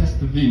greatest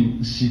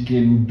thing she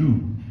can do,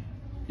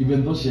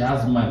 even though she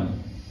has money?